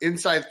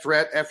inside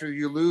threat after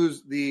you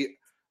lose the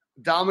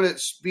dominant,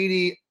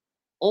 speedy,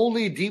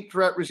 only deep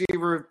threat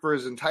receiver for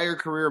his entire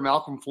career,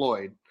 Malcolm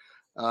Floyd.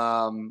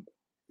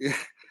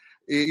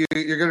 You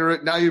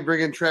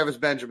bring in Travis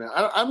Benjamin.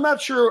 I'm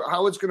not sure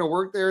how it's going to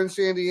work there in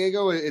San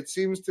Diego. It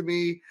seems to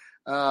me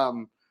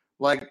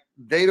like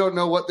they don't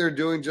know what they're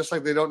doing, just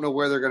like they don't know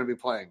where they're going to be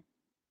playing.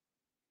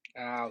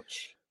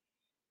 Ouch.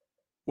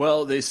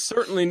 Well, they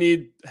certainly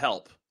need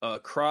help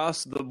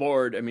across the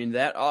board. I mean,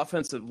 that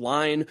offensive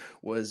line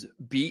was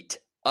beat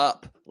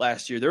up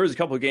last year. There was a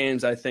couple of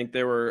games, I think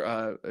there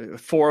were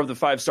 4 of the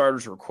 5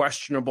 starters were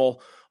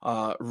questionable,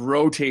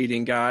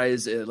 rotating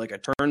guys like a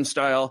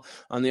turnstile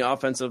on the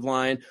offensive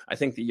line. I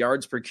think the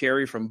yards per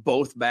carry from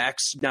both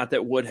backs, not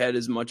that Woodhead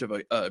is much of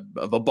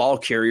a ball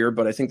carrier,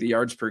 but I think the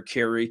yards per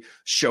carry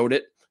showed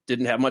it.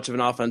 Didn't have much of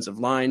an offensive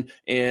line.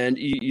 And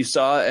you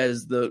saw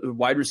as the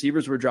wide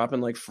receivers were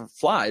dropping like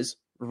flies.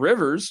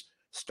 Rivers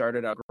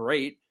started out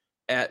great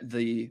at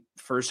the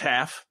first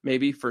half,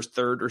 maybe first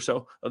third or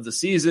so of the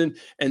season,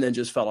 and then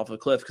just fell off a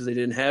cliff because they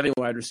didn't have any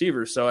wide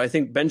receivers. So I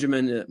think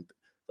Benjamin,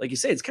 like you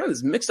say, it's kind of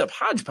this mixed up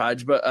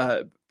hodgepodge,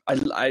 but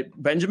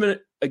Benjamin,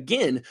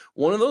 again,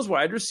 one of those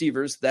wide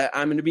receivers that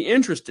I'm going to be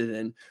interested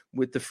in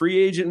with the free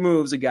agent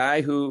moves, a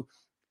guy who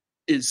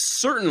is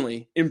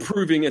certainly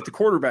improving at the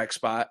quarterback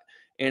spot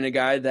and a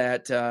guy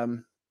that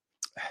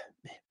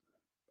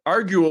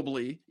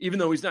arguably, even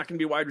though he's not going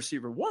to be wide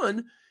receiver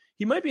one,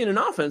 he might be in an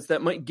offense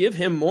that might give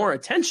him more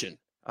attention.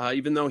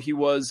 Even though he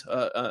was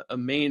a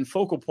main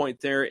focal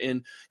point there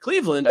in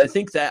Cleveland, I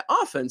think that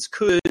offense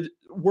could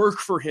work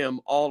for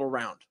him all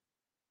around.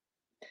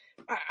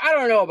 I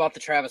don't know about the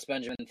Travis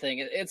Benjamin thing.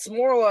 It's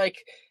more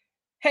like,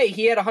 hey,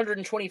 he had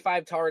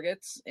 125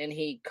 targets and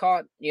he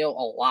caught, a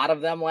lot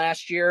of them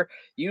last year.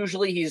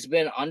 Usually he's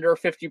been under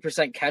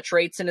 50% catch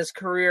rates in his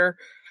career.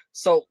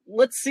 So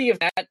let's see if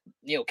that,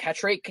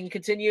 catch rate can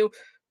continue.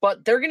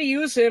 But they're going to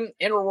use him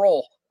in a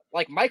role.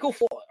 Like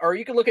or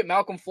you can look at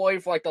Malcolm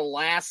Floyd for like the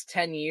last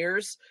 10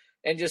 years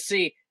and just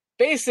see,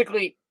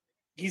 basically,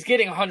 he's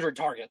getting 100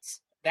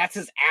 targets. That's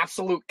his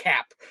absolute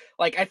cap.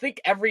 Like, I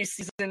think every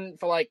season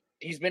for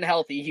he's been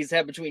healthy, he's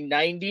had between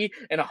 90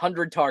 and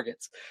 100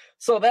 targets.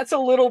 So that's a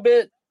little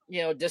bit,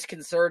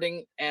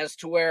 disconcerting as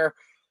to where,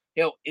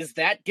 is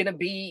that going to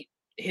be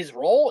his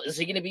role? Is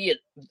he going to be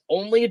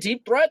only a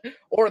deep threat?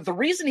 Or the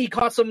reason he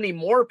caught so many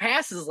more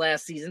passes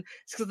last season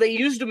is because they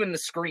used him in the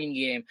screen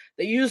game.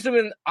 They used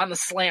him on the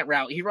slant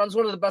route. He runs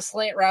one of the best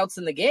slant routes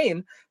in the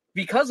game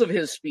because of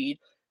his speed,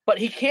 but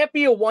he can't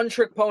be a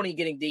one-trick pony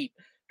getting deep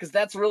because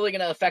that's really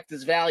going to affect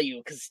his value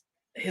because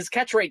his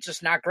catch rate's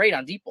just not great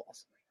on deep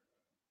balls.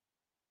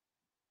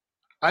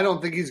 I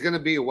don't think he's going to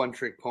be a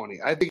one-trick pony.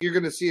 I think you're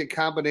going to see a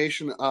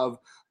combination of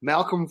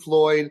Malcolm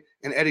Floyd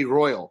and Eddie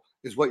Royal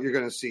is what you're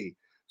going to see.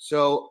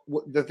 So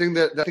the thing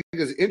that I think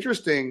is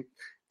interesting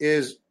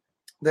is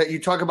that you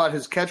talk about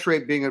his catch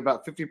rate being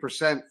about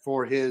 50%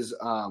 for his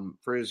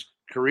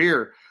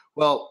career.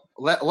 Well,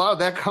 a lot of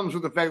that comes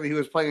with the fact that he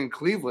was playing in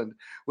Cleveland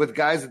with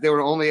guys that they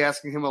were only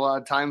asking him a lot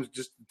of times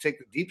just to take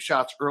the deep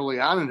shots early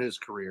on in his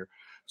career.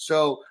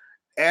 So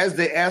as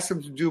they asked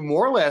him to do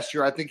more last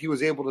year, I think he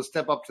was able to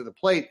step up to the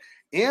plate.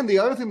 And the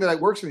other thing that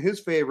works in his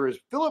favor is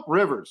Phillip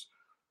Rivers.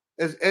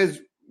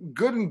 As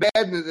good and bad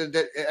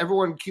that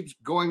everyone keeps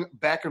going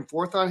back and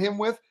forth on him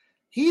with,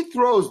 he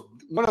throws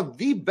one of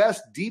the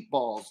best deep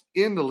balls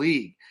in the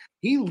league.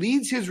 He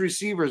leads his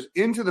receivers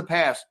into the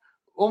pass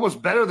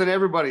almost better than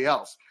everybody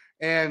else.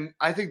 And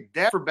I think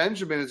that for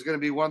Benjamin is going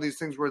to be one of these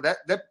things where that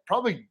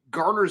probably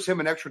garners him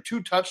an extra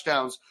 2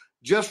 touchdowns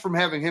just from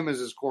having him as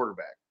his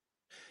quarterback.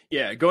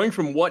 Yeah, going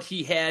from what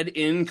he had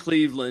in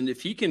Cleveland,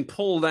 if he can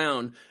pull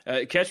down,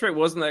 catch rate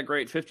wasn't that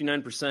great,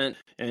 59%,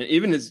 and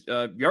even his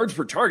yards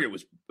per target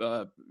was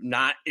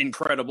not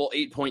incredible,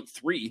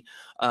 8.3.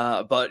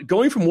 But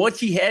going from what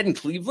he had in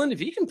Cleveland, if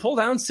he can pull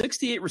down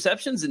 68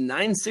 receptions and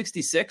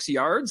 966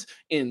 yards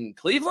in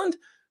Cleveland,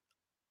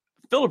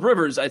 Phillip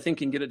Rivers, I think,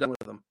 can get it done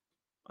with him.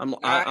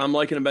 I'm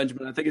liking him,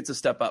 Benjamin. I think it's a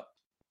step up.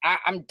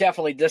 I'm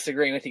definitely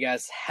disagreeing with you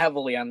guys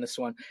heavily on this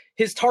one.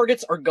 His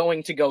targets are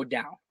going to go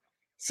down.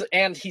 So,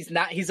 and he's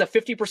a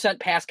 50%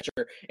 pass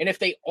catcher. And if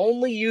they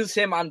only use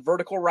him on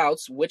vertical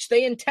routes, which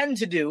they intend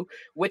to do,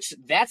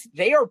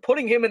 they are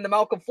putting him in the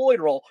Malcolm Floyd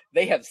role.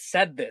 They have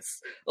said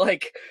this.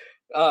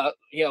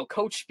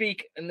 Coach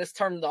speak in this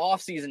term of the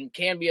offseason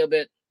can be a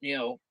bit,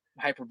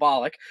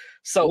 hyperbolic.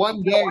 So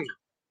one day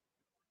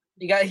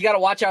you got to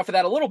watch out for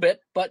that a little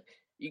bit, but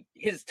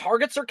his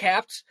targets are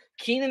capped.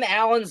 Keenan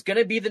Allen's going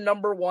to be the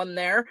number one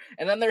there.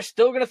 And then they're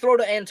still going to throw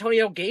to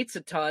Antonio Gates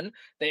a ton.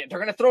 They're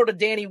going to throw to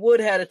Danny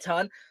Woodhead a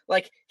ton.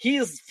 He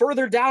is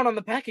further down on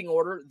the pecking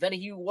order than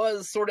he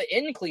was sort of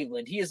in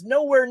Cleveland. He is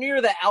nowhere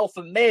near the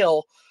alpha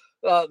male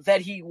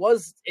that he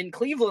was in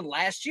Cleveland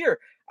last year.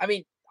 I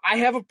mean, I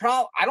have a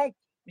problem.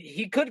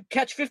 He could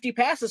catch 50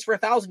 passes for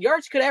 1,000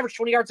 yards. He could average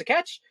 20 yards a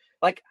catch.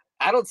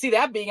 I don't see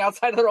that being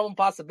outside of their own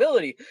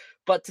possibility.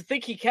 But to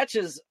think he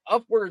catches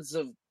upwards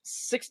of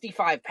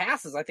 65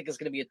 passes, I think is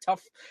going to be a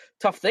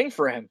tough thing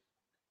for him.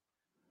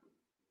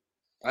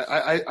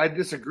 I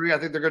disagree. I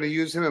think they're going to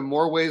use him in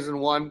more ways than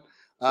one.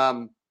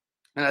 And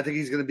I think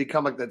he's going to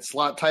become like that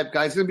slot type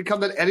guy. He's going to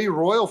become that Eddie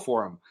Royal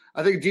for him.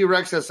 I think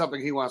D-Rex has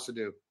something he wants to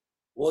do.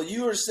 Well,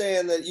 you were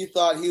saying that you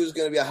thought he was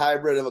going to be a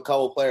hybrid of a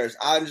couple players.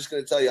 I'm just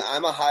going to tell you,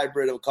 I'm a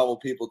hybrid of a couple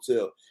people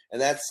too. And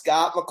that's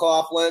Scott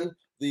McLaughlin,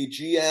 the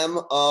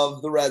GM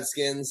of the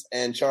Redskins,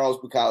 and Charles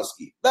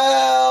Bukowski.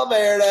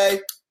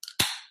 Verde.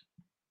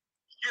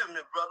 Excuse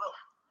me, brother.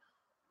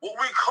 What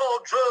we call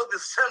drug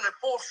is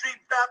 74th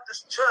Street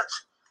Baptist Church.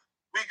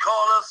 We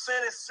call us sin.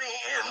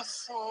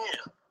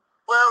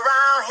 Well,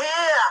 around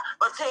here,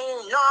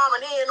 between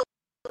Normandy and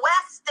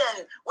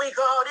Weston, we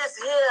call this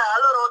here a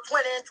little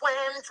twin.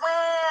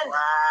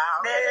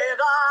 Wow.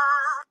 Nigga.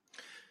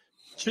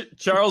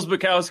 Charles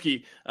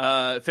Bukowski,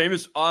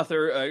 famous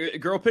author. A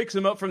girl picks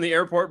him up from the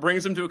airport,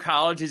 brings him to a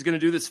college. He's going to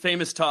do this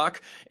famous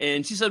talk.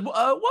 And she said,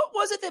 what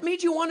was it that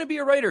made you want to be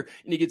a writer?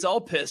 And he gets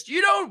all pissed.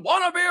 You don't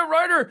want to be a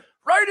writer.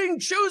 Writing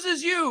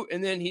chooses you.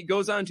 And then he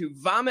goes on to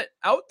vomit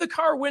out the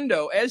car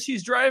window as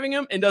she's driving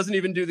him and doesn't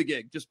even do the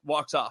gig. Just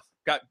walks off.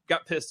 Got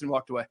pissed and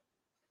walked away.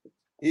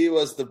 He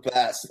was the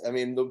best. I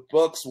mean, the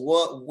books,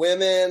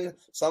 women,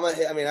 some of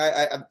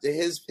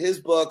his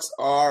books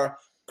are,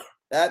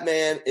 that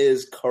man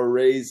is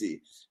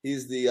crazy.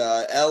 He's the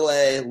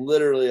L.A.,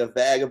 literally a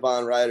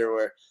vagabond writer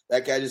where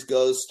that guy just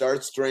goes,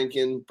 starts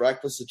drinking,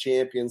 breakfast of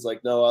champions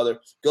like no other,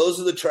 goes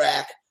to the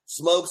track,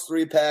 smokes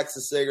 3 packs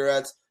of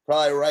cigarettes,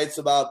 probably writes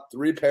about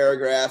 3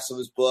 paragraphs of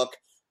his book,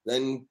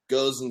 then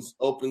goes and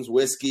opens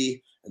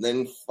whiskey, and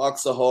then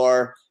fucks a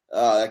whore.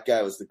 That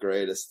guy was the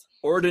greatest.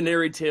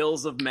 Ordinary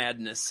tales of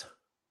madness.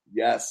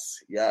 Yes.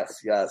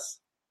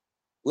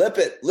 Lip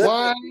it.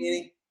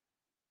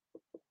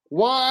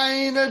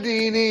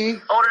 Wine-a-dini.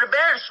 Older the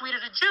berry, the sweeter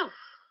the juice.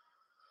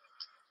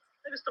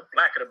 I think it's the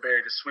blacker the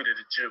berry, the sweeter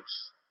the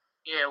juice.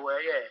 Yeah,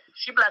 well, yeah.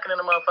 She blacker than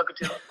a motherfucker,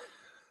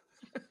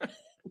 too.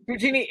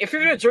 Eugenie, if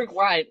you're going to drink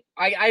wine,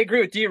 I agree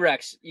with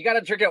D-Rex. You got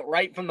to drink it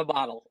right from the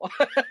bottle.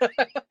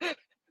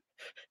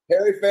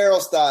 Harry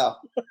Farrell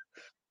style.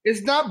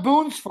 It's not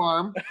Boone's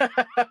Farm.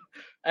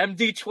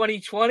 MD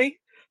 2020?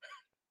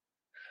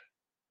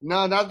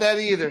 No, not that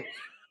either.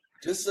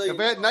 Just so if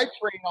I had night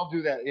train, I'll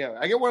do that. Yeah,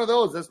 I get one of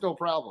those. That's no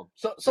problem.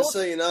 Just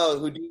so you know,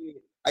 Houdini,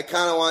 I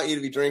kind of want you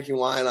to be drinking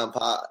wine on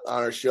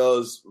our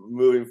shows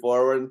moving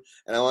forward,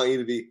 and I want you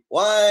to be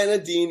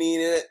wine-a-dini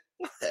in it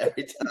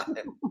every time.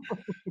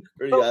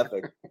 Pretty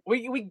epic.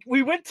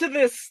 We went to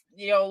this,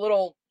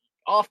 little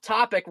off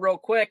topic real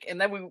quick, and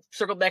then we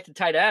circled back to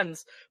tight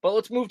ends. But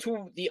let's move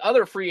to the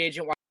other free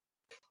agent.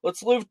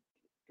 Let's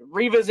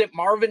revisit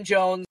Marvin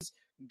Jones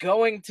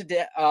going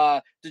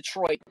to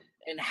Detroit,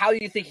 and how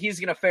you think he's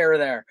going to fare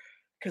there.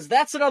 Because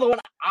that's another one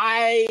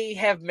I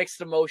have mixed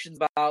emotions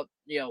about,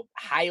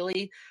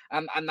 highly.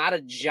 I'm not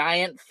a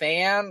giant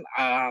fan.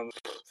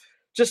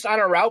 Just on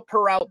a route per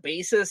route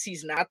basis,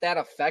 he's not that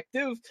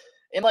effective.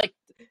 And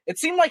it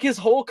seemed like his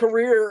whole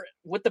career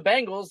with the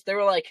Bengals, they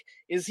were like,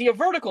 is he a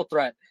vertical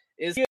threat?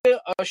 Is he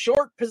a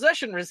short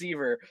possession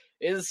receiver?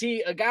 Is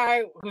he a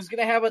guy who's going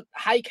to have a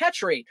high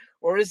catch rate?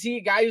 Or is he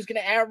a guy who's going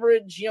to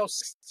average,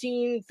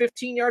 16,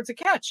 15 yards a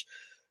catch?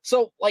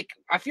 So,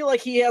 I feel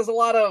like he has a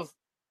lot of,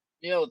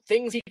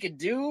 things he could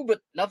do,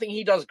 but nothing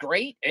he does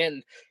great.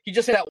 And he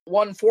just had that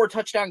 1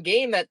 4-touchdown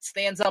game that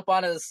stands up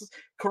on his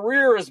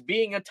career as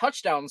being a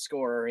touchdown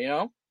scorer,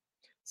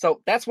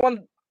 So that's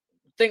one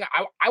thing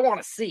I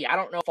want to see. I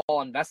don't know if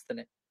I'll invest in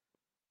it.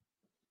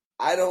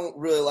 I don't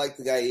really like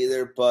the guy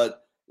either,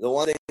 but the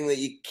one thing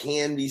that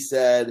can be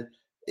said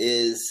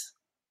is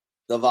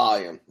the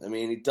volume. I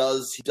mean, he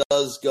does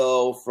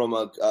go from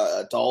a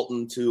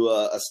Dalton to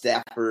a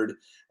Stafford,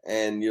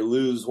 and you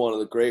lose one of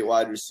the great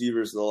wide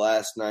receivers of the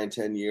last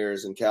 9-10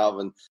 years in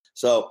Calvin.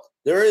 So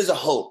there is a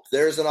hope.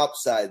 There's an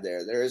upside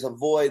there. There is a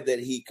void that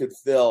he could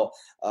fill.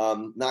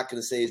 Not going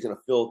to say he's going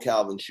to fill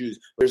Calvin's shoes.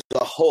 There's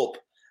a hope.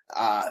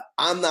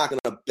 I'm not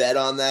going to bet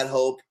on that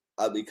hope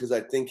because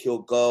I think he'll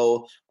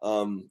go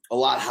a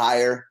lot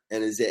higher,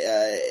 and his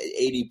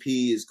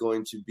ADP is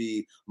going to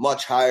be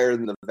much higher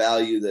than the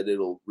value that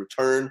it'll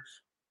return.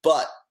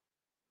 But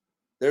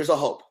there's a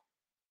hope.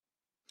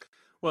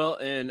 Well,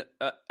 and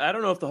I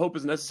don't know if the hope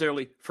is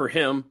necessarily for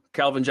him.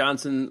 Calvin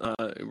Johnson,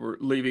 we're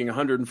leaving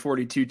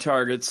 142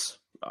 targets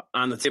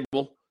on the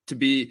table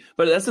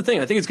but that's the thing.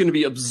 I think it's going to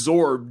be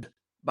absorbed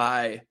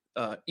by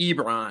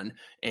Ebron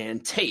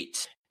and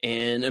Tate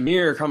and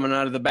Amir coming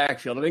out of the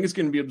backfield. I think it's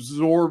going to be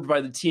absorbed by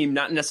the team,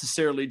 not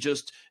necessarily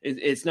just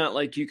it's not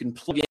like you can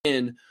plug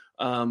in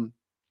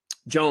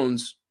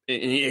Jones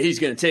and he's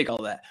going to take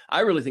all that. I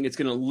really think it's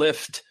going to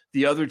lift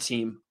the other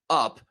team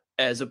up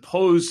as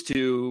opposed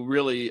to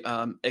really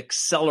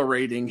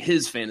accelerating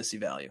his fantasy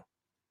value.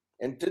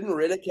 And didn't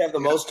Riddick have the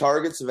most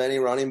targets of any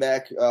running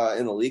back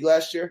in the league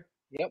last year?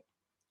 Yep.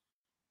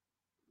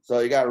 So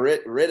you got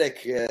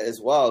Riddick as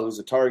well, who's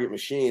a target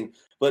machine.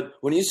 But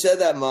when you said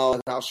that, Mo,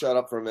 and I'll shut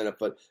up for a minute,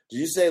 but did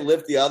you say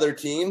lift the other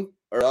team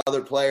or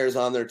other players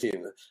on their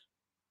team?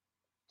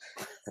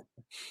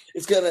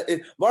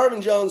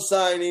 Marvin Jones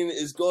signing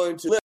is going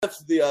to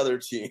lift the other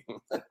team.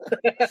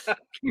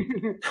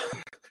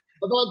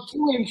 About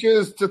 2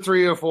 inches to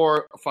 3 or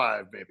 4 or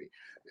 5, maybe.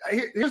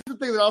 Here's the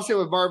thing that I'll say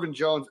with Marvin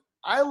Jones.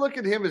 I look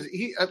at him as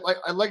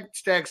like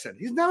Stag said,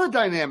 he's not a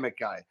dynamic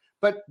guy,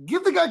 but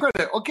give the guy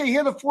credit. Okay, he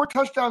had a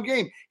 4-touchdown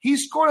game. He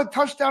scored a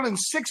touchdown in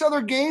 6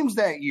 other games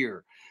that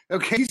year.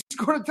 Okay, he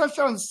scored a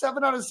touchdown in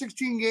 7 out of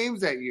 16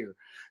 games that year.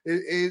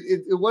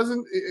 It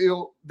wasn't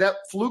that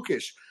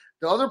flukish.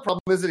 The other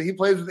problem is that he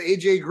plays with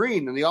A.J.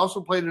 Green, and he also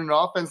played in an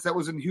offense that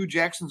was in Hugh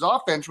Jackson's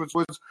offense, which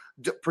was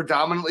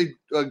predominantly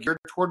geared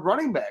toward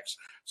running backs.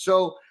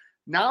 So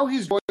now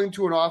he's going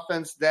to an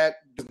offense that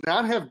does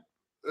not have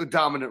a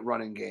dominant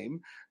running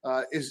game,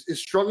 is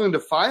struggling to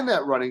find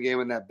that running game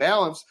and that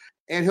balance,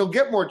 and he'll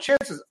get more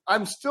chances.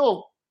 I'm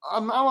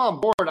on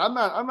board. I'm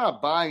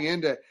not buying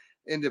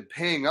into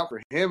paying up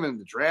for him in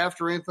the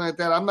draft or anything like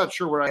that. I'm not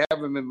sure where I have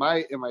him in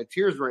my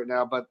tiers right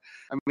now, but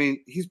I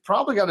mean, he's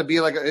probably got to be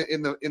like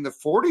in the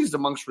 40s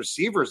amongst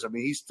receivers. I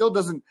mean, he still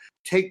doesn't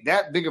take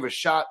that big of a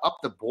shot up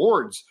the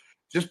boards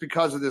just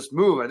because of this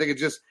move. I think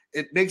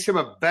it makes him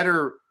a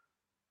better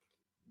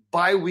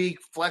bye week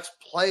flex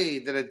play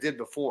than it did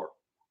before.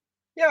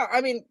 Yeah,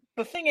 I mean,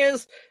 the thing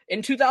is,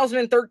 in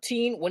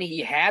 2013, when he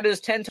had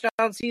his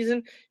 10-touchdown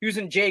season, he was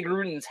in Jay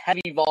Gruden's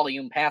heavy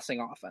volume passing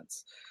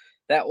offense.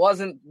 That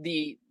wasn't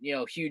the,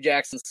 Hugh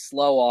Jackson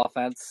slow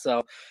offense.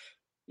 So,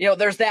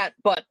 there's that.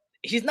 But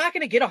he's not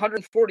going to get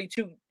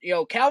 142.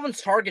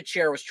 Calvin's target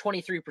share was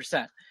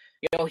 23%.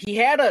 He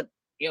had a,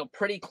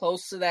 pretty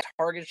close to that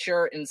target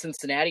share in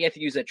Cincinnati. I think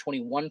he was at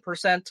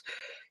 21%.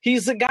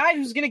 He's a guy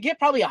who's going to get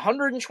probably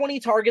 120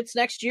 targets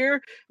next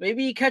year.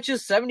 Maybe he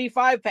catches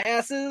 75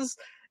 passes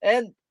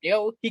and,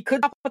 he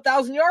could up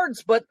 1,000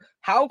 yards. But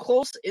how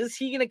close is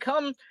he going to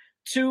come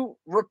to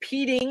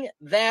repeating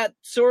that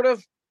sort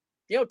of,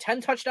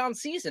 10 touchdown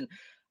season?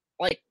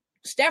 Like,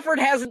 Stafford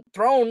hasn't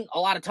thrown a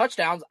lot of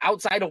touchdowns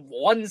outside of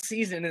one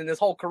season in his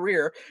whole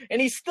career, and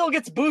he still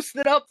gets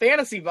boosted up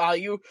fantasy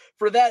value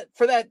for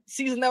that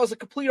season that was a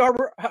complete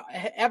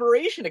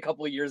aberration a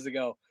couple of years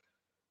ago.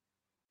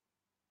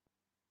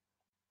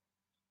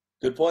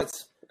 Good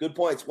points.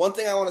 One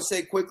thing I want to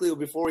say quickly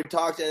before we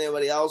talk to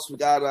anybody else,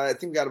 I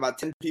think we got about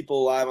 10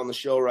 people live on the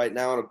show right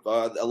now.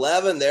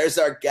 11, there's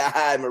our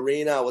guy,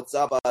 Marino. What's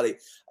up, buddy?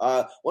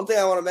 One thing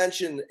I want to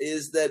mention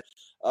is that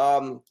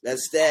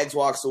as Stags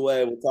walks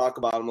away, we'll talk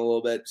about him a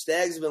little bit.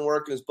 Stags has been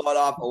working his butt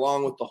off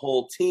along with the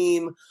whole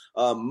team.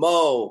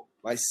 Mo,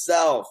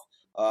 myself,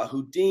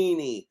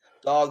 Houdini,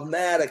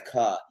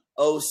 Dogmatica,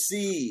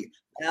 OC,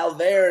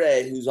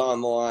 Valverde, who's on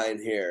the line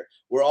here.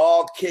 We're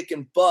all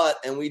kicking butt,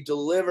 and we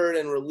delivered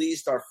and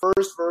released our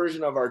first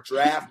version of our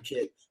draft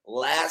kit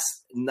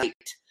last night.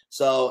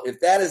 So if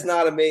that is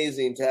not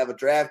amazing to have a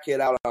draft kit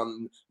out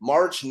on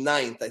March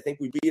 9th, I think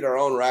we beat our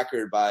own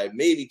record by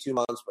maybe 2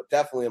 months, but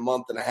definitely a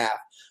month and a half.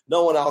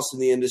 No one else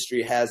in the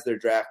industry has their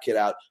draft kit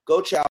out.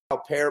 Go check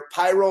out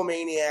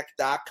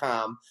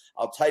pyromaniac.com.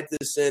 I'll type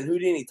this in.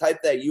 Houdini,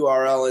 type that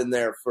URL in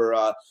there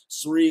for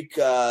Sreek,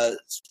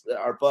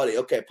 our buddy.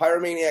 Okay,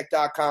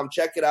 pyromaniac.com.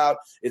 Check it out.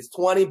 It's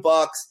 $20.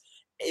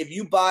 If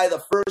you buy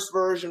the first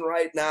version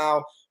right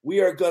now, we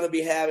are going to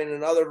be having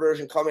another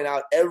version coming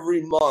out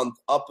every month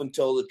up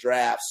until the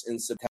drafts in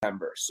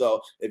September.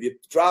 So if you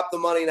drop the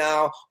money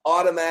now,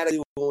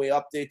 automatically when we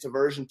update to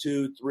version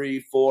 2, 3,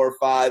 4,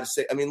 5,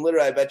 6, I mean,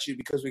 literally, I bet you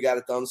because we got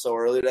it done so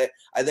early today,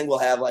 I think we'll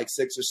have like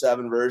 6 or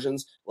 7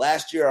 versions.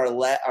 Last year,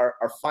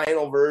 our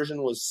final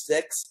version was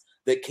 6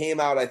 that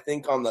came out, I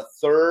think, on the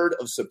 3rd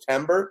of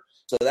September.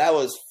 So that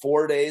was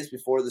 4 days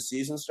before the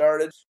season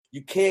started.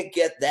 You can't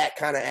get that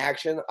kind of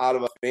action out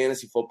of a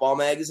fantasy football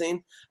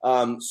magazine.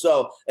 And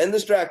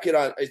this draft kit,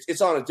 it's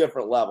on a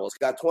different level. It's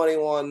got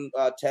 21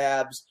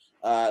 tabs.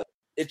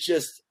 It's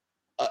just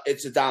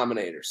it's a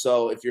dominator.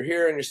 So if you're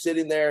here and you're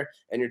sitting there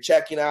and you're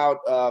checking out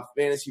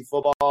fantasy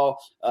football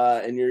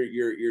and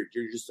you're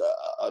just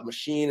a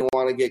machine and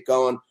want to get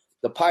going,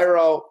 the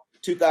Pyro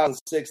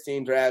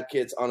 2016 draft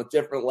kit's on a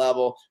different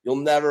level. You'll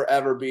never,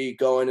 ever be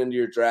going into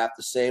your draft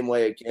the same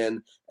way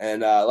again.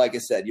 And like I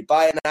said, you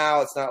buy it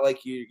now. It's not like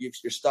you're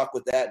stuck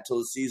with that until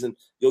the season.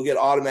 You'll get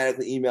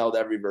automatically emailed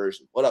every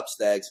version. What up,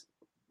 Stags?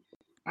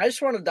 I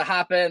just wanted to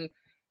hop in.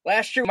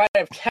 Last year, we might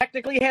have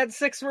technically had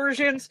 6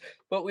 versions,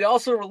 but we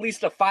also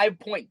released a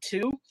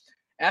 5.2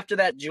 after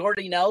that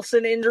Jordy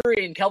Nelson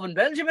injury and Kelvin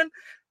Benjamin.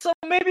 So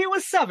maybe it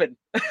was 7.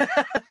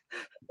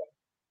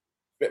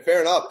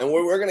 Fair enough, and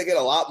we're going to get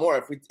a lot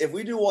more if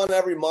we do one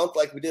every month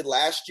like we did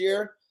last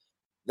year.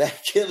 That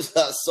gives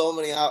us so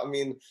many out. I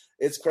mean,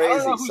 it's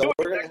crazy. So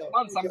we're going to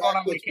I'm going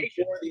on vacation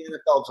before the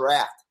NFL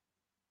draft.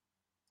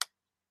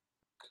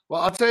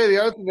 Well, I'll tell you the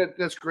other thing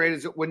that's great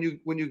is that when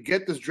you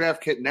get this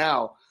draft kit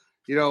now,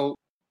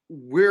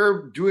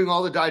 we're doing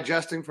all the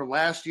digesting from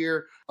last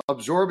year,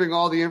 absorbing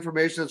all the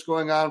information that's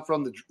going on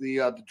from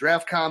the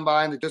draft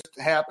combine that just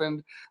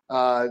happened,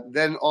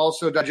 then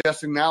also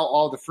digesting now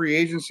all the free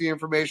agency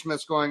information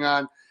that's going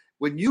on.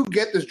 When you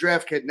get this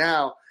draft kit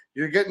now,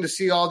 you're getting to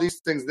see all these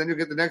things. Then you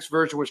get the next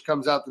version, which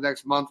comes out the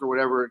next month or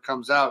whatever it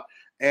comes out,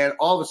 and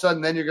all of a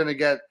sudden, then you're going to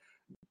get,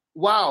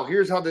 wow,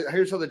 here's how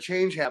the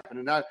change happened.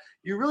 And now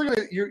you're going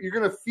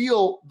to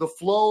feel the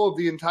flow of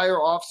the entire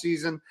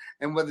offseason.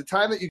 And by the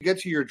time that you get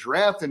to your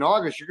draft in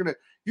August,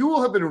 you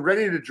will have been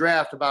ready to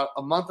draft about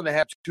a month and a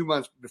half, 2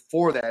 months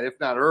before that, if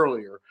not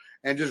earlier,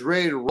 and just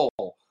ready to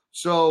roll.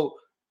 So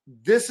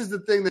this is the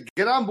thing that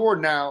get on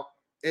board now.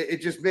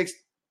 It just makes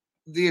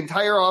the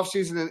entire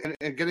offseason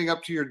and getting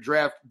up to your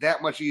draft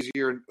that much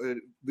easier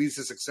and leads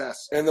to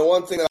success. And the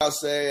one thing that I'll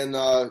say, and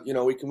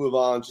we can move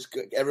on, just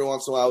every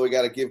once in a while we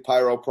got to give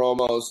Pyro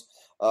promos.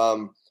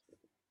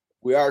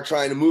 We are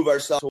trying to move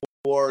ourselves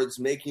towards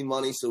making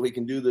money so we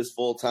can do this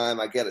full time.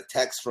 I get a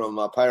text from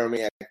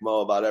Pyromaniac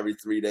Mo about every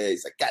 3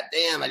 days. Like, God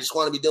damn, I just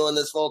want to be doing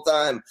this full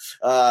time.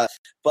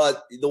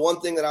 But the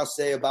one thing that I'll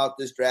say about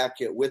this draft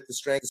kit with the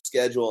strength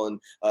schedule, and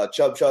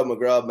Chub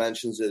McGrubb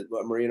mentions it,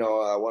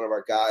 Marino, one of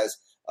our guys,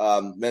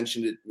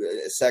 mentioned it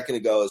a second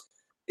ago,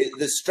 is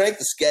the strength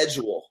of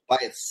schedule by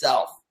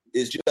itself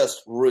is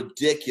just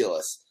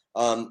ridiculous.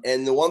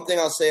 And the one thing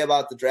I'll say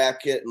about the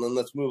draft kit, and then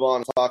let's move on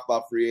and talk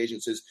about free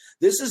agents, is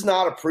this is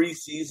not a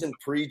preseason,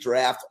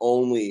 pre-draft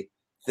only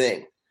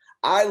thing.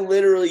 I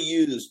literally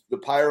use the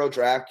Pyro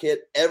draft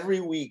kit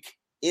every week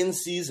in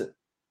season.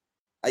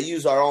 I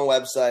use our own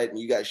website, and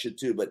you guys should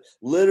too, but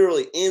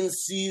literally in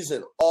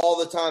season all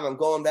the time, I'm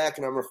going back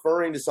and I'm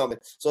referring to something.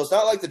 So it's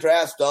not like the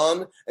draft's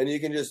done and you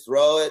can just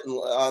throw it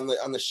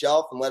on the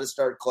shelf and let it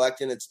start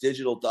collecting its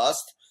digital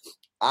dust.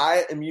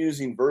 I am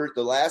using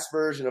the last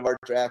version of our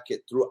draft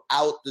kit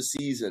throughout the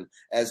season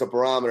as a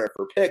barometer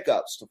for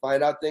pickups, to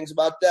find out things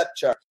about depth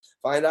chart,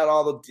 find out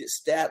all the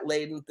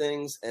stat-laden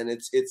things, and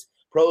it's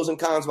pros and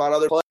cons about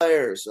other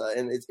players,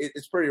 and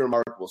it's pretty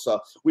remarkable.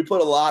 So we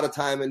put a lot of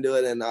time into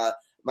it, and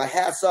my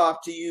hat's off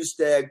to you,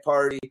 Stag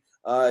Party.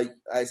 I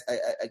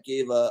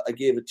gave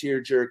a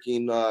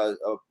tear-jerking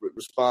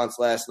response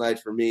last night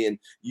for me, and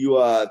you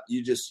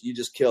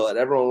just kill it.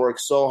 Everyone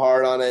works so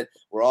hard on it.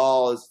 We're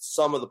all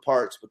some of the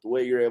parts, but the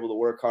way you're able to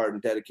work hard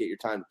and dedicate your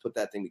time to put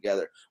that thing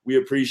together, we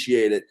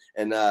appreciate it.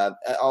 And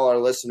all our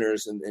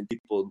listeners and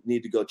people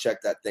need to go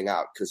check that thing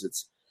out, because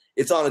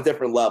it's on a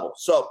different level.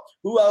 So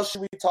who else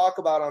should we talk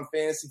about on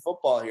fantasy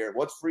football here?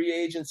 What's free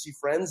agency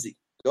frenzy?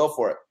 Go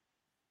for it.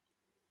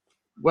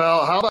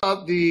 Well, how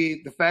about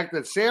the fact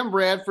that Sam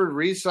Bradford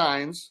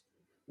re-signs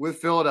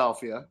with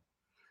Philadelphia,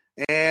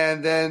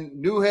 and then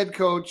new head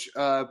coach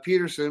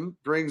Peterson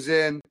brings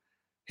in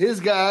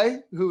his guy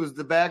who was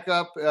the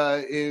backup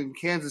in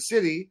Kansas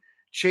City,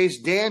 Chase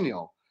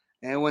Daniel.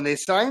 And when they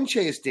sign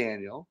Chase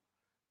Daniel,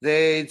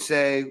 they'd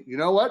say, you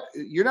know what?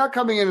 You're not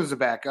coming in as a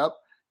backup.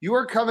 You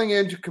are coming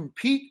in to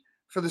compete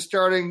for the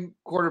starting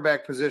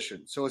quarterback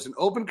position. So it's an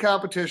open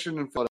competition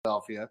in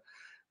Philadelphia.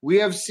 We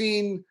have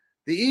seen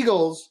the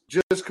Eagles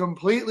just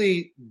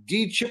completely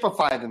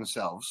de-chipify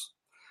themselves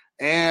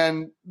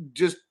and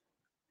just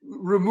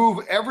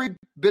remove every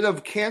bit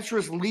of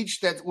cancerous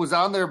leech that was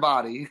on their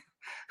body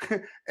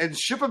and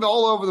ship them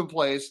all over the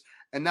place.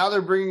 And now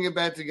they're bringing it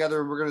back together,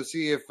 and we're going to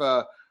see if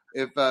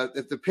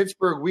the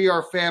Pittsburgh "We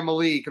Are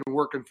Family" can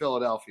work in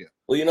Philadelphia.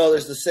 Well,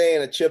 there's the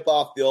saying, a chip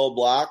off the old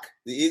block.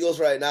 The Eagles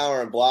right now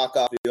are in block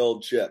off the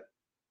old chip.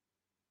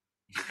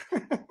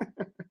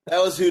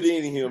 That was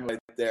Houdini humor right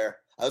there.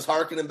 I was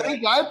harkening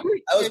back. I'm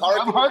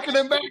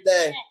harkening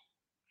back.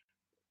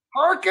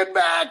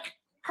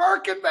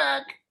 Harken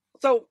back.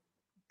 So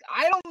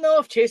I don't know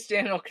if Chase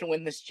Daniel can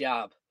win this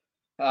job.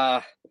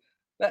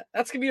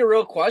 That's gonna be a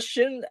real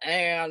question,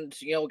 and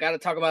we got to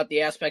talk about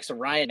the aspects of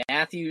Ryan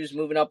Matthews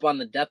moving up on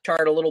the depth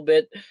chart a little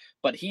bit,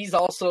 but he's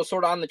also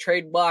sort of on the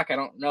trade block. I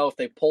don't know if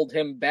they pulled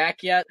him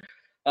back yet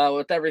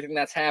with everything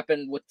that's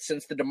happened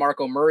since the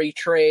DeMarco Murray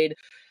trade.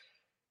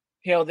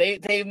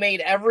 They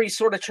made every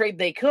sort of trade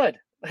they could.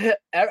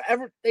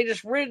 They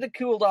just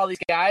ridiculed all these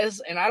guys,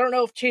 and I don't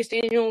know if Chase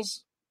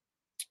Daniel's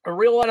a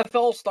real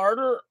NFL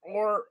starter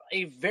or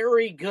a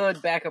very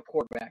good backup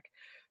quarterback.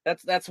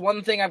 That's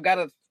one thing I've got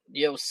to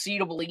see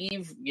to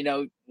believe.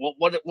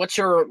 What's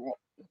your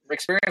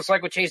experience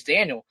like with Chase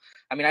Daniel?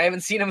 I mean, I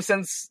haven't seen him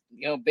since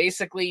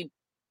basically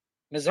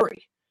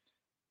Missouri.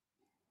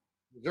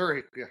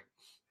 Yeah.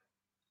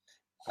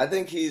 I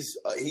think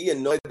he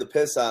annoyed the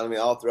piss out of me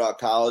all throughout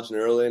college and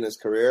early in his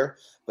career,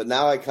 but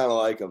now I kind of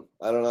like him.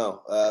 I don't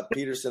know.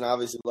 Peterson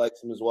obviously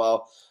likes him as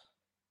well.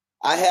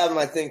 I have him.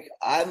 I think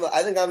I'm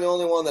the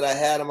only one that I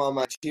had him on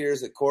my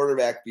tiers at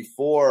quarterback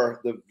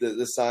before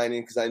the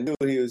signing, because I knew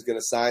he was going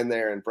to sign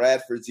there, and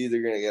Bradford's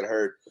either going to get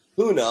hurt.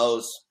 Who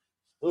knows?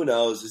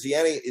 Is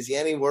he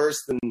any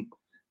worse than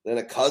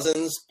a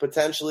Cousins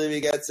potentially if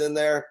he gets in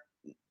there?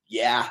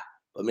 Yeah,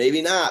 but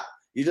maybe not.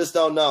 You just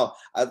don't know.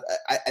 I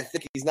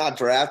think he's not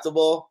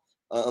draftable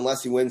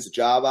unless he wins the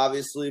job,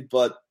 obviously.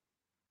 But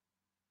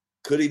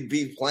could he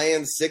be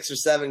playing 6 or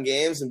 7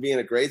 games and being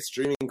a great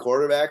streaming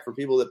quarterback for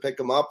people that pick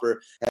him up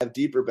or have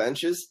deeper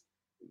benches?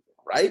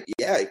 Right?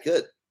 Yeah, he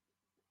could.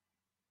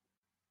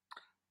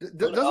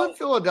 Doesn't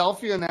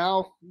Philadelphia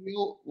now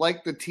feel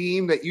like the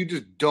team that you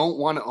just don't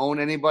want to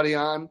own anybody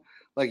on?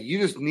 Like, you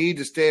just need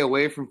to stay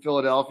away from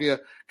Philadelphia,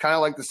 kind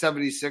of like the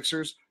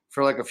 76ers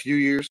for like a few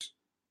years?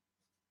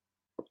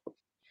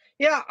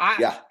 Yeah,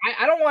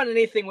 I don't want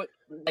anything with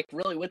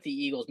the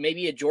Eagles.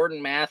 Maybe a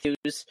Jordan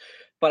Matthews,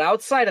 but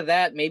outside of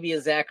that, maybe a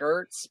Zach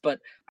Ertz.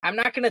 But I'm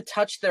not going to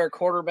touch their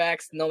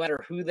quarterbacks, no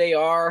matter who they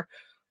are.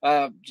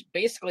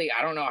 Basically,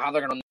 I don't know how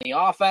they're going to run the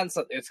offense.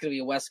 It's going to be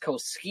a West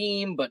Coast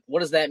scheme, but what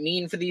does that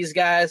mean for these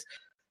guys?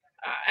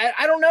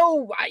 I don't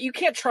know. You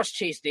can't trust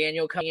Chase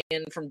Daniel coming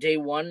in from day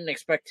one and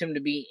expect him to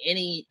be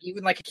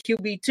even like a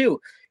QB2.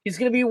 He's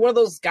going to be one of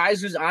those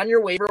guys who's on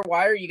your waiver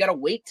wire. You got to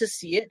wait to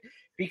see it,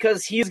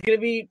 because he's going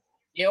to be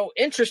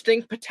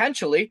interesting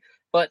potentially,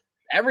 but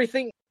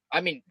everything.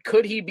 I mean,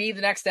 could he be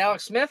the next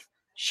Alex Smith?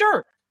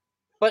 Sure,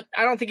 but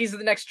I don't think he's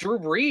the next Drew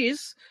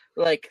Brees.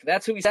 Like,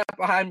 that's who he sat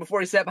behind before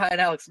he sat behind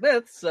Alex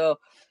Smith. So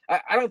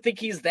I don't think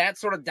he's that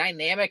sort of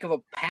dynamic of a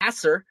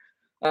passer.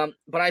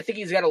 But I think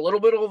he's got a little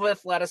bit of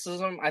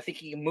athleticism. I think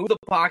he can move the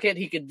pocket.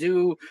 He could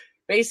do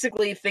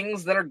basically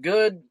things that are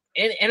good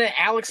in an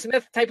Alex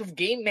Smith type of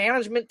game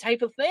management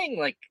type of thing.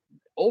 Like,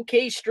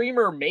 okay,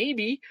 streamer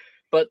maybe.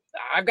 But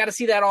I've got to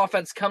see that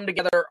offense come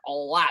together a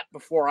lot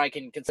before I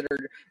can consider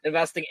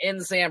investing in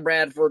Sam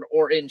Bradford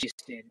or in Chase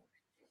Daniel.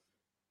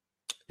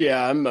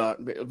 Yeah, I'm a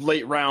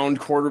late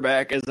round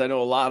quarterback, as I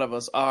know a lot of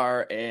us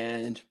are,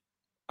 and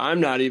I'm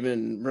not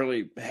even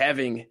really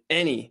having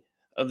any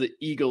of the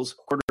Eagles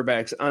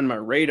quarterbacks on my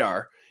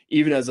radar,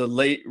 even as a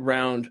late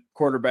round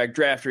quarterback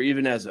drafter,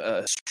 even as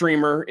a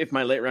streamer. If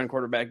my late round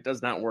quarterback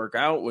does not work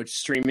out, which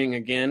streaming,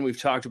 again, we've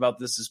talked about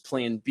this as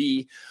plan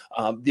B.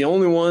 The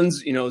only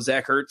ones,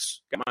 Zach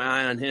Ertz, got my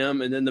eye on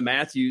him. And then the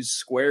Matthews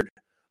squared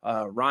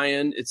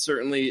Ryan. It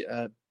certainly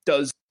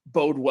does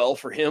bode well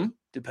for him,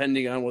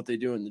 depending on what they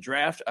do in the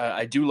draft.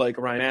 I do like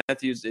Ryan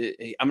Matthews.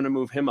 I'm going to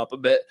move him up a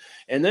bit.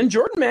 And then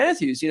Jordan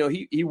Matthews,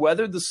 he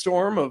weathered the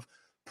storm of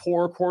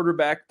poor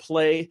quarterback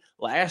play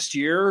last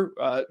year,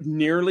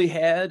 nearly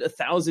had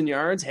 1,000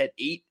 yards, had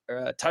 8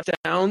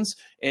 touchdowns,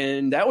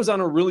 and that was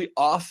on a really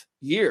off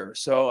year.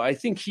 So I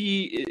think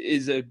he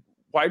is a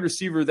wide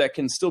receiver that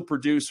can still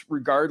produce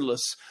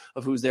regardless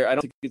of who's there. I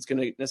don't think it's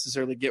going to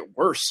necessarily get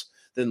worse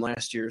than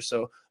last year.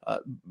 So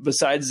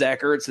besides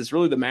Zach Ertz, it's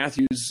really the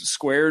Matthews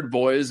squared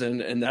boys,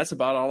 and that's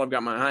about all I've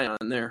got my eye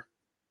on there.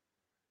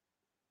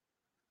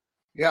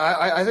 Yeah,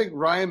 I think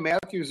Ryan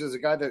Matthews is a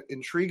guy that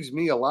intrigues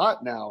me a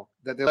lot now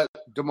that they let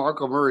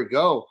DeMarco Murray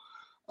go,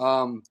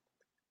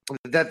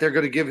 that they're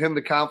going to give him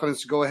the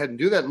confidence to go ahead and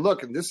do that. And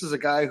look, and this is a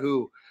guy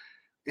who,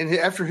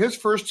 after his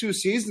first 2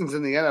 seasons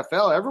in the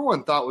NFL,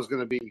 everyone thought was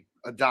going to be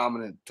a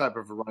dominant type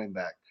of a running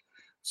back.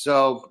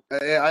 So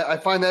I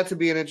find that to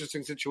be an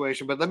interesting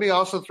situation. But let me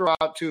also throw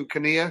out to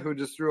Kania, who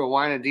just threw a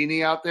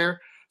Winadini out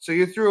there. So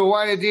you threw a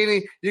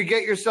Winadini, you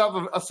get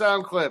yourself a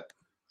sound clip.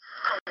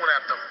 I don't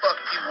have to fuck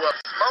you up,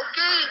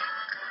 Smokey.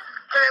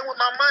 Playing with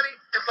my money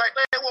is like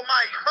playing with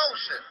my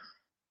emotions.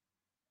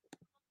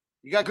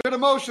 You got good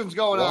emotions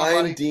going on,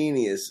 Ryan buddy.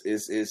 Deeney is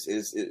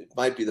it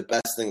might be the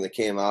best thing that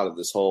came out of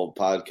this whole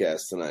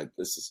podcast tonight.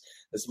 This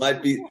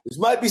might be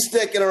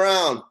sticking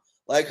around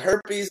like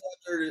herpes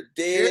after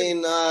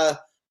dating the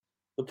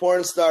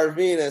porn star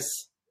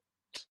Venus.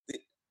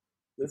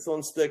 This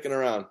one's sticking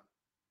around.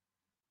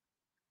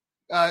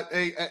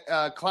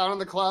 A clown in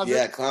the closet.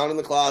 Yeah, clown in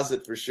the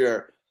closet for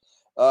sure.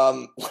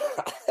 How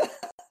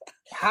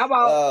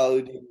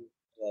about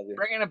love you.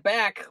 bringing it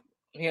back?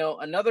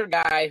 Another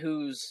guy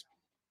who's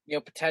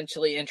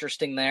potentially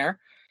interesting there.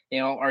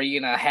 Are you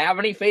gonna have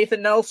any faith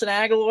in Nelson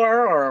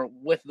Aguilar, or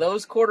with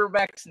those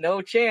quarterbacks,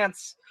 no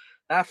chance?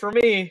 Not for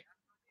me.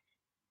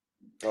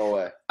 No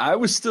way. I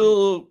was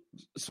still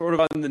sort of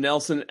on the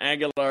Nelson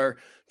Aguilar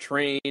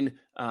train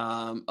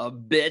a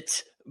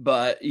bit,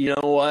 but you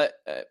know what?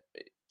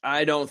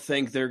 I don't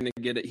think they're going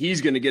to get it. He's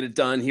going to get it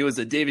done. He was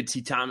a David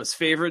T. Thomas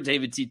favorite.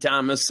 David T.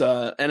 Thomas,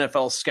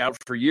 NFL scout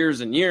for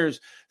years and years,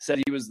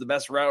 said he was the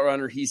best route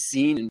runner he's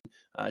seen in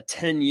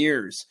 10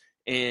 years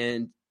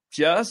and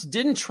just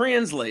didn't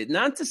translate.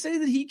 Not to say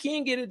that he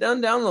can't get it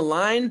done down the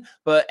line,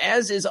 but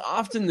as is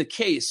often the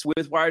case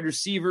with wide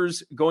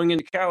receivers going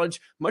into college,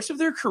 much of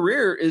their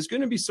career is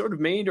going to be sort of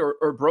made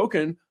or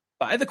broken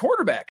by the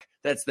quarterback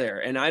that's there.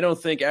 And I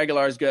don't think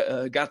Aguilar's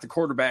got the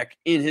quarterback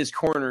in his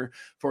corner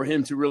for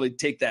him to really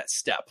take that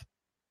step.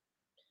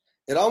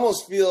 It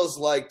almost feels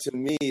like, to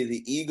me,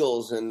 the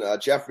Eagles and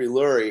Jeffrey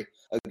Lurie,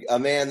 a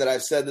man that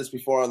I've said this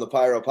before on the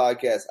Pyro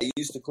podcast, I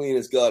used to clean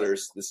his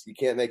gutters. You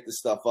can't make this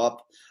stuff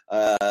up.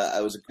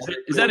 Is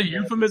that a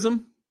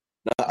euphemism?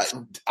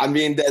 No, I'm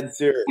being dead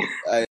serious.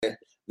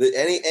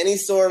 Any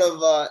sort of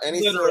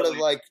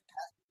like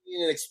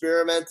and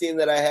experimenting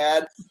that I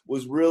had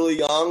was really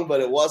young,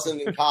 but it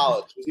wasn't in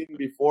college. It was even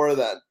before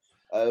then.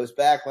 It was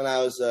back when I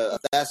was a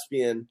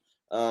thespian.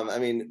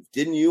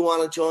 Didn't you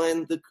want to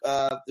join the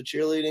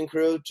cheerleading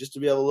crew just to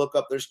be able to look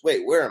up their –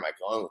 wait, where am I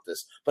going with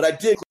this? But I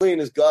did clean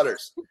his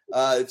gutters.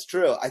 It's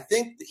true. I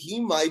think he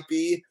might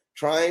be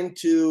trying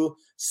to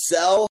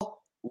sell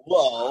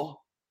low.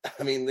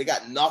 They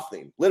got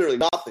nothing, literally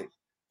nothing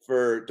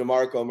for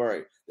DeMarco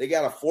Murray. They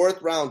got a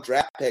 4th-round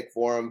draft pick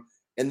for him,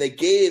 and they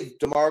gave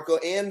DeMarco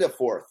and a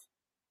 4th.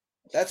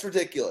 That's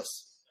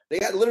ridiculous. They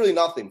got literally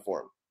nothing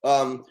for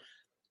him.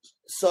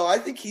 So I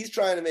think he's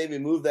trying to maybe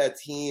move that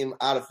team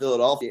out of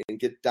Philadelphia and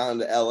get down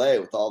to L.A.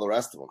 with all the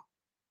rest of them.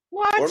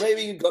 What? Or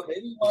maybe he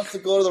wants to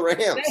go to the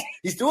Rams.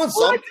 He's doing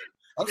something.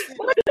 I'm seeing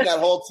that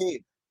whole team.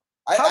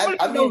 How many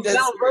of those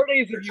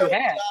Valverdes have you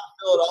had?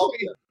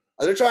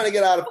 They're trying to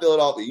get out of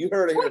Philadelphia. You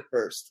heard it here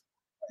first.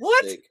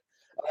 What?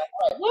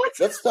 What?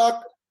 Let's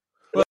talk.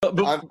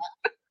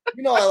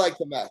 I like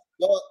the mess.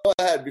 Go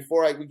ahead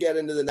before we get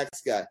into the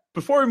next guy.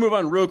 Before we move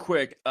on real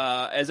quick,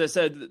 as I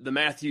said, the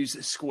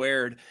Matthews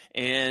squared.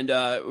 And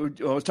I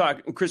was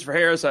talking with Christopher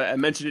Harris. I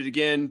mentioned it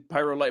again,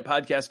 Pyro Light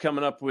podcast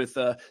coming up with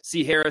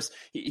C. Harris.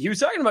 He was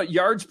talking about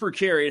yards per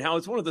carry and how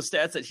it's one of the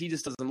stats that he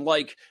just doesn't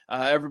like.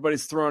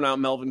 Everybody's throwing out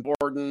Melvin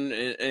Gordon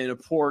and a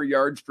poor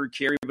yards per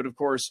carry. But, of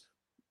course,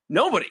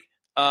 nobody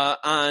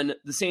on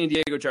the San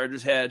Diego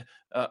Chargers had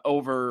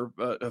over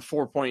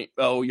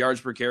 4.0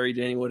 yards per carry.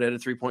 Danny Wood had a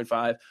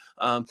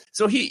 3.5.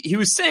 So he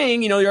was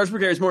saying, yards per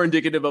carry is more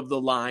indicative of the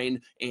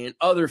line and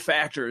other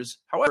factors.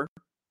 However,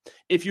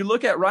 if you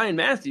look at Ryan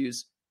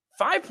Matthews,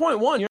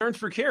 5.1 yards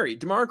per carry.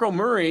 DeMarco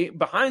Murray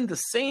behind the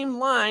same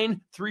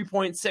line,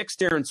 3.6.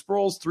 Darren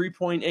Sproles,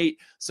 3.8.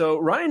 So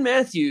Ryan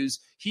Matthews,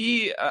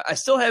 I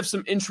still have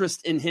some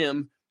interest in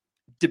him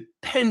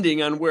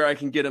depending on where I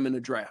can get him in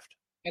a draft.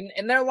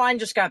 And their line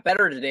just got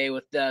better today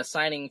with the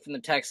signing from the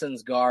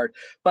Texans guard.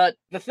 But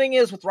the thing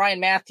is, with Ryan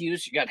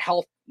Matthews, you got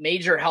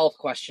major health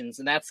questions,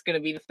 and that's going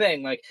to be the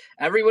thing. Like,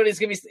 everybody's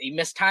going to he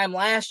missed time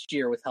last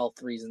year with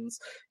health reasons.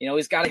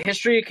 He's got a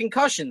history of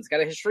concussions,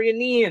 got a history of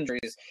knee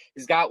injuries.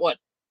 He's got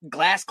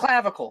glass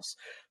clavicles.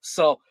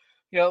 So,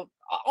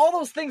 all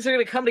those things are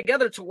going to come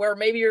together to where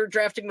maybe you're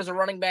drafting him as a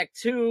running back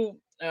too,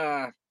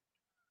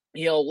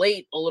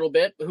 late a little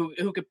bit,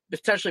 who could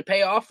potentially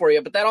pay off for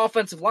you. But that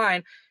offensive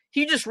line,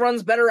 he just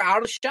runs better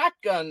out of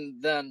shotgun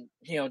than,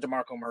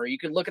 DeMarco Murray. You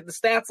could look at the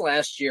stats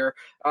last year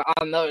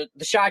on the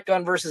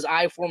shotgun versus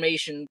I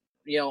formation,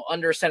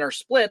 under center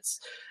splits,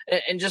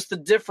 and just the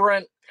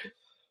different,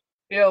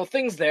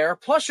 things there.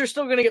 Plus, you're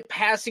still going to get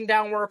passing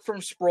down work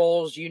from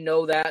Sproles.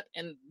 That,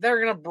 and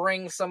they're going to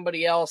bring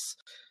somebody else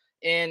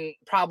in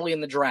probably in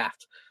the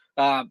draft,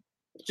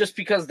 just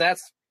because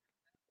that's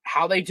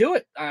how they do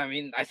it. I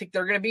mean, I think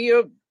they're going to be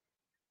a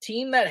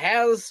team that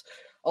has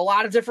a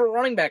lot of different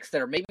running backs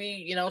there.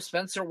 Maybe,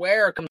 Spencer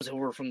Ware comes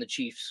over from the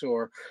Chiefs,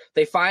 or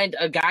they find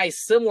a guy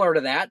similar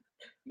to that.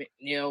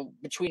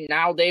 Between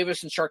Nile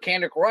Davis and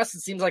Sharkandrick Russ,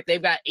 it seems like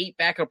they've got 8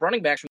 backup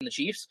running backs from the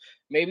Chiefs.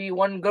 Maybe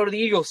one go to the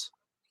Eagles.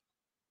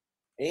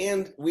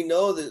 And we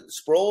know that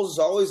Sproles is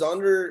always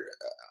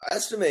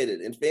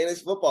underestimated in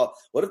fantasy football.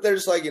 What if they're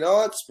just like,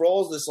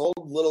 Sproles, this old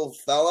little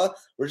fella,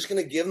 we're just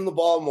going to give him the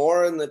ball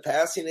more in the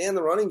passing and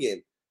the running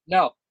game?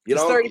 No, he's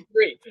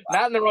 33,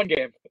 not in the run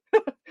game.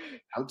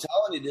 I'm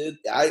telling you, dude.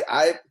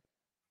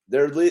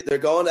 They're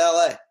going to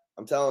LA.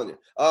 I'm telling you.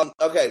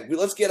 Okay,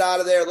 let's get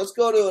out of there. Let's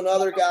go to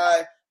another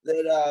guy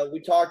that we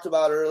talked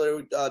about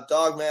earlier.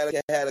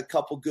 Dogmatic had a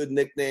couple good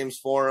nicknames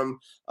for him.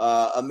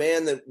 A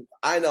man that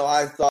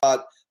I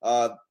thought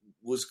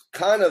was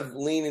kind of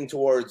leaning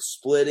towards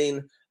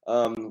splitting,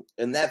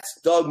 and that's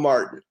Doug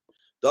Martin.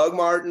 Doug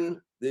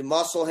Martin, the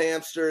muscle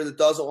hamster that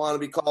doesn't want to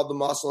be called the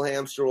muscle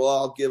hamster. We'll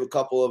all give a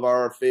couple of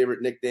our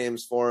favorite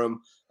nicknames for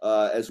him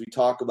as we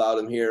talk about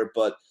him here,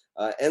 but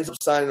ends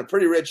up signing a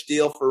pretty rich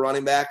deal for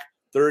running back,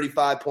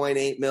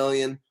 $35.8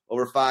 million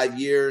over 5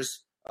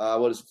 years.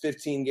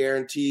 15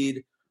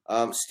 guaranteed,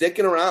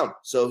 sticking around.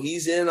 So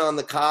he's in on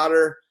the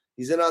Cotter.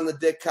 He's in on the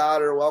Dick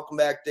Cotter. Welcome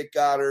back, Dick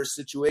Cotter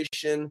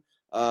situation.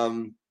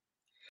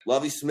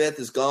 Lovie Smith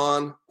is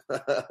gone.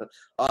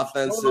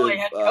 Offensive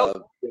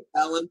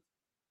talent.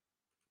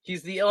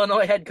 He's the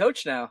Illinois head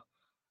coach now.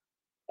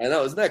 I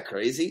know, isn't that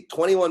crazy?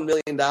 $21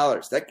 million.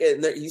 That guy,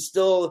 he's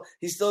still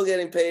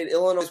getting paid.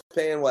 Illinois is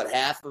paying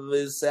half of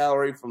his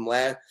salary from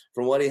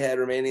what he had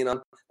remaining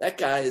on. That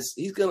guy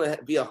he's going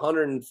to be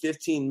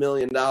 $115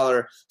 million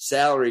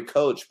salary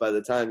coach by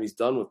the time he's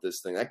done with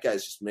this thing. That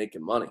guy's just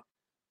making money.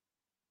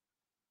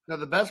 Now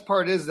the best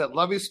part is that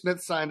Lovie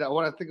Smith signed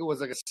what I think it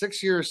was like a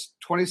 6 years,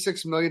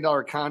 $26 million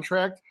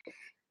contract,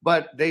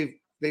 but they've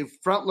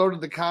front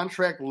loaded the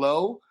contract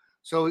low.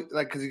 So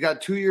because he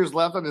got 2 years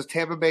left on his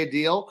Tampa Bay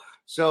deal.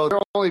 So they're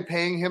only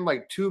paying him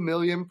like $2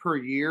 million per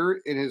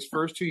year in his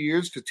first 2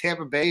 years because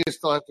Tampa Bay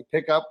still have to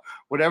pick up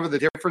whatever the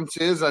difference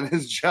is on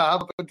his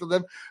job to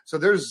them. So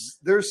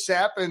they're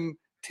sapping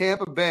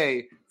Tampa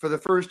Bay for the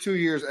first 2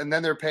 years, and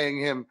then they're paying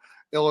him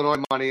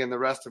Illinois money and the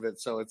rest of it.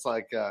 So it's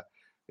like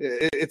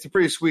it's a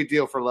pretty sweet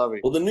deal for Lovie.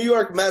 Well, the New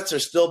York Mets are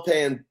still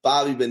paying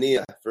Bobby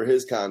Bonilla for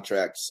his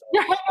contract. So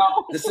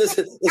this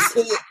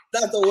is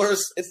not the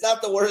worst. It's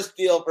not the worst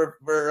deal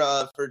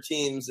for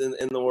teams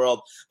in the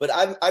world. But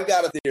I've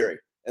got a theory,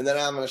 and then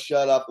I'm going to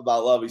shut up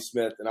about Lovie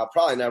Smith, and I'll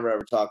probably never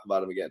ever talk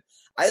about him again.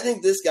 I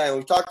think this guy, and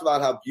we've talked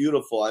about how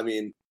beautiful,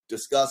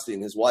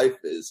 disgusting his wife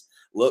is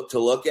to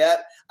look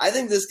at. I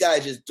think this guy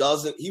just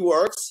doesn't. He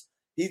works.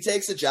 He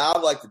takes a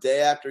job like the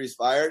day after he's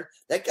fired.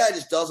 That guy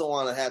just doesn't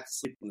want to have to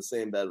sleep in the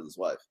same bed with his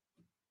wife.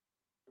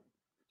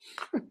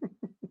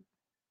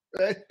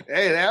 Hey,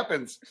 it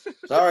happens.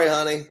 Sorry,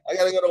 honey. I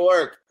got to go to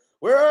work.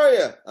 Where are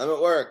you? I'm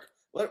at work.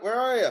 Where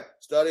are you?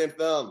 Studying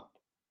film.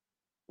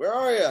 Where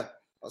are you?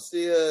 I'll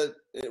see you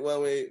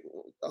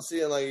I'll see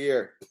you in like a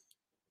year.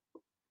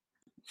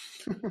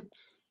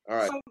 All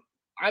right.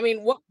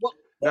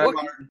 So,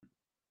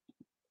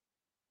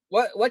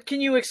 what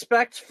can you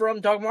expect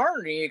from Doug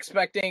Martin? Are you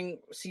expecting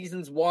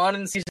seasons 1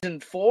 and season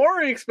 4?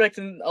 Are you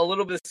expecting a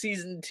little bit of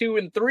season 2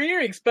 and 3? Or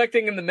are you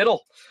expecting in the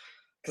middle?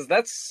 Because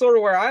that's sort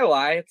of where I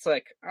lie. It's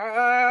like,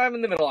 I'm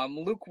in the middle. I'm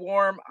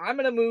lukewarm. I'm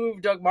going to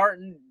move Doug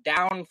Martin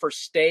down for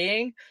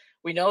staying.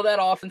 We know that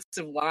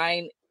offensive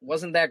line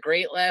wasn't that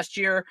great last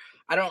year.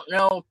 I don't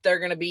know if they're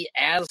going to be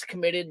as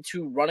committed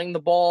to running the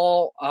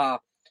ball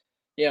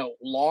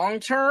long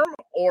term,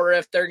 or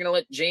if they're going to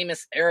let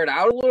Jameis air it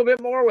out a little bit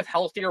more with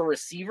healthier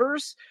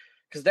receivers,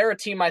 because they're a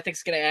team I think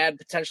is going to add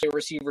potentially a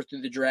receiver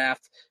through the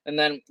draft. And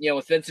then,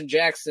 with Vincent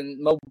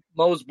Jackson,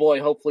 Mo's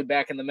boy, hopefully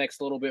back in the mix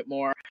a little bit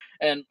more,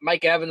 and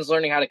Mike Evans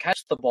learning how to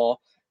catch the ball,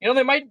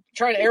 they might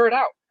try to air it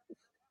out.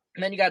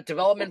 And then you got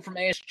development from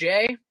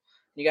ASJ.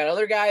 You got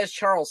other guys,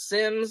 Charles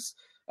Sims,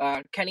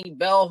 Kenny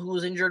Bell, who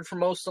was injured for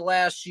most of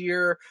last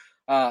year.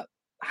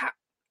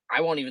 I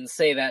won't even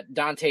say that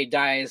Dante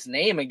Dye's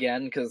name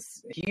again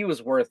because he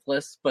was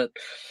worthless. But,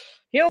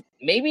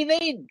 maybe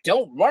they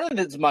don't run it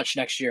as much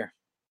next year.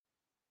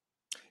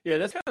 Yeah,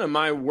 that's kind of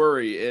my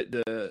worry.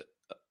 The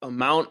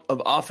amount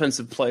of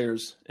offensive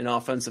players and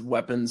offensive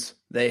weapons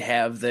they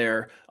have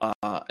there,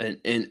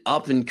 an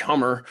up and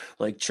comer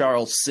like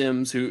Charles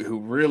Sims, who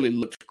really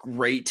looked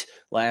great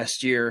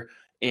last year,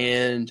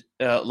 and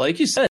like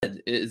you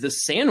said, the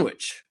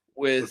sandwich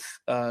with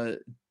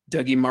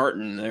Dougie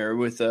Martin there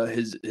with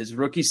his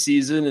rookie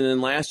season, and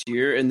then last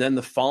year, and then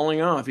the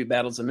falling off. He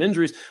battled some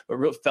injuries,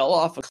 but fell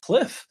off a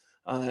cliff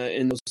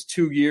in those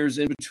 2 years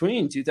in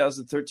between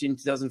 2013,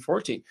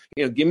 2014.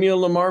 Give me a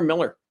Lamar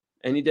Miller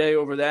any day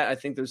over that. I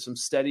think there's some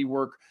steady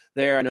work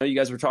there. I know you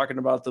guys were talking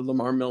about the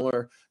Lamar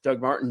Miller, Doug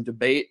Martin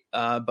debate,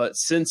 but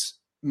since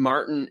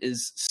Martin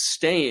is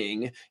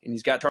staying and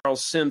he's got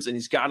Charles Sims and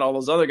he's got all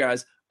those other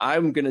guys,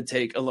 I'm going to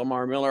take a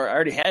Lamar Miller. I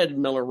already had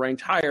Miller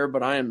ranked higher,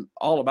 but I am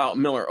all about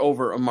Miller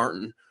over a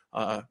Martin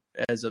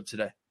as of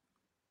today.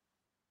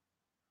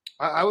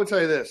 I would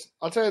tell you this.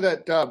 I'll tell you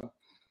that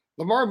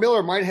Lamar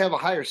Miller might have a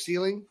higher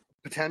ceiling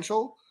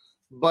potential,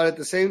 but at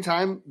the same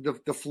time,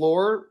 the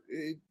floor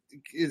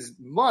is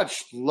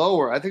much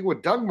lower. I think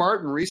with Doug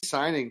Martin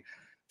re-signing,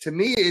 to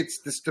me,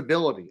 it's the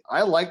stability.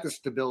 I like the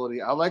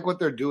stability. I like what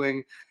they're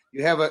doing.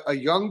 You have a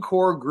young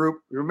core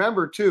group.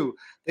 Remember, too,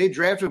 they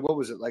drafted, what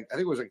was it? I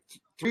think it was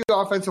 3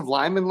 offensive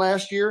linemen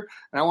last year,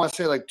 and I want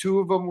to say 2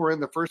 of them were in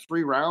the first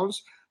 3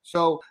 rounds.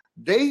 So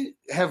they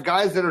have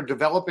guys that are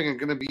developing and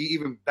going to be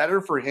even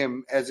better for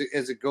him as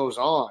it goes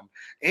on.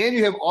 And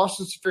you have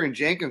Austin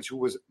Seferian-Jenkins, who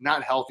was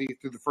not healthy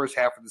through the first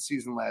half of the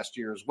season last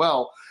year as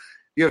well.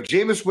 You have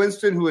Jameis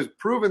Winston, who has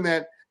proven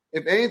that,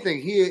 if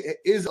anything, he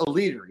is a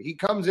leader. He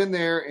comes in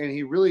there and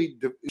he really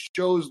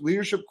shows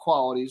leadership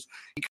qualities.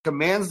 He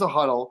commands the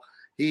huddle.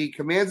 He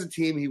commands the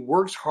team. He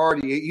works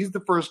hard. He's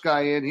the first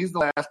guy in. He's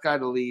the last guy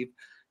to leave.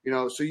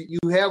 So you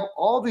have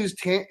all these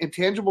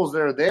intangibles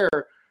that are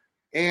there,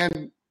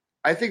 and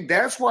I think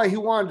that's why he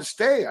wanted to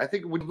stay. I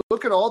think when you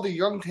look at all the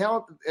young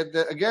talent,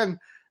 again,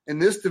 in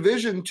this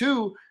division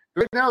too,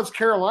 right now it's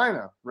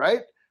Carolina,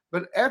 right?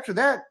 But after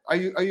that, are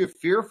you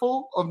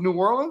fearful of New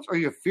Orleans? Are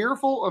you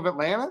fearful of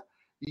Atlanta?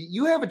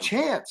 You have a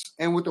chance.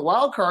 And with the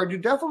wild card, you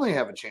definitely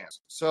have a chance.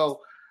 So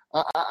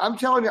I'm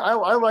telling you,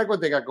 I like what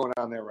they got going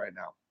on there right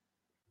now.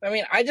 I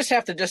mean, I just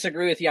have to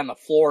disagree with you on the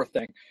floor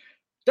thing.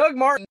 Doug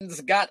Martin's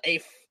got a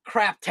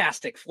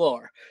craptastic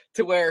floor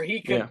to where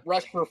he could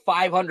rush for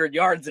 500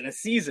 yards in a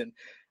season.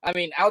 I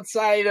mean,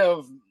 outside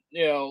of,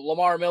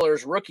 Lamar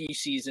Miller's rookie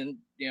season,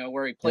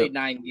 where he played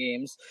 9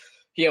 games,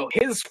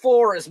 his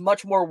floor is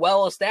much more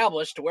well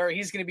established to where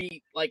he's going to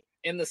be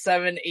in the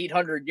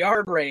 700-800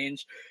 yard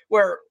range,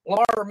 where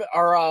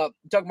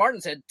Doug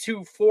Martin's had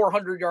 2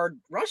 400-yard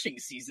rushing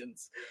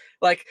seasons.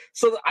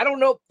 So I don't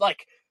know,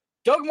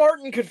 Doug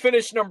Martin could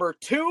finish number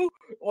 2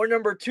 or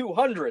number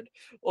 200.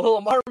 Well,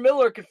 Lamar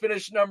Miller could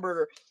finish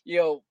number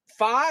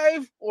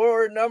 5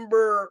 or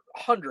number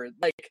 100.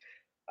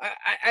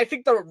 I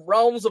think the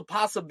realms of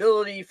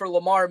possibility for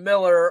Lamar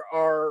Miller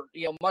are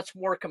much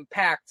more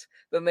compact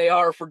than they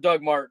are for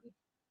Doug Martin.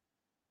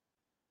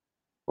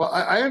 Well,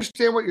 I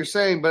understand what you're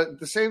saying, but at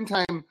the same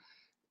time,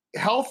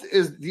 health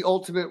is the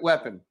ultimate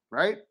weapon,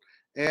 right?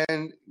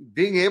 And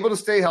being able to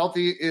stay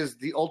healthy is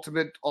the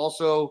ultimate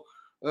also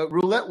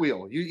roulette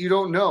wheel. You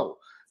don't know.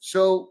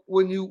 So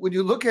when you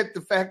look at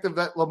the fact of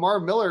that Lamar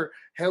Miller,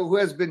 who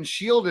has been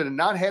shielded and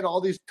not had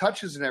all these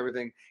touches and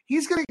everything,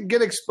 he's going to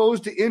get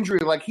exposed to injury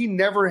like he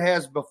never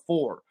has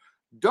before.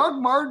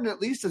 Doug Martin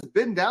at least has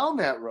been down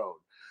that road.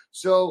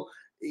 So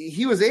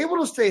he was able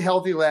to stay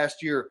healthy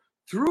last year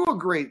through a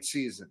great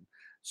season.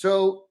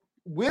 So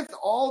with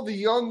all the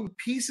young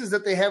pieces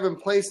that they have in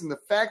place and the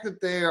fact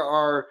that they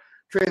are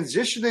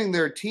transitioning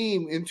their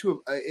team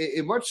into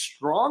a much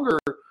stronger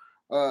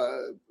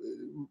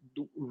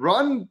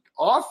run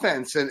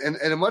offense and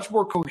a much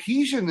more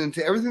cohesion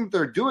into everything that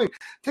they're doing.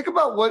 Think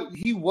about what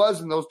he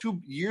was in those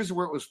 2 years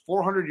where it was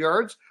 400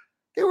 yards.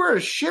 They were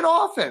a shit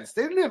offense.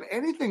 They didn't have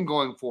anything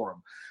going for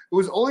them. It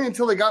was only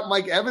until they got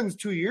Mike Evans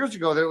 2 years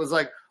ago that it was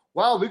like,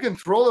 wow, we can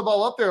throw the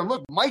ball up there. And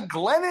look, Mike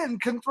Glennon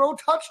can throw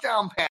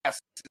touchdown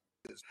passes.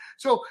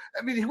 So,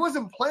 I mean, he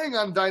wasn't playing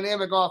on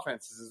dynamic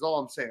offenses is all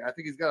I'm saying. I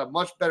think he's got a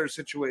much better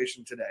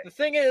situation today. The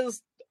thing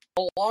is,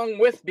 along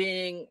with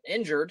being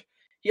injured,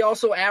 he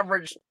also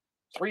averaged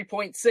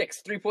 3.6,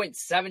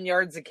 3.7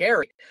 yards a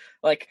carry.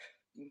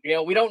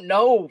 We don't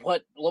know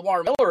what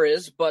Lamar Miller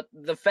is, but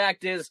the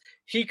fact is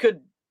he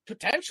could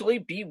potentially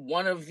be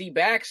one of the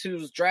backs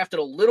who's drafted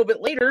a little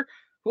bit later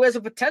who has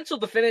a potential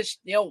to finish,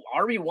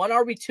 RB1,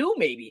 RB2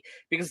 maybe,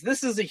 because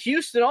this is a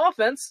Houston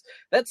offense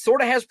that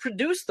sort of has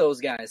produced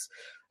those guys.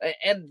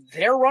 And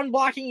their run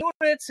blocking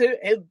units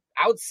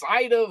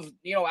outside of,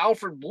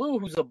 Alfred Blue,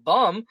 who's a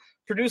bum,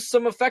 produced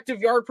some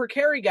effective yard per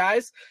carry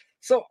guys.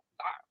 So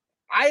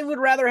I would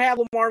rather have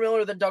Lamar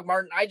Miller than Doug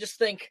Martin. I just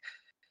think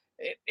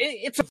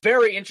it's a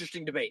very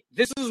interesting debate.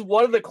 This is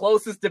one of the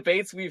closest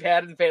debates we've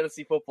had in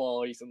fantasy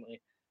football recently.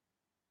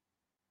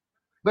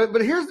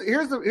 But here's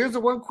the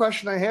one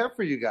question I have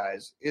for you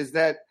guys is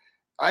that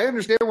I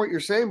understand what you're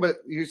saying, but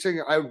you're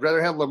saying I'd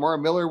rather have Lamar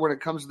Miller when it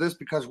comes to this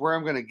because where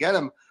I'm going to get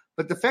him.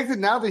 But the fact that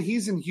now that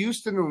he's in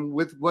Houston and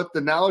with what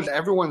the knowledge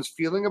everyone's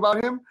feeling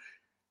about him,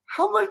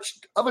 how much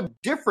of a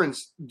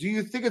difference do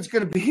you think it's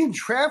going to be in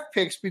draft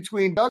picks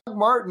between Doug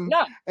Martin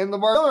and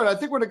Lamar Miller? And I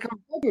think when it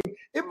comes down to it,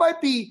 it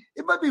might be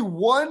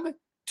 1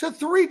 to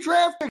 3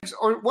 draft picks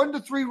or 1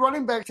 to 3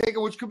 running back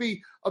taken, which could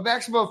be a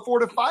maximum of 4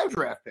 to 5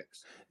 draft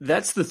picks.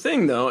 That's the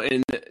thing, though,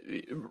 and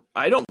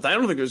I don't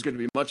think there's going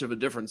to be much of a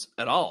difference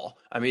at all.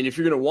 I mean, if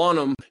you're going to want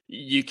him,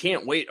 you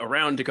can't wait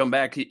around to come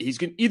back.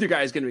 Either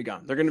guy is going to be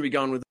gone. They're going to be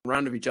gone within a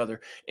round of each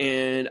other.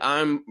 And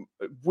I'm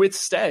with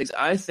Stags.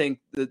 I think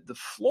that the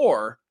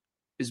floor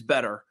is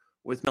better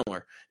with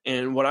Miller.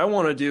 And what I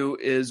want to do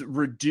is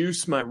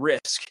reduce my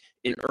risk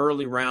in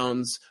early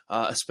rounds,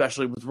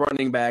 especially with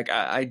running back.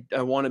 I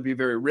want to be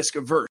very risk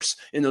averse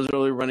in those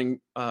early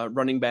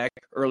running back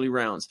early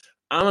rounds.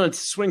 I'm going to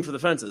swing for the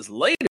fences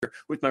later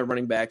with my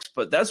running backs,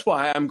 but that's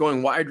why I'm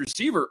going wide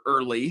receiver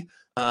early.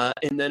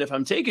 And then if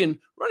I'm taking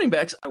running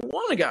backs, I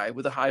want a guy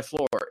with a high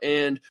floor.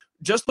 And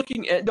just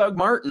looking at Doug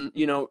Martin,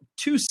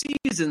 2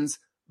 seasons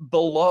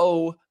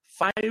below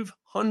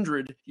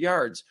 500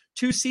 yards,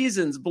 2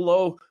 seasons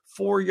below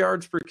 4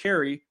 yards per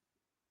carry.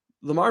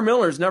 Lamar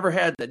Miller's never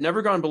had that,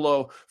 never gone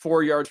below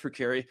 4 yards per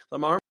carry.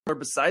 Lamar Miller,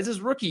 besides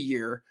his rookie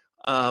year,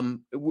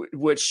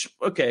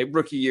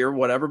 rookie year,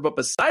 whatever, but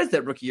besides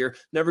that rookie year,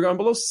 never gone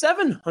below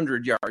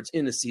 700 yards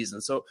in a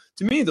season. So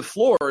to me, the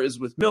floor is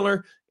with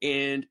Miller,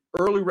 and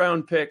early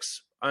round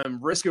picks,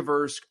 I'm risk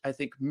averse. I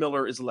think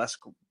Miller is less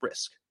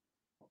risk.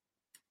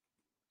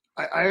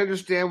 I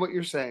understand what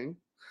you're saying.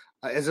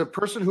 As a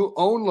person who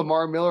owned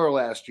Lamar Miller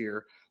last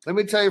year, let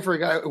me tell you, for a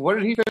guy, what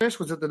did he finish?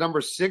 Was it the number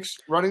 6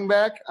 running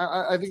back?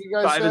 I think you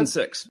guys 5 said? and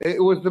 6.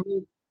 It was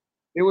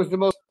the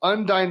most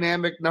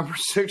undynamic number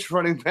 6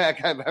 running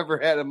back I've ever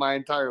had in my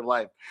entire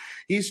life.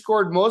 He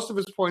scored most of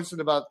his points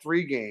in about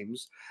 3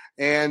 games,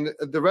 and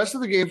the rest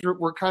of the games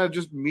were kind of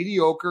just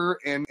mediocre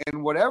and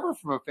whatever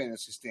from a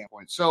fantasy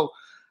standpoint. So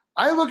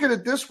I look at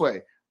it this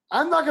way.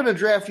 I'm not going to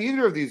draft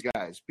either of these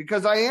guys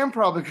because I am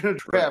probably going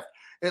to draft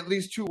at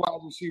least 2 wide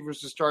receivers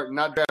to start and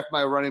not draft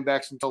my running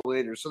backs until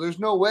later. So there's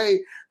no way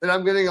that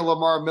I'm getting a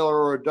Lamar Miller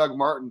or a Doug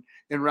Martin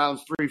in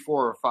rounds 3,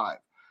 4, or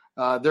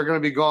 5. They're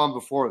going to be gone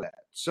before that.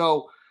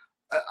 So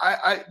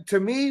to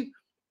me,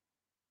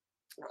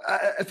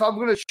 if I'm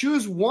going to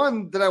choose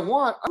one that I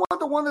want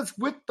the one that's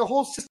with the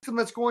whole system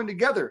that's going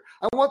together.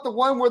 I want the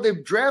one where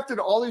they've drafted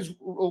all these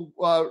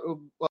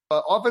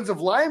offensive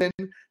linemen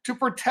to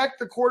protect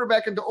the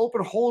quarterback and to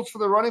open holes for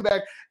the running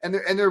back, and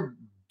they're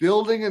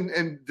building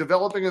and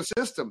developing a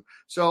system.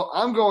 So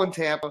I'm going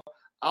Tampa.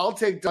 I'll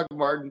take Doug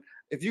Martin.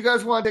 If you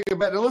guys want to take a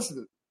bet, and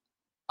listen,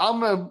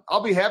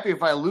 I'll be happy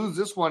if I lose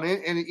this one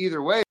in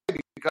either way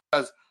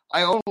because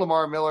I own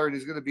Lamar Miller and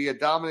he's going to be a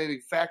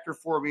dominating factor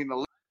for me in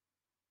the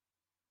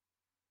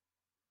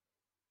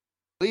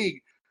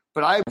league.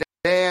 But I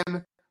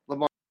ban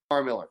Lamar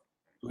Miller.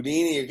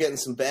 Houdini, you're getting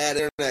some bad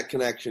internet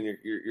connection.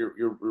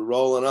 You're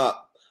rolling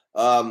up.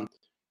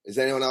 Is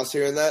anyone else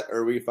hearing that, or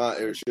are we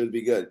fine? Or should it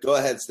be good? Go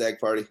ahead, Stag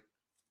Party.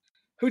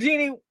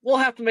 Houdini, we'll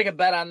have to make a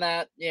bet on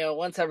that.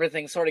 Once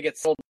everything sort of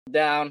gets sold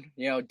down.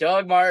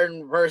 Doug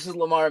Martin versus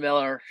Lamar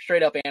Miller,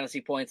 straight up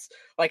fantasy points.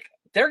 Like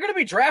they're going to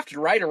be drafted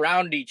right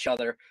around each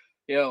other.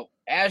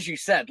 As you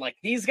said, like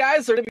these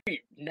guys are going to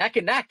be neck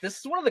and neck. This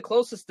is one of the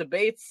closest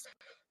debates,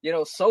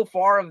 so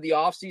far of the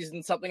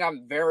offseason, something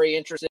I'm very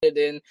interested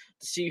in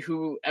to see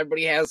who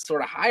everybody has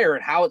sort of higher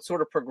and how it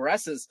sort of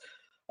progresses.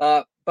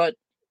 But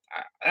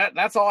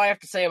that's all I have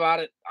to say about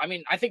it. I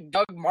mean, I think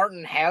Doug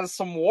Martin has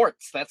some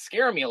warts that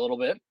scare me a little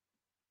bit.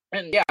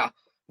 And yeah,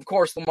 of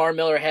course, Lamar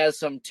Miller has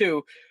some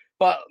too.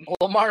 But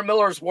Lamar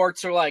Miller's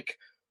warts are like,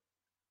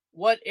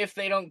 what if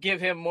they don't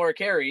give him more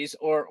carries?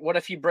 Or what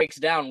if he breaks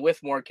down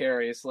with more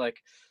carries? Like,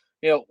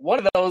 one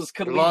of those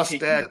could lead to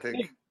that, I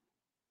think.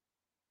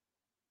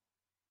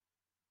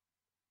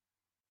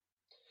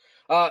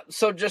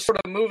 So just sort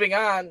of moving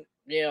on,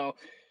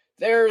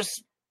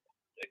 there's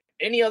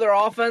any other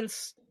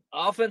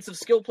offensive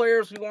skill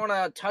players we want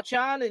to touch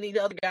on? Any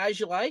other guys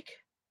you like?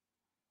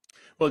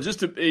 Well,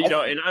 just to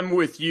and I'm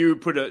with you.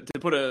 Put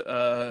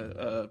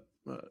a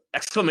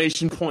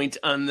exclamation point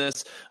on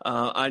this.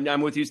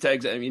 I'm with you,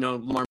 Stags.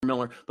 Lamar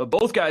Miller, but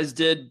both guys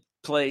did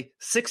play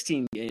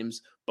 16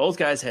 games. Both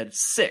guys had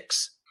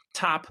 6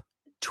 top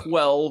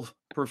 12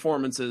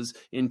 performances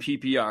in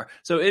PPR.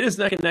 So it is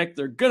neck and neck.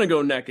 They're going to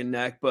go neck and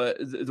neck, but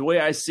the way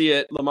I see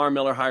it, Lamar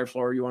Miller, higher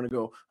floor, you want to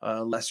go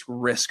less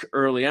risk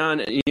early on.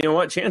 And you know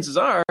what? Chances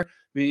are,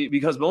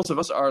 because most of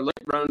us are late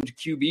round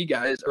QB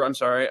guys, or I'm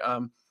sorry,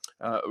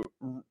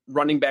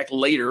 running back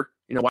later,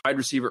 wide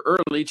receiver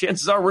early,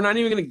 chances are we're not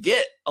even going to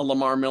get a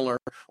Lamar Miller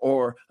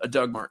or a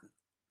Doug Martin.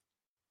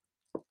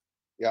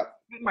 Yeah.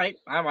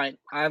 I might.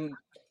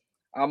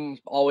 I'm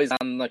always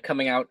on the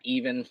coming out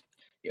even,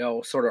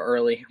 sort of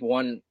early.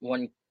 One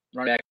running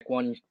back,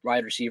 one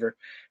wide receiver.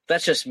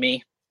 That's just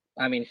me.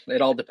 I mean,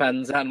 it all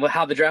depends on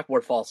how the draft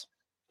board falls.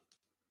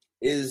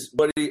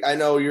 I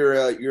know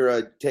you're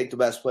a take the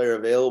best player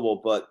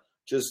available, but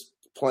just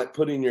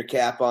putting your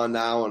cap on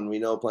now, and we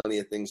know plenty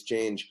of things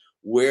change.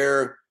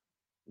 Where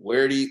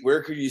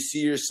where could you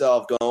see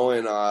yourself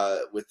going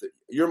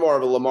you're more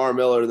of a Lamar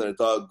Miller than a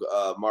Doug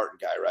Martin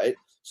guy, right?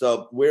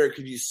 So where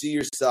could you see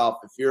yourself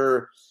if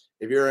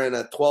you're in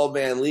a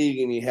 12-man league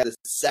and you had a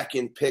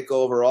second pick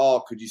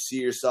overall? Could you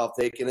see yourself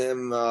taking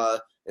him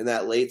in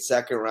that late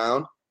second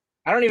round?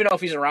 I don't even know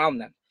if he's around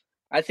then.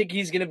 I think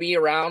he's going to be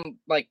around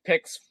like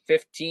picks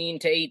 15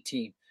 to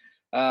 18.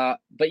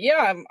 But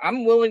yeah,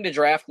 I'm willing to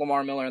draft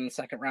Lamar Miller in the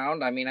second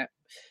round. I mean,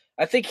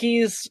 I think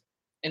he's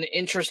an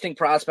interesting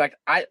prospect.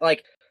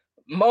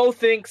 Mo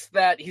thinks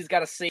that he's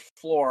got a safe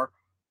floor,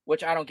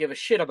 which I don't give a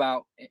shit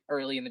about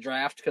early in the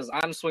draft because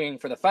I'm swinging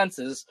for the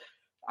fences.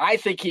 I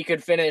think he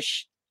could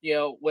finish,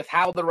 with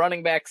how the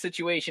running back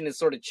situation is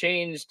sort of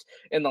changed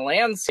in the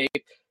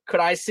landscape.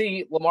 Could I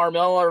see Lamar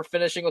Miller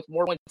finishing with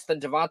more points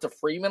than Devonta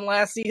Freeman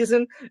last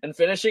season and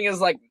finishing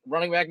as like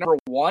running back number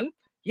 1?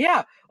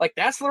 Yeah,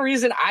 that's the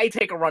reason I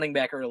take a running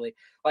back early.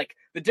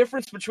 The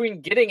difference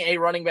between getting a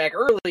running back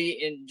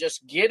early and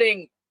just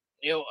getting,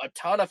 a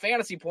ton of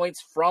fantasy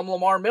points from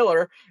Lamar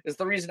Miller is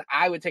the reason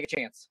I would take a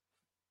chance.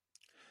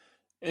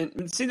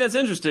 And see, that's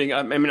interesting.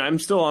 I mean, I'm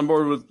still on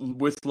board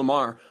with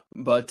Lamar,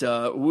 but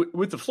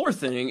with the floor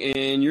thing,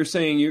 and you're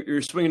saying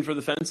you're swinging for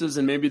the fences,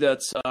 and maybe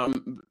that's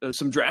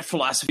some draft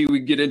philosophy we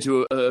get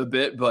into a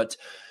bit, but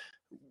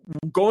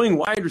going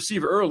wide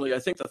receiver early, I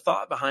think the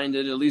thought behind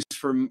it, at least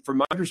from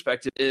my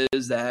perspective,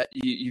 is that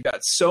you've got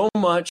so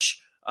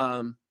much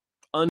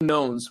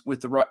unknowns with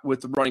the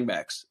running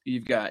backs.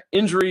 You've got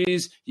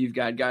injuries, you've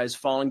got guys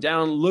falling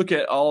down. Look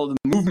at all the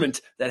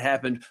movement that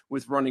happened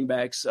with running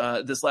backs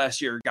this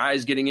last year,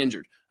 guys getting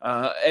injured,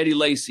 Eddie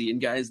Lacy and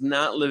guys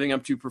not living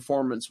up to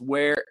performance,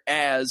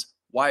 whereas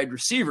wide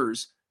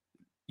receivers,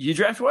 you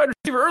draft a wide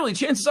receiver early,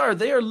 chances are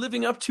they are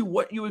living up to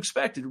what you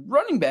expected.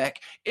 Running back,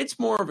 it's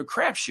more of a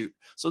crapshoot.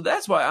 So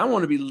that's why I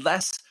want to be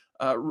less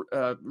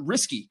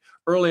risky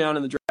early on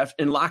in the draft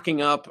and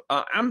locking up.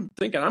 I'm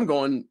thinking I'm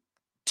going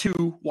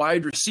 2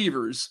 wide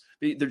receivers.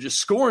 They're just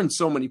scoring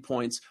so many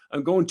points.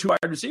 I'm going 2 wide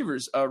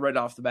receivers right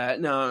off the bat.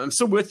 Now, I'm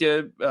still with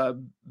you,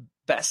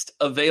 best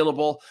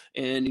available,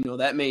 and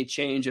that may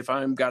change if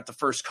I've got the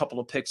first couple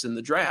of picks in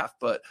the draft,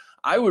 but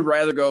I would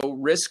rather go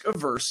risk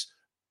averse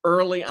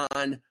early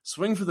on,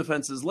 swing for the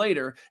fences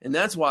later, and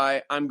that's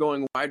why I'm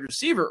going wide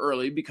receiver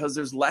early, because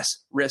there's less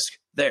risk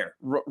there.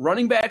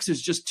 Running backs,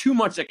 is just too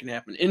much that can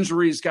happen.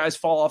 Injuries, guys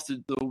fall off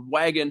the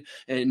wagon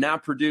and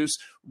not produce.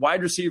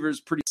 Wide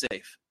receivers, pretty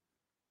safe.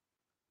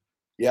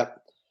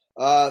 Yep.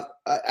 I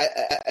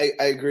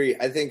agree.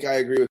 I think I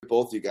agree with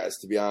both you guys,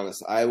 to be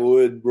honest. I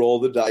would roll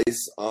the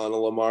dice on a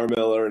Lamar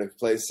Miller, and if he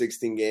plays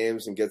 16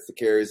 games and gets the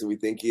carries that we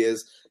think he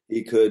is,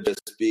 he could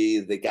just be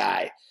the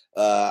guy.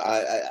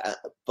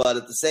 But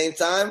at the same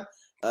time,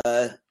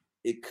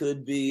 it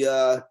could be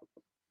like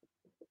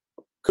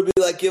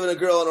giving a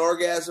girl an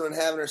orgasm and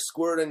having her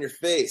squirt on your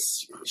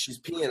face. She's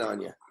peeing on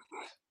you.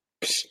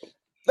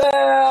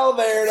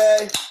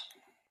 Valverde.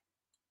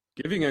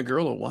 Giving a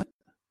girl a what?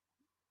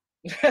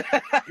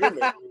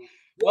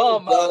 Well,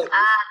 Mo,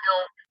 I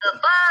don't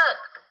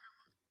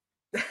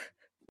give a fuck.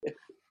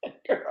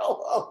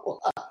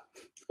 Girl,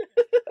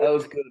 that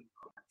was good.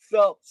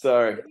 So,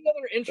 Sorry. any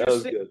other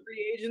interesting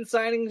free agent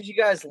signings you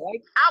guys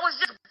like? I was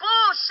just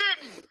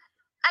bullshitting,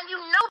 and you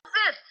know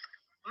this,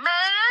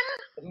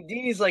 man.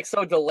 Houdini's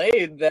so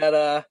delayed that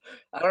I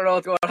don't know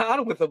what's going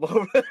on with him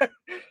over there.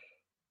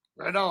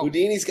 I know.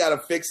 Houdini's got to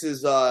fix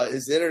his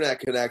internet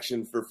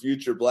connection for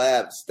future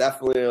blabs.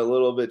 Definitely a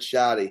little bit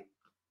shoddy.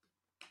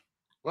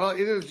 Well,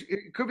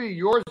 it could be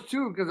yours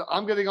too, because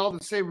I'm getting all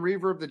the same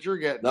reverb that you're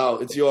getting. No,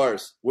 it's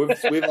yours.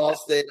 We've all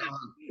stayed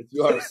on. It's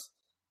yours.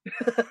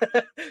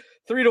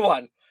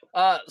 3-1.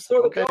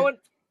 So Okay.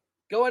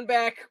 going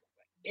back,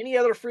 any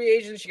other free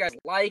agents you guys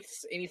liked?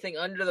 Anything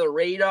under the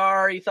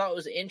radar you thought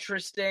was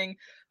interesting?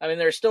 I mean,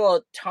 there's still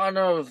a ton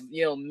of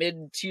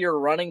mid-tier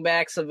running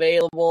backs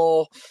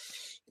available.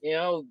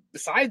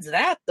 Besides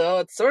that, though,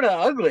 it's sort of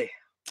ugly.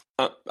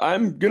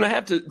 I'm going to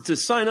have to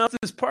sign off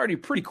this party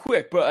pretty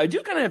quick, but I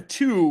do kind of have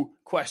 2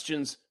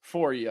 questions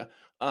for you.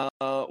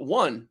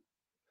 One,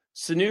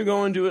 Sanu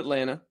going to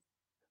Atlanta,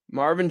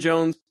 Marvin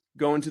Jones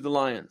going to the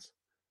Lions.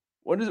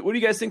 What do you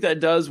guys think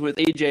that does with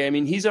AJ? I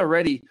mean, he's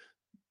already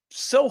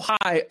so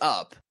high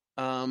up.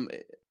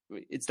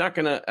 It's not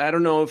going to – I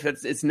don't know if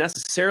it's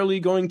necessarily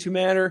going to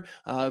matter,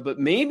 but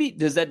maybe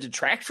does that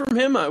detract from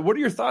him? What are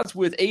your thoughts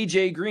with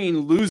AJ Green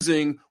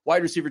losing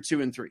wide receiver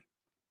 2 and 3?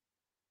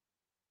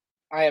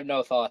 I have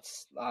no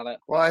thoughts on it.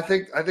 Well, I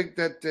think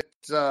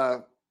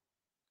that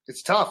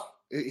it's tough.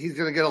 He's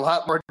going to get a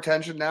lot more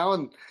attention now,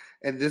 and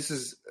this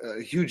is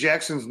Hugh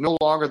Jackson's no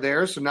longer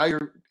there, so now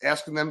you're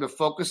asking them to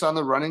focus on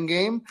the running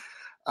game.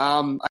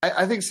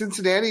 I think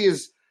Cincinnati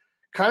is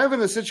kind of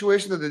in a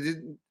situation that they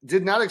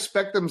did not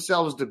expect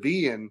themselves to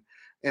be in,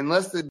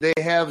 unless they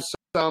have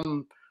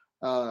some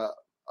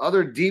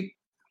other deep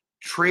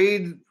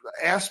trade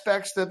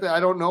aspects that I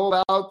don't know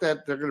about,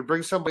 that they're going to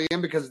bring somebody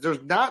in, because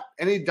there's not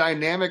any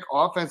dynamic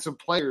offensive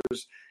players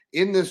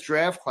in this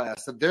draft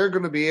class that they're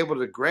going to be able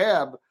to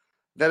grab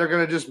that are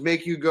going to just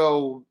make you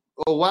go,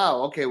 oh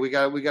wow, okay, we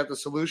got the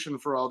solution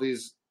for all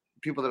these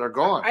people that are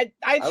gone.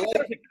 I think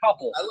there's a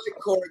couple. I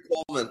like Corey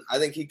Coleman. I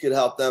think he could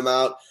help them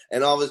out.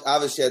 And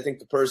obviously, I think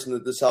the person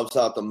that this helps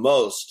out the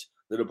most,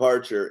 the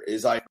departure,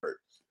 is Eifert,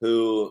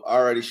 who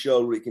already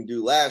showed what he can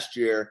do last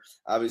year.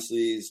 Obviously,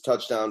 he's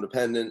touchdown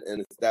dependent,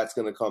 and that's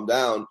going to come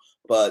down.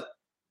 But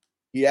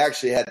he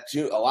actually had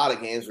a lot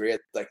of games where he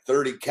had like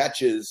 30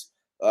 catches,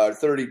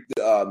 3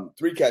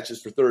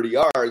 catches for 30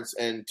 yards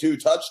and 2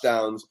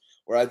 touchdowns,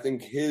 where I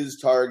think his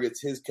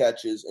targets, his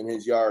catches, and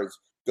his yards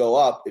go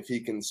up if he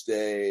can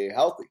stay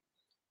healthy,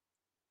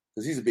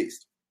 because he's a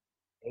beast.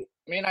 I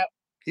mean,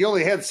 he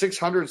only had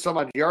 600 some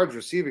odd yards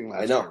receiving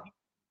last year.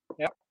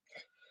 Yep.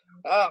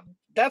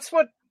 That's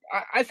what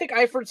I think.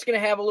 Eifert's going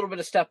to have a little bit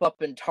of step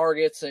up in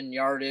targets and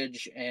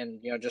yardage and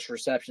just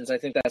receptions. I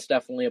think that's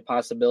definitely a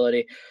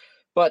possibility,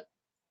 but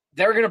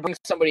they're going to bring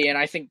somebody in.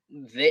 I think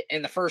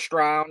in the first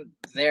round,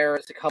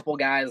 there's a couple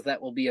guys that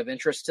will be of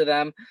interest to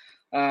them.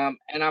 And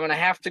I'm going to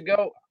have to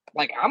go.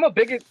 Like,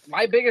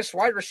 my biggest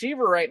wide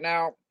receiver right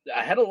now,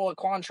 ahead of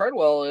Laquan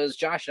Treadwell, is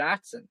Josh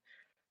Dotson,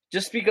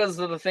 just because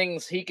of the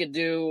things he could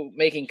do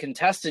making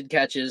contested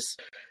catches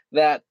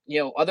that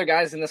other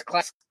guys in this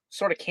class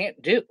sort of can't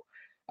do.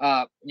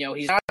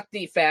 He's not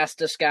the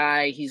fastest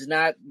guy. He's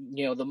not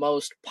the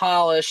most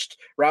polished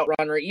route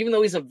runner, even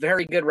though he's a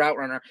very good route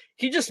runner.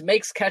 He just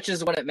makes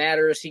catches when it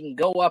matters. He can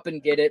go up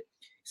and get it.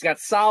 He's got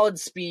solid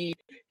speed.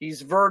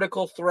 He's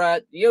vertical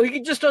threat. He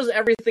just does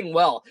everything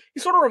well. He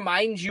sort of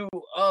reminds you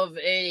of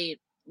a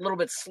little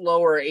bit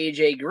slower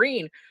AJ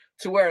Green,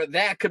 to where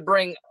that could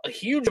bring a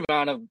huge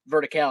amount of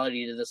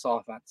verticality to this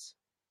offense.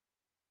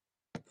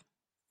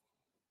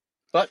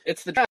 But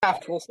it's the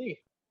draft. We'll see.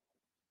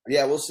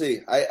 Yeah, we'll see.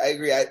 I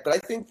agree. But I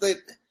think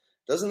that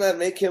doesn't that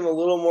make him a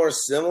little more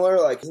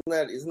similar? Like,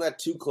 isn't that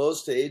too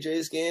close to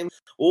AJ's game?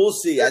 We'll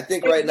see. I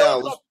think right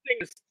now,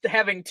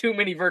 having too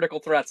many vertical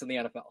threats in the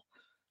NFL.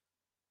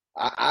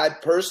 I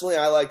personally,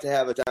 I like to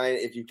have a giant.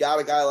 If you've got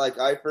a guy like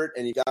Eifert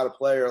and you got a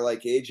player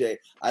like AJ,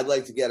 I'd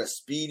like to get a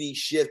speedy,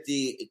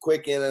 shifty,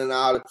 quick in and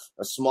out,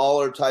 a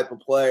smaller type of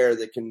player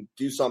that can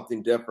do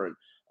something different.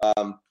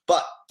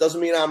 But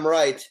doesn't mean I'm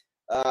right.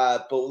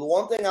 But the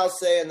one thing I'll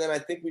say, and then I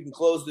think we can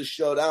close this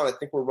show down. I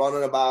think we're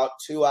running about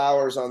 2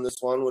 hours on this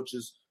one, which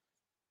is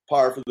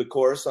par for the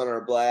course on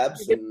our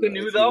blabs. Hit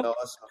Sanu, though.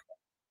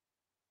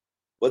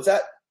 What's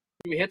that?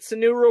 Can we hit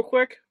Sanu real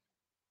quick?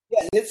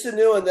 Yeah, hit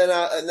Sanu, and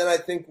then I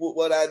think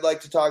what I'd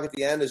like to talk at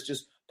the end is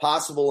just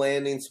possible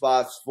landing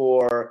spots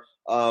for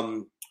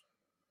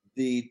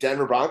the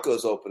Denver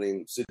Broncos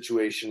opening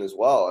situation as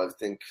well. I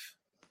think.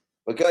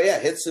 Okay, yeah,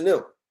 hit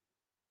Sanu.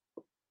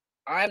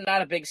 I'm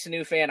not a big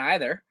Sanu fan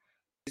either.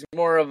 He's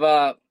more of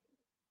a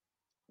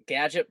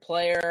gadget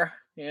player.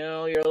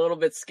 You're a little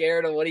bit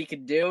scared of what he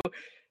could do.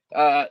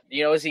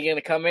 Is he going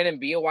to come in and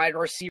be a wide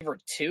receiver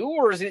 2?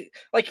 Or is it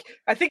like,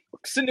 I think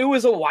Sanu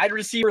is a wide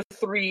receiver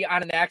 3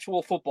 on an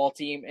actual football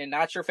team and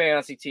not your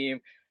fantasy team,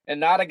 and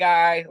not a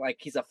guy like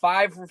he's a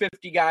 5 for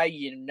 50 guy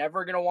you're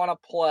never going to want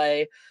to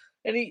play.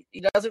 And he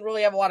doesn't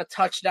really have a lot of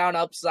touchdown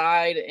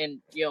upside. And,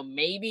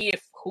 maybe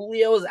if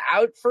Julio is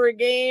out for a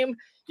game,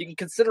 you can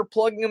consider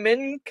plugging him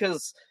in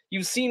because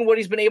you've seen what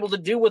he's been able to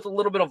do with a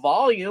little bit of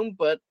volume.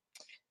 But,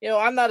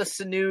 I'm not a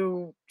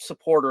Sanu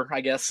supporter,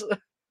 I guess. What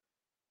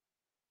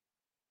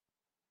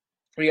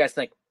do you guys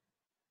think?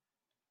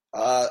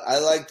 I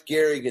liked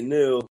Gary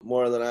Gnu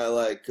more than I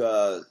like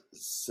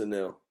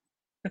Sanu.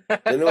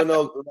 Anyone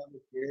know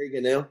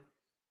Gary Gnu? Is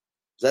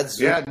that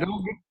Zoom? Yeah,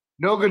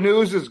 no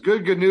Gnu's is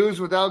good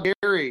Gnu's without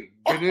Gary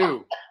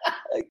Gnu.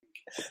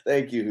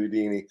 Thank you,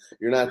 Houdini.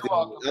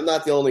 I'm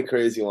not the only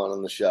crazy one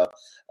on the show.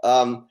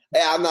 I'm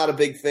not a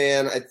big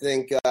fan. I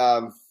think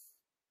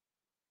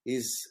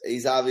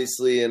he's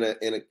obviously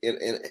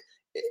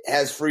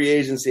has free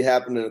agency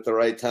happening at the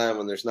right time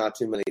when there's not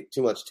too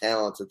much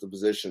talent at the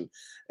position.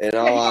 In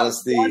all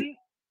honesty,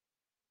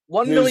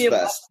 $1 million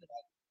best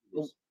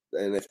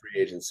in a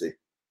free agency.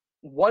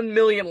 $1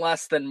 million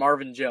less than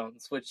Marvin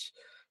Jones, which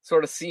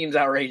sort of seems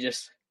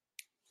outrageous.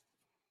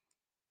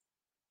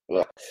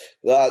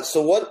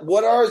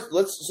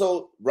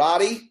 So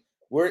Roddy,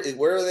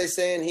 where are they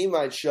saying he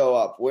might show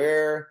up?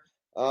 Where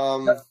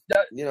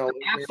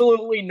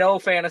absolutely no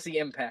fantasy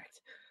impact.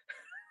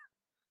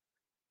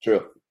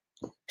 True,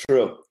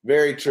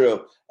 very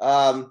true.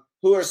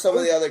 Who are some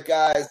of the other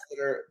guys that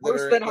are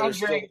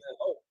still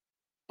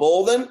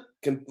Bolden?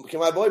 Can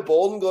my boy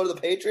Bolden go to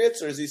the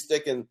Patriots, or is he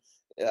sticking?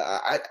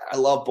 I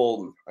love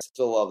Bolden. I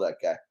still love that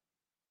guy.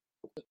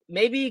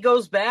 Maybe he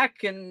goes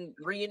back and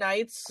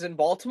reunites in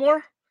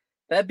Baltimore.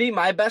 That'd be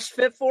my best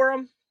fit for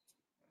him.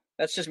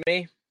 That's just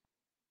me.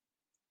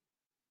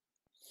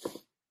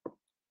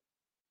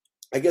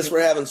 I guess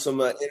we're having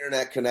some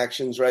internet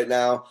connections right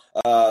now.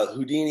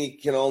 Houdini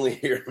can only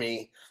hear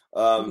me.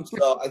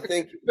 So I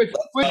think which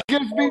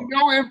gives me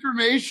no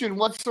information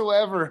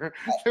whatsoever.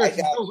 I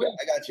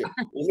got you.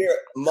 Well, here,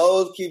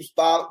 Mo keeps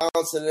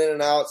bouncing in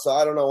and out, so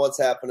I don't know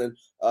what's happening.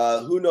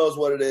 Who knows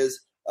what it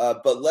is?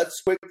 But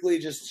let's quickly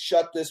just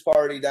shut this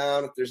party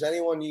down. If there's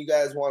anyone you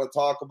guys want to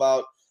talk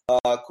about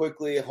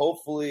quickly,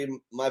 hopefully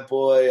my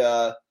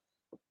boy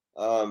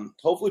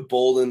Hopefully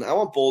Bolden. I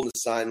want Bolden to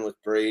sign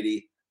with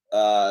Brady.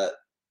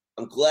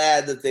 I'm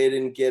glad that they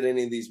didn't get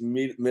any of these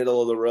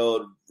middle of the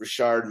road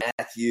Rashard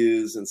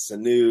Matthews and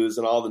Sanu's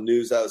and all the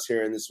news I was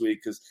hearing this week,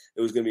 because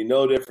it was going to be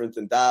no different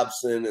than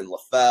Dobson and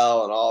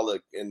LaFell and all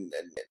and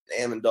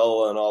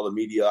Amendola and all the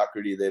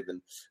mediocrity they've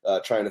been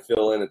trying to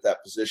fill in at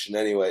that position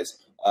anyways.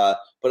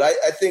 But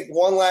I think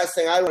one last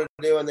thing I want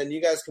to do, and then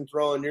you guys can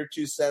throw in your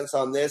 2 cents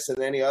on this and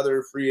any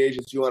other free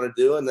agents you want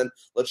to do, and then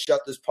let's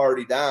shut this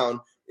party down,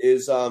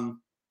 is,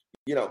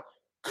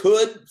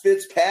 could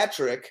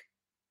Fitzpatrick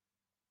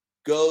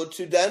go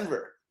to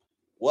Denver?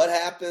 What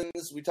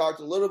happens? We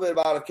talked a little bit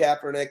about if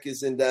Kaepernick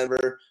is in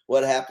Denver.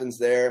 What happens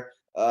there?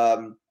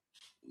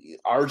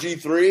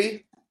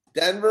 RG3,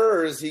 Denver,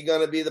 or is he going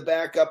to be the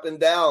backup in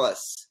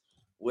Dallas?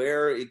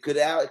 Where it could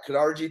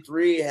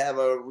RG3 have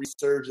a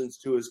resurgence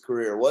to his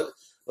career?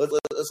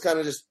 Let's kind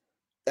of just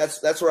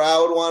that's where I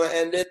would want to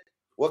end it.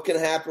 What can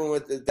happen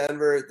with the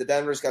Denver? The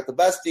Denver's got the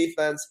best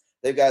defense.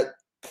 They've got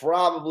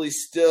probably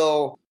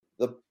still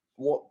the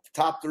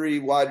top 3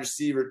 wide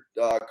receiver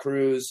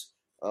crews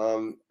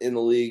in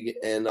the league.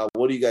 And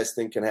what do you guys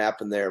think can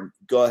happen there?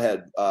 Go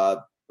ahead,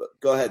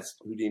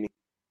 Houdini.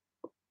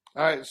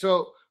 All right.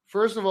 So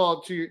first of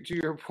all, to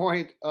your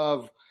point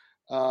of,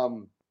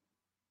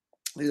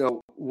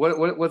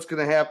 what's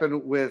going to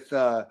happen with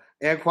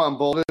Anquan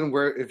Bolden,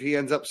 where if he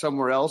ends up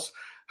somewhere else.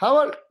 How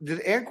about,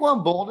 did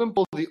Anquan Bolden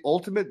pull the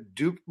ultimate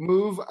dupe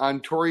move on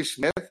Torrey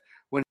Smith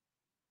when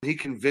he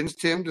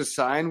convinced him to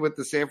sign with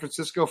the San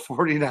Francisco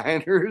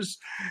 49ers?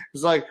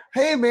 It's like,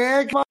 hey,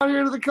 man, come on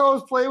here to the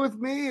coast, play with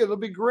me. It'll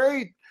be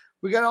great.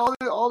 We got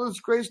all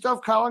this great stuff,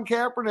 Colin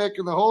Kaepernick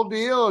and the whole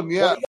deal. And,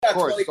 yeah, of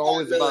course, it's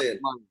always about the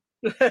money.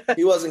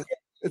 He wasn't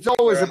 – It's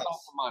always about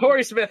the money.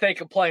 Torrey Smith ain't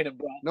complaining,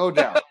 bro. No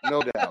doubt.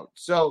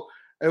 So,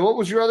 and what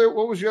was your other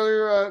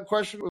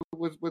question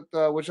with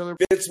which other?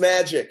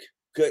 Fitzmagic.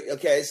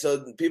 Okay,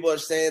 so people are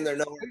saying they're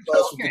nowhere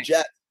close with the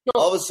Jets.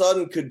 All of a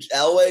sudden, could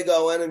Elway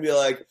go in and be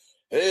like,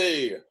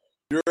 hey,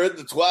 you're at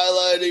the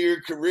twilight of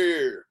your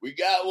career. We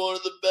got one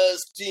of the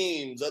best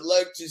teams. I'd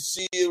like to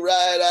see you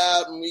ride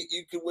out and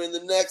you could win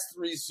the next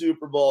 3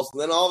 Super Bowls.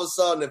 And then all of a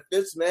sudden, if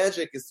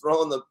Fitzmagic is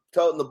toting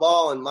the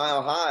ball in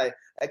Mile High,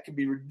 that could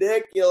be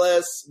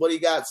ridiculous. What do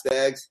you got,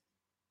 Stags?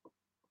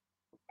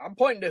 I'm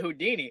pointing to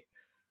Houdini.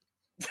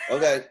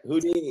 Okay,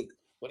 Houdini,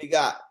 what do you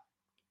got?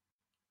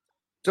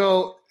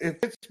 So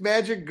if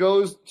Fitzmagic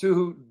goes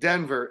to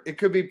Denver, it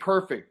could be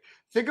perfect.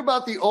 Think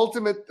about the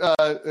ultimate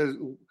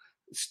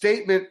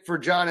statement for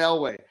John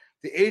Elway,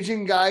 the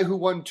aging guy who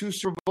won 2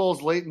 Super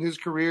Bowls late in his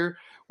career.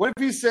 What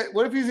if he's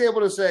able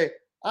to say,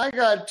 I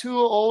got 2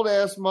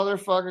 old-ass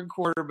motherfucking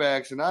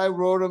quarterbacks, and I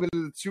rode them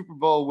into the Super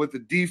Bowl with a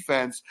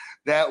defense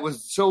that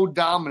was so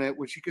dominant,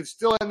 which he could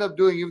still end up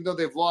doing, even though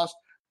they've lost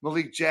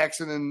Malik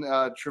Jackson and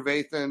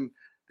Trevathan.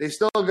 They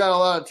still got a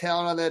lot of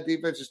talent on that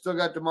defense. You still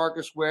got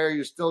DeMarcus Ware.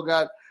 You still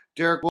got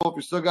Derek Wolfe.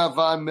 You still got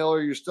Von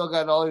Miller. You still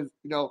got all these,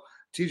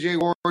 T.J.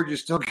 Ward. You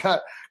still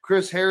got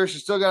Chris Harris. You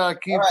still got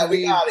Akeem All right,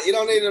 we Khalid. got it. You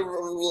don't need to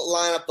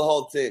line up the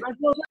whole team.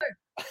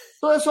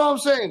 So that's all I'm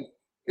saying,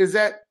 is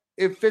that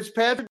if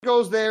Fitzpatrick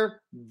goes there,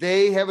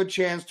 they have a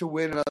chance to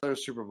win another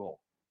Super Bowl.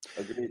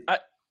 Agreed.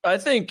 I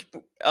think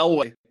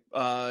Elway,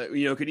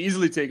 could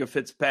easily take a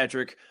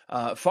Fitzpatrick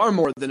far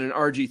more than an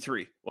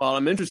RG3. While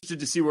I'm interested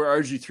to see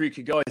where RG3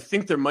 could go, I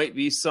think there might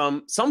be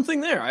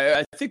something there.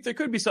 I think there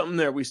could be something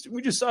there. We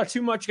just saw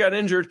too much got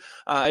injured.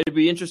 I'd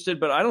be interested,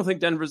 but I don't think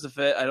Denver's the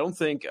fit. I don't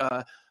think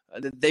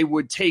that they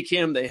would take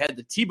him. They had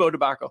the Tebow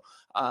debacle.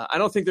 I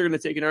don't think they're going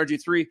to take an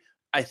RG3.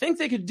 I think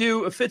they could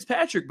do a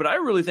Fitzpatrick, but I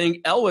really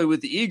think Elway with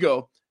the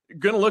ego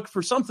going to look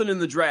for something in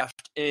the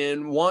draft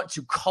and want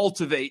to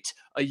cultivate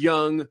a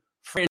young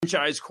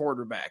franchise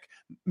quarterback,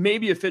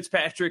 maybe a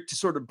Fitzpatrick to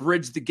sort of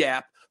bridge the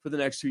gap for the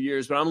next 2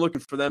 years. But I'm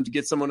looking for them to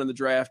get someone in the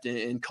draft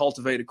and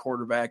cultivate a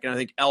quarterback. And I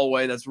think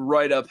Elway, that's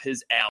right up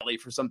his alley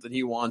for something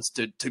he wants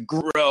to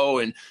grow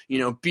and,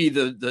 be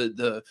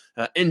the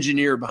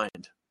engineer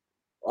behind.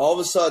 All of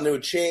a sudden, it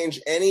would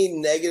change any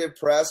negative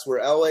press where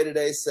Elway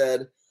today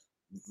said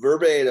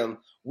verbatim,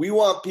 we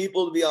want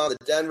people to be on the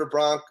Denver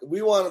Broncos.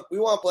 We want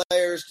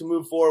players to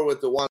move forward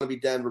with the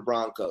wannabe Denver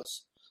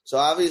Broncos. So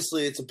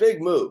obviously, it's a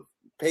big move.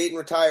 Peyton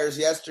retires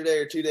yesterday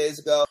or 2 days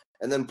ago,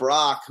 and then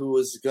Brock, who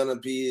was going to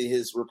be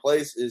his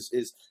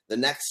is the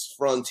next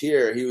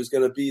frontier. He was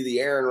going to be the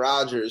Aaron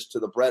Rodgers to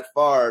the Brett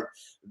Favre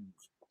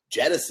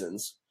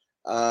jettisons.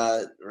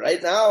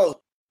 Right now,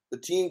 the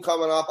team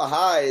coming off a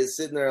high is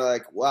sitting there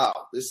like, wow,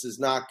 this is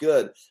not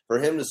good. For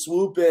him to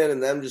swoop in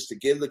and them just to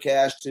give the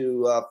cash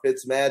to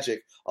Fitzmagic,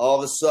 all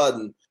of a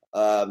sudden,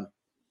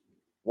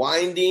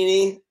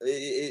 Windini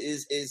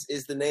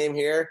is the name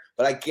here,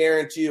 but I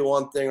guarantee you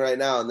one thing right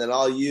now, and then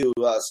all you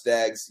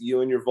Stags,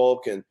 you and your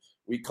Vulcan,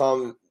 we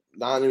come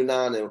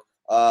Nanu,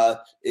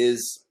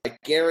 is I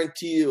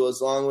guarantee you, as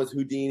long with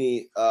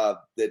Houdini,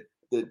 that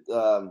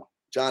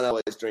John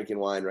Elway is drinking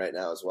wine right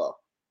now as well.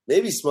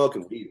 Maybe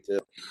smoking weed too.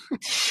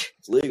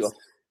 It's legal.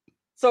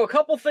 So a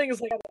couple things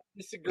I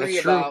disagree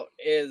about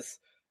is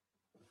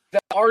the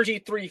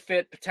RG3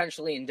 fit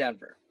potentially in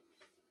Denver.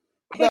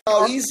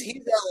 No, he's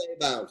LA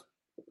bound.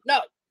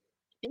 No,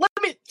 let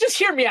me just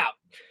hear me out.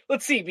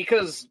 Let's see,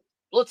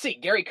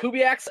 Gary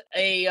Kubiak's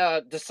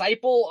a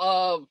disciple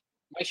of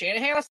Mike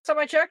Shanahan last time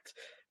I checked.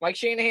 Mike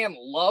Shanahan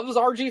loves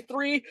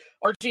RG3.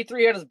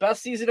 RG3 had his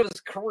best season of his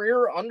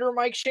career under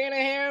Mike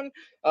Shanahan.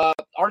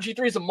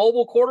 RG3 is a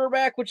mobile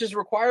quarterback, which is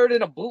required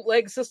in a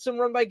bootleg system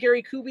run by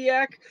Gary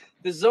Kubiak.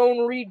 The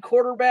zone read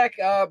quarterback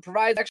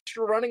provides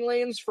extra running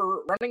lanes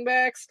for running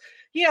backs.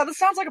 Yeah, this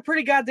sounds like a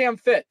pretty goddamn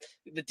fit.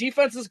 The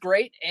defense is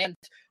great, and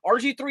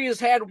RG3 has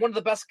had one of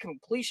the best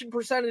completion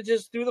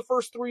percentages through the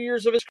first 3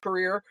 years of his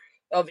career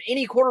of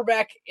any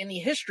quarterback in the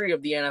history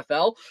of the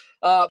NFL.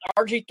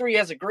 RG3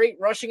 has a great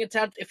rushing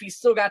attempt if he's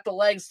still got the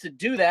legs to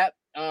do that.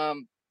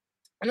 And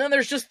then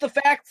there's just the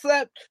fact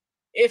that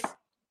if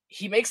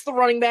he makes the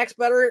running backs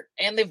better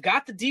and they've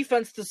got the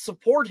defense to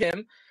support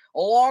him,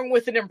 along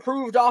with an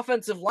improved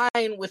offensive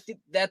line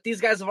that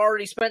these guys have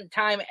already spent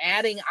time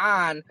adding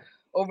on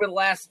over the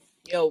last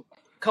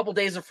couple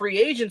days of free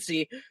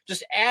agency,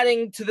 just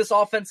adding to this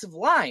offensive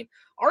line,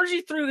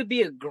 RG3 would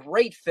be a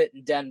great fit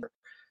in Denver.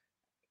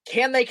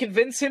 Can they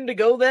convince him to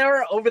go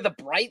there over the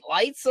bright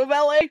lights of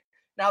LA?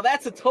 Now,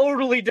 that's a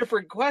totally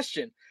different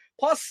question.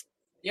 Plus,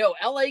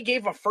 LA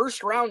gave a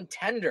first-round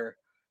tender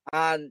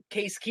on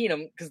Case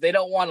Keenum because they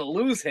don't want to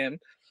lose him.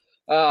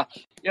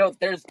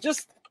 There's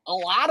just a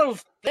lot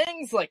of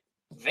things, like,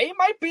 they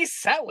might be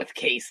set with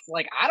Case.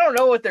 Like, I don't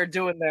know what they're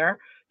doing there.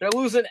 They're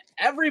losing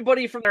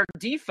everybody from their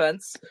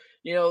defense.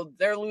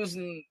 They're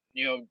losing,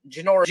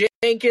 Janoris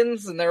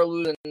Jenkins, and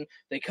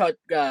they cut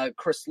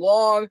Chris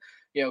Long.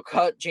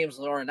 Cut James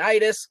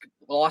Laurinaitis,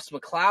 lost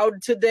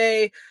McLeod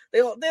today.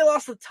 They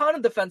lost a ton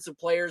of defensive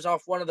players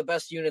off one of the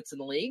best units in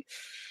the league.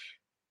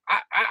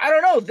 I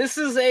don't know. This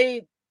is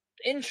a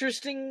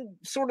interesting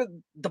sort of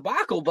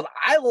debacle, but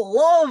I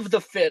love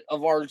the fit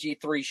of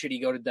RG3 should he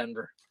go to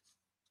Denver.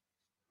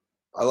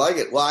 I like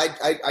it. Well,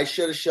 I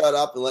should have shut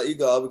up and let you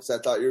go because I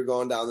thought you were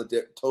going down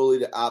totally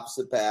the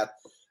opposite path.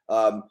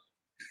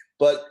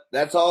 But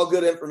that's all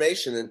good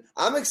information, and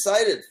I'm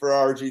excited for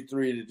RG3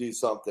 to do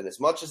something. As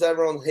much as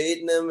everyone's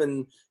hating him,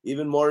 and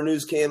even more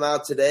news came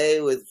out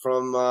today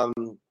from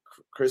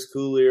Chris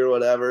Cooley or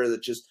whatever,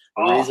 that just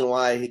the reason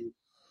why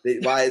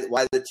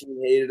the team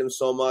hated him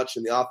so much,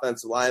 and the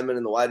offensive linemen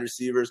and the wide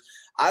receivers.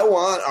 I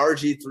want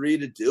RG3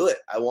 to do it.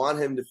 I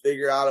want him to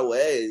figure out a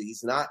way.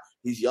 He's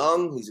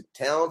young. He's a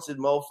talented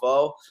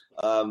mofo.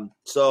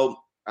 So.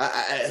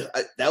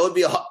 That would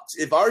be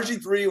if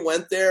RG3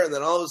 went there and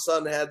then all of a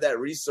sudden had that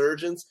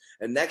resurgence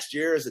and next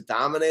year is a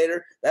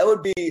dominator. That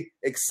would be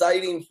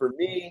exciting for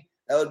me.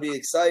 That would be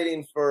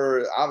exciting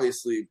for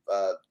obviously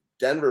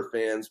Denver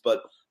fans.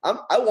 But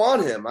I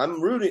want him.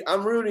 I'm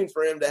rooting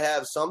for him to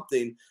have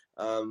something.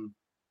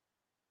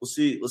 We'll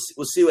see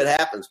what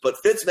happens. But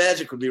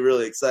Fitzmagic would be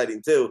really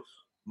exciting too.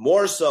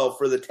 More so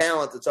for the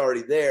talent that's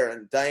already there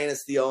and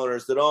dynasty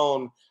owners that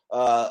own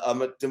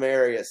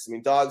Demarius. I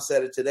mean, Dog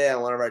said it today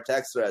on one of our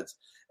text threads.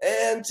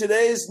 And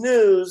today's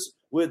news,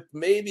 with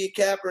maybe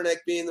Kaepernick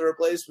being the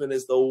replacement,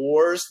 is the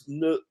worst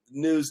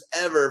news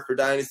ever for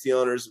dynasty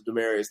owners of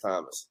Demarius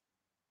Thomas.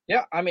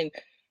 Yeah, I mean,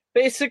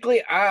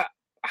 basically, I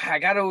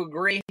got to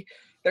agree.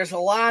 There's a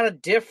lot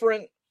of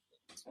different,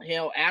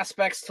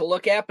 aspects to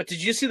look at. But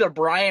did you see the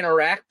Brian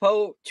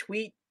Arakpo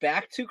tweet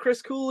back to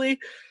Chris Cooley?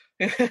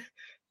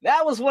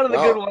 That was one of the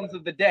good ones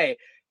of the day.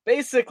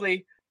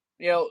 Basically,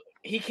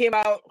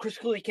 Chris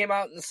Cooley came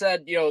out and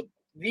said,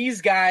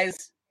 these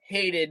guys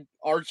hated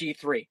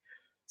RG3.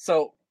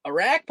 So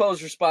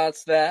Arakpo's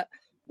response to that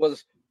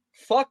was,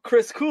 fuck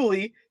Chris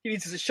Cooley. He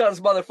needs to shut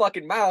his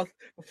motherfucking mouth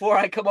before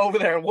I come over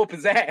there and whoop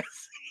his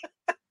ass.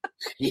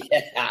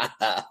 Yeah.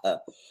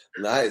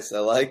 Nice. I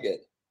like it.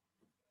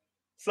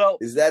 So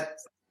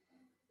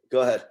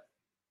go ahead.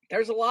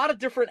 There's a lot of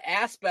different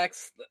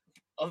aspects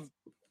of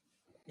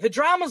the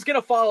drama's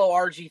going to follow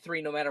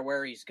RG3 no matter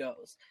where he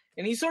goes.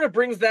 And he sort of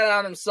brings that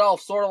on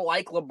himself, sort of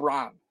like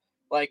LeBron.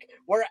 Like,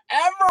 wherever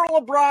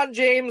LeBron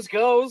James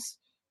goes,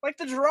 like,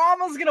 the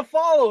drama's going to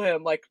follow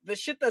him. Like, the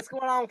shit that's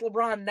going on with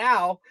LeBron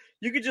now,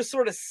 you could just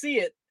sort of see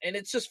it, and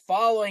it's just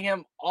following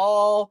him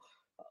all,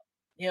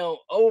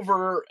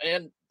 over.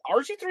 And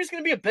RG3 is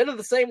going to be a bit of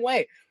the same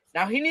way.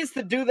 Now, he needs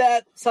to do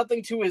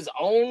something to his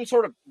own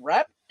sort of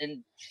rep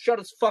and shut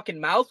his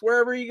fucking mouth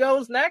wherever he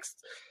goes next.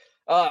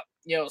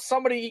 He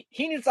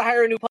needs to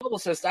hire a new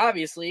publicist,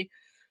 obviously.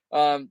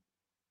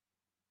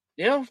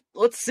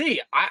 Let's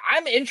see.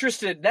 I'm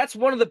interested. That's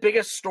one of the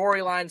biggest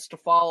storylines to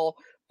follow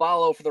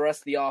for the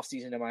rest of the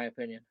offseason, in my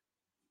opinion.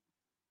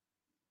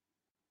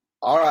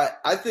 All right.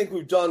 I think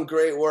we've done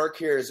great work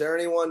here. Is there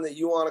anyone that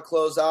you want to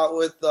close out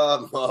with?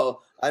 Mo?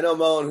 I know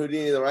Mo and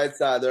Houdini on the right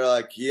side. They're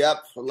like,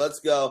 yep, let's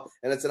go.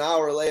 And it's an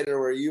hour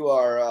later where you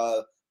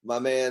are, my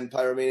man,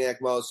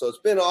 Pyromaniac Mo. So it's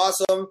been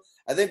awesome.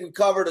 I think we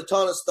covered a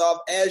ton of stuff.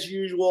 As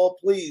usual,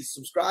 please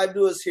subscribe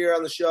to us here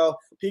on the show.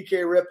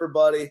 PK Ripper,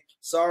 buddy.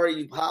 Sorry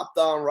you hopped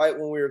on right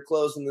when we were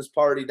closing this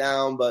party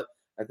down, but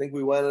I think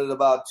we went at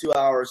about 2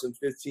 hours and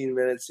 15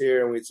 minutes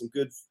here, and we had some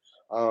good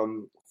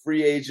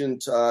free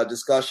agent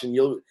discussion.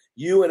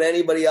 You and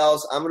anybody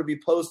else, I'm going to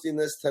be posting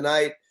this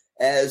tonight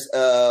as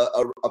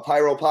a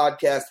Pyro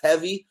podcast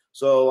heavy.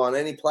 So on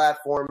any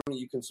platform,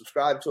 you can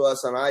subscribe to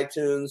us on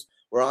iTunes.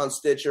 We're on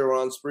Stitcher. We're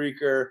on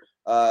Spreaker.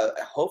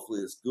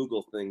 Hopefully this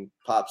Google thing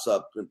pops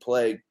up and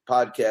Play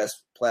podcast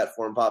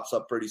platform pops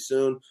up pretty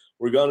soon.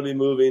 We're going to be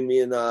moving.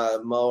 Me and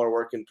Mo are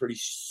working pretty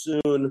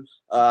soon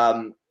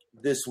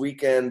this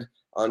weekend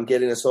on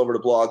getting us over to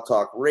Blog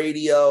Talk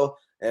Radio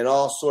and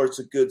all sorts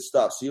of good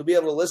stuff. So you'll be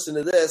able to listen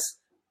to this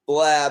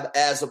blab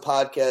as a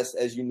podcast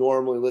as you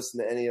normally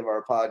listen to any of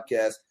our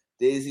podcasts.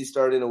 Daisy's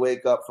starting to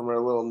wake up from her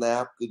little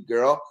nap. Good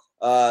girl.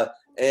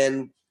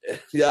 And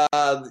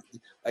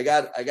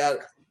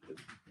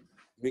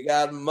we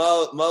got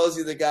Mo's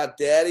either got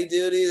daddy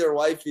duty or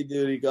wifey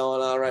duty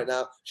going on right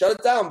now. Shut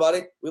it down,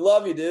 buddy. We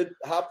love you, dude.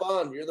 Hop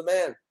on. You're the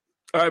man.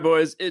 All right,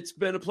 boys. It's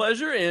been a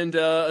pleasure. And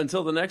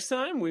until the next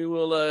time, we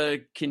will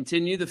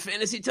continue the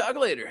fantasy talk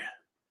later.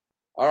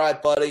 All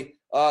right, buddy.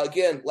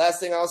 Again, last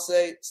thing I'll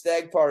say,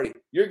 stag party.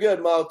 You're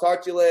good, Mo.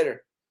 Talk to you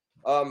later.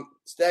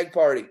 Stag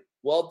party.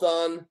 Well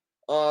done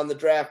on the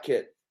draft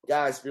kit.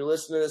 Guys, if you're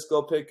listening to this,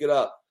 go pick it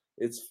up.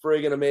 It's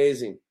friggin'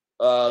 amazing.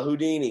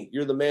 Houdini,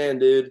 you're the man,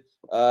 dude.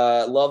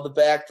 Love the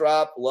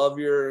backdrop. Love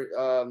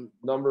your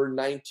number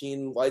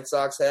 19 White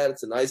Sox hat.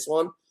 It's a nice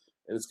one.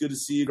 And it's good to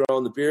see you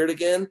growing the beard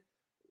again.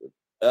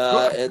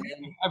 And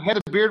I've had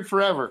a beard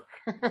forever.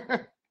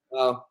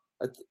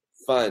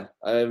 Fine.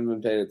 I haven't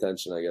been paying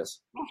attention, I guess.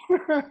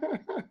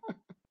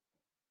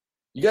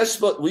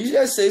 Will you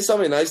guys say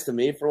something nice to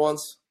me for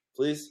once,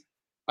 please?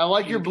 I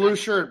like your blue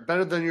shirt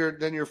better than your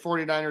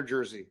 49er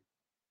jersey.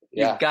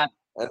 Yeah. You've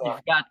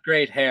got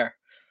great hair.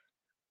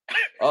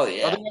 Oh,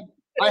 yeah.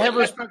 I have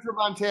respect for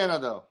Montana,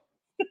 though.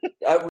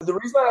 The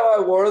reason why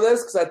I wore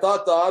this because I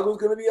thought Dog was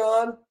going to be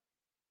on.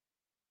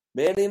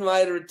 Manning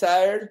might have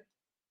retired,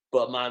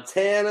 but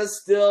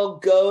Montana's still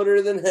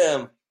goater than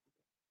him.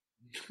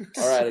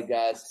 All right,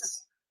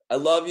 guys. I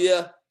love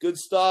you. Good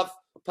stuff.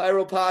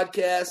 Pyro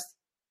Podcast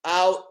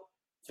out.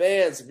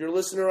 Fans, if you're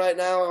listening right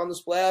now on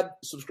this blab,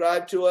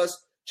 subscribe to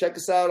us. Check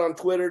us out on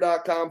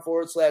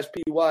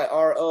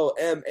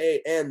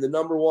twitter.com/PYROMAN, the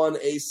number 1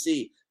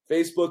 AC.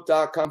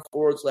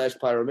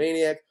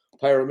 Facebook.com/Pyromaniac,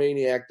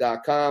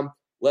 Pyromaniac.com.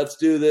 Let's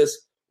do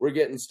this. We're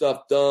getting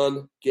stuff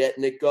done,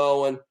 getting it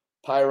going.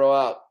 Pyro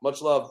out.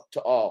 Much love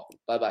to all.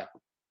 Bye-bye.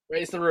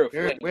 Raise the roof.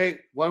 Here, wait,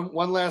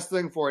 one last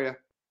thing for you. You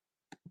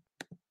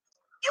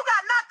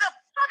got knocked the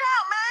fuck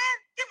out, man.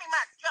 Give me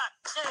my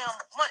goddamn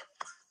money.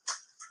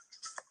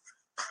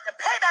 The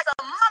payback's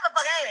a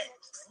motherfucker, ain't it?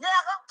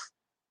 Nigga.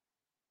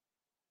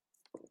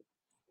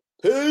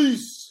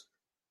 Peace.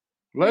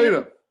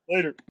 Later.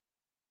 Later.